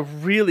 That was a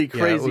really Yeah,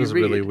 crazy it was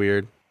read. really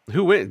weird.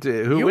 Who went?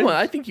 Who You went? won.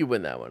 I think you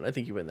win that one.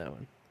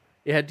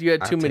 You had too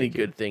I'll many take it.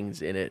 good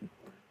things in it.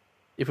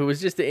 If it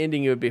was just the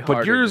ending, it would be hard.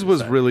 But yours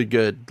was really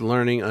good.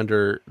 Learning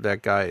under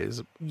that guy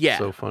is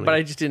so funny. But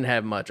I just didn't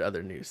have much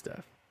other new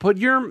stuff. But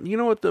you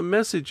know what? The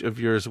message of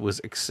yours was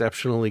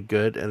exceptionally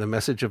good, and the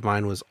message of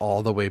mine was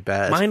all the way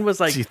bad. Mine was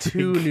like Do you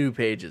 2 think? new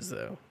pages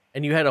though,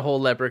 and you had a whole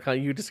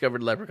leprechaun. You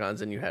discovered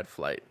leprechauns, and you had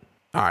flight.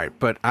 All right,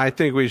 but I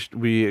think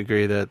we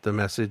agree that the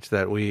message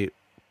that we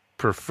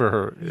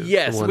prefer is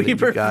Yes, the one we that you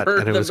prefer got,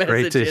 and it the was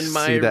great message to in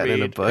my see that read.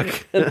 in a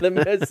book. The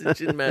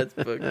message in Matt's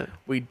book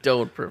we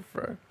don't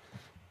prefer.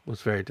 It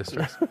was very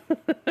distressing.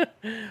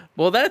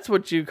 Well, that's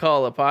what you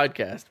call a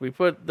podcast. We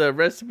put the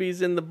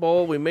recipes in the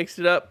bowl, we mixed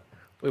it up,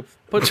 we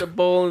put the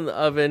bowl in the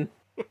oven,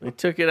 we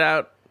took it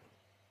out,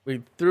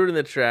 we threw it in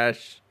the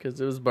trash because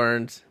it was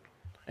burned,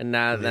 and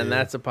now then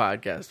that's a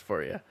podcast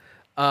for you.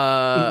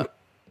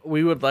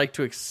 We would like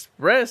to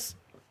express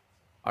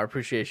our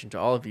appreciation to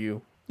all of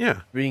you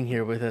Yeah. being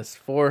here with us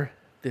for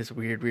this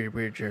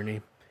weird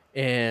journey.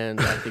 And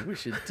I think we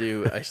should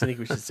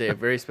say a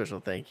very special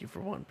thank you for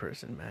one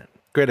person, Matt.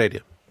 Great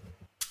idea.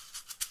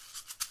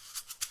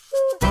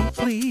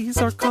 Please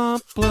are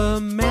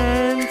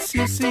compliments,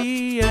 you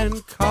see,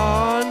 and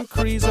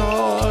concretes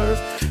are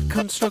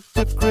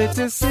constructive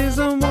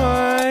criticism.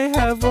 Why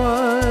have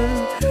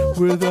one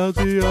without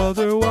the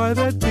other? Why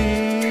that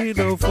be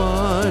no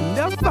fun?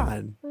 No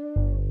fun.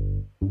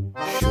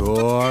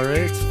 Sure,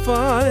 it's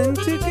fun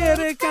to get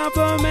a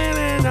compliment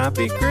and not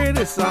be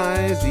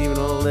criticized even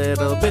a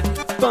little bit.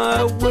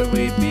 But would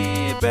we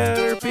be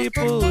better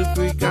people if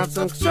we got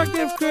some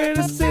constructive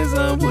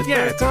criticism? With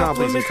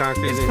compliments.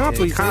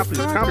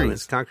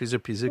 Compliments. Concretes are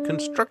pieces of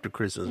constructive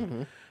criticism.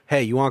 Mm-hmm.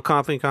 Hey, you want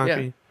compliment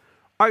concrete? Yeah.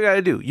 All you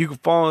gotta do, you can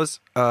follow us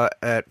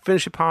at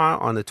Finish It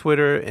Pod on the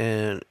Twitter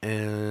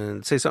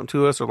and say something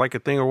to us or like a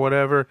thing or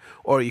whatever,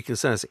 or you can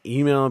send us an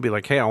email and be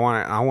like, hey, I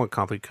want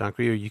complete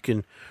concrete, or you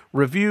can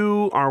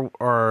review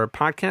our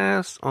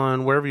podcast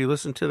on wherever you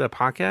listen to that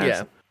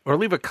podcast, or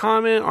leave a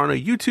comment on a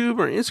YouTube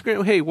or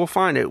Instagram. Hey, we'll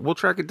find it, we'll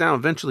track it down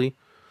eventually,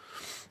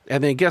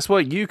 and then guess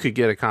what? You could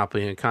get a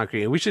complete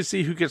concrete, and we should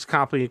see who gets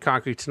complete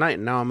concrete tonight.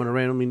 And now I'm gonna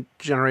randomly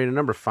generate a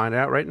number, find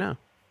out right now.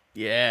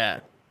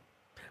 Yeah.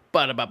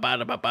 All right,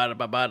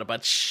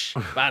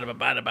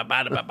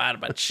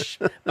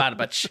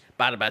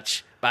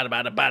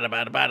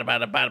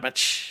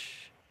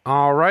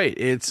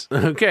 it's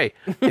okay.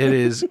 It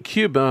is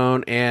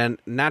Cubone and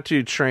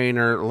Natu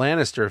Trainer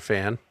Lannister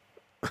fan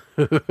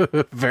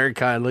very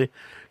kindly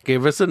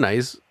gave us a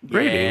nice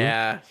rating.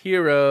 Yeah,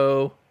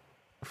 hero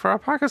for our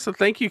podcast. So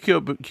thank you,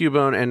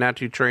 Cubone and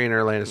Natu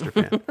Trainer Lannister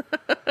fan.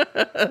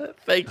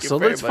 Thank you. So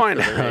let's find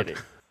out.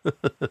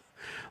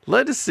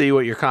 Let us see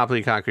what your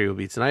complete concrete will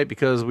be tonight,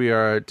 because we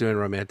are doing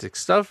romantic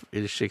stuff.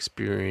 It is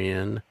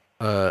Shakespearean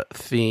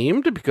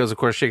themed, because of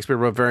course Shakespeare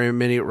wrote very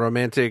many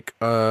romantic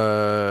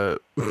what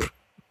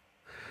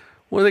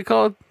are they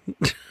called?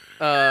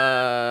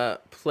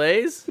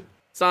 Plays?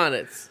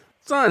 Sonnets.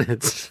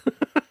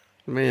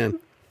 Man.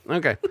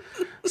 Okay.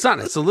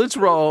 Sonnets. So let's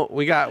roll.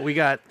 We got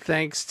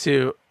thanks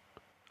to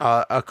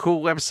a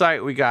cool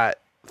website, we got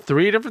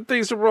 3 different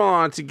things to roll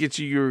on to get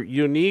you your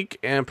unique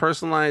and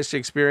personalized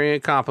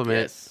Shakespearean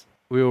compliment. Yes.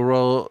 We will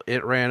roll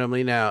it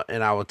randomly now,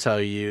 and I will tell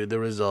you the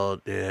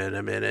result in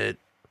a minute.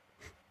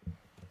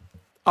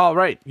 All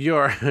right,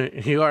 your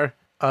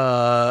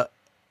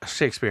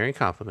Shakespearean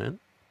compliment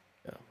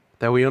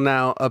that we will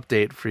now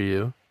update for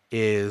you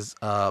is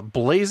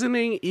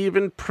blazoning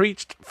even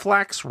preached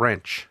flax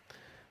wrench.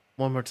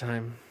 One more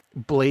time.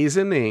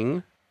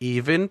 Blazoning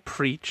even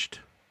preached.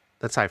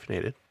 That's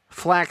hyphenated.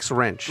 Flax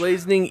wrench.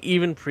 Blazoning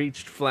even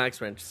preached flax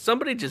wrench.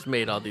 Somebody just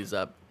made all these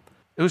up.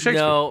 It was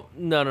Shakespeare.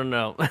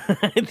 No.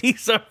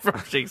 These are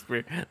from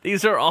Shakespeare.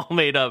 These are all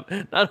made up.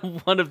 Not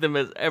one of them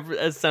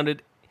has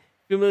sounded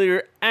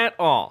familiar at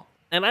all.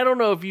 And I don't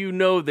know if you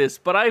know this,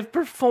 but I've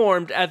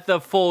performed at the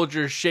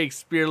Folger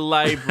Shakespeare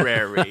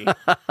Library.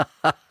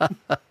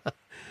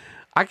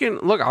 I'll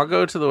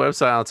go to the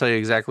website. I'll tell you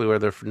exactly where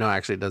they're. No,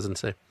 actually, it doesn't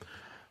say.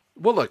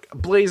 Well, look,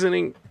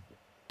 blazoning,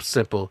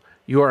 simple.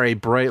 You are a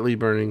brightly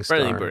burning star.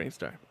 Brightly burning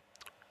star.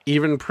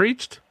 Even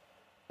preached,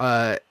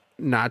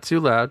 not too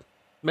loud.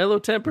 Mellow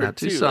tempered, not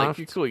too too. soft. Like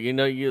you're cool. You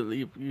know,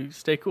 you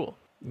stay cool.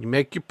 You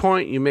make your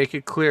point. You make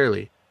it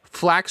clearly.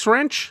 Flax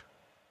wrench,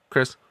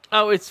 Chris.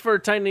 Oh, it's for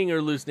tightening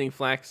or loosening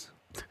flax.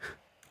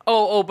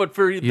 But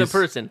for the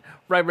person.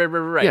 Right.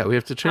 Yeah, we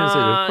have to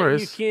translate it, of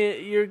course.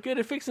 You're good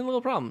at fixing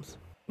little problems.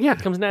 Yeah. It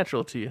comes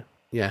natural to you.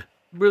 Yeah.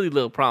 Really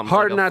little problems.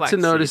 Hard like not to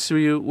notice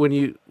you when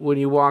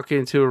you walk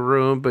into a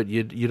room, but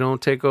you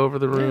don't take over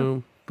the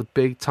room with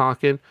big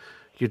talking.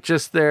 You're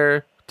just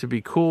there to be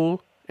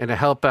cool and to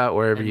help out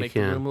wherever and you make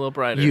can. The room a little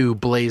brighter. You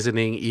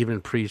blazoning,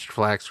 even preached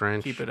flax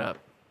wrench. Keep it up.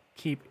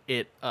 Keep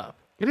it up.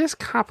 It is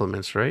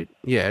compliments, right?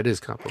 Yeah, it is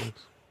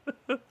compliments.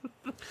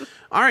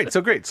 All right,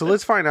 so great. So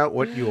let's find out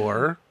what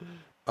your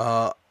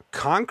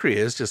concrete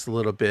is. Just a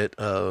little bit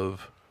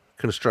of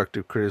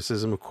constructive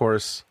criticism, of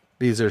course.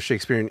 These are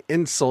Shakespearean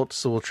insults,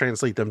 so we'll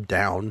translate them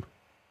down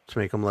to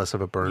make them less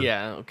of a burn.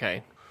 Yeah,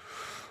 okay.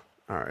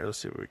 All right, let's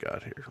see what we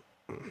got here.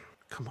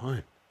 Come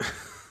on.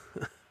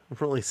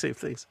 Really save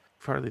things.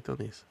 I've hardly done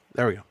these.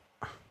 There we go.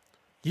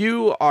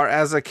 You are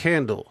as a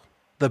candle,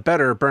 the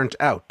better burnt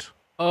out.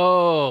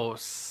 Oh,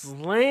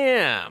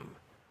 slam.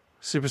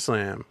 Super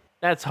slam.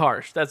 That's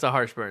harsh. That's a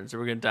harsh burn, so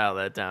we're going to dial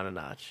that down a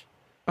notch.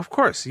 Of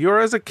course. You're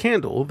as a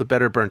candle, the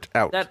better burnt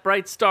out. That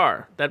bright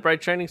star, that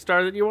bright shining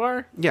star that you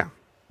are? Yeah.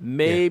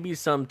 Maybe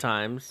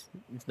sometimes,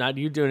 it's not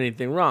you doing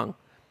anything wrong,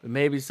 but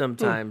maybe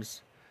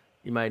sometimes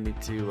you might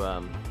need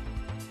to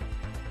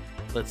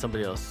let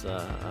somebody else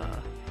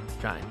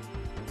shine.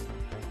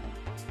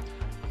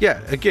 Yeah,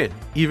 again,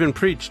 even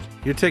preached.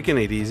 You're taking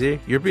it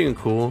easy. You're being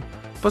cool.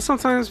 But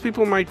sometimes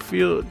people might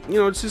feel,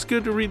 it's just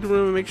good to read the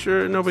room and make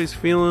sure nobody's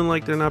feeling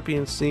like they're not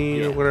being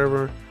seen or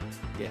whatever.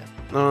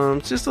 Yeah.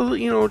 It's just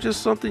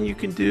just something you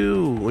can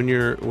do when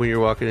you're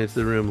walking into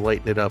the room,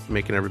 lighting it up,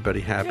 making everybody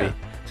happy. Yeah.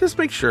 Just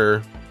make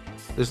sure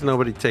there's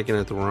nobody taking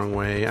it the wrong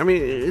way. I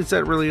mean, is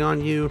that really on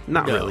you?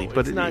 Not No, really,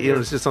 but it's not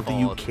it's just something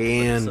you fault,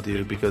 can something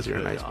do because you're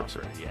a could nice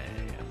person. offer. Yeah.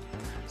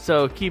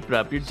 So keep it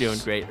up. You're doing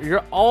great.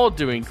 You're all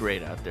doing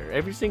great out there.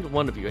 Every single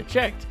one of you. I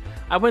checked.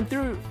 I went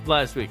through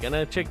last week and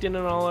I checked in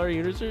on all our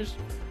users.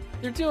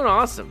 They're doing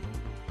awesome.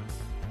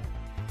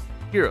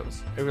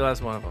 Heroes. Every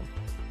last one of them.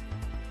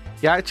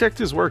 Yeah, I checked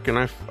his work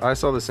and I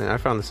saw the same. I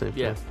found the same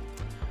thing.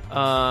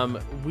 Yeah.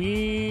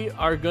 We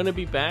are going to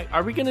be back.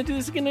 Are we going to do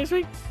this again next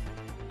week?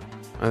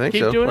 I think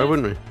Keep so. doing Why it?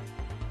 wouldn't we?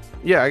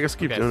 Yeah, I guess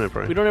keep doing it, We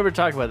probably. don't ever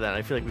talk about that.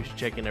 I feel like we should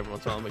check in every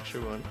once in a while and make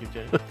sure we want to keep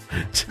doing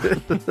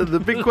it. The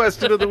big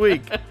question of the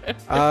week.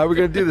 We're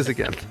going to do this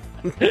again.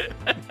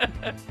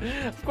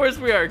 Of course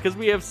we are, because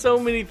we have so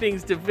many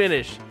things to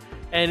finish,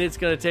 and it's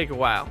going to take a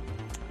while.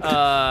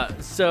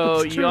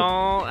 So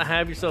y'all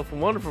have yourself a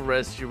wonderful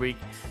rest of your week,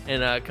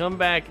 and come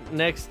back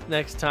next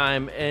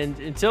time. And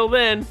until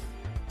then,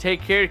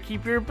 take care to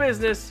keep your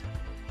business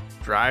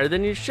drier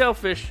than your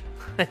shellfish.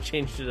 I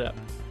changed it up.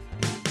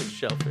 It's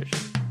shellfish.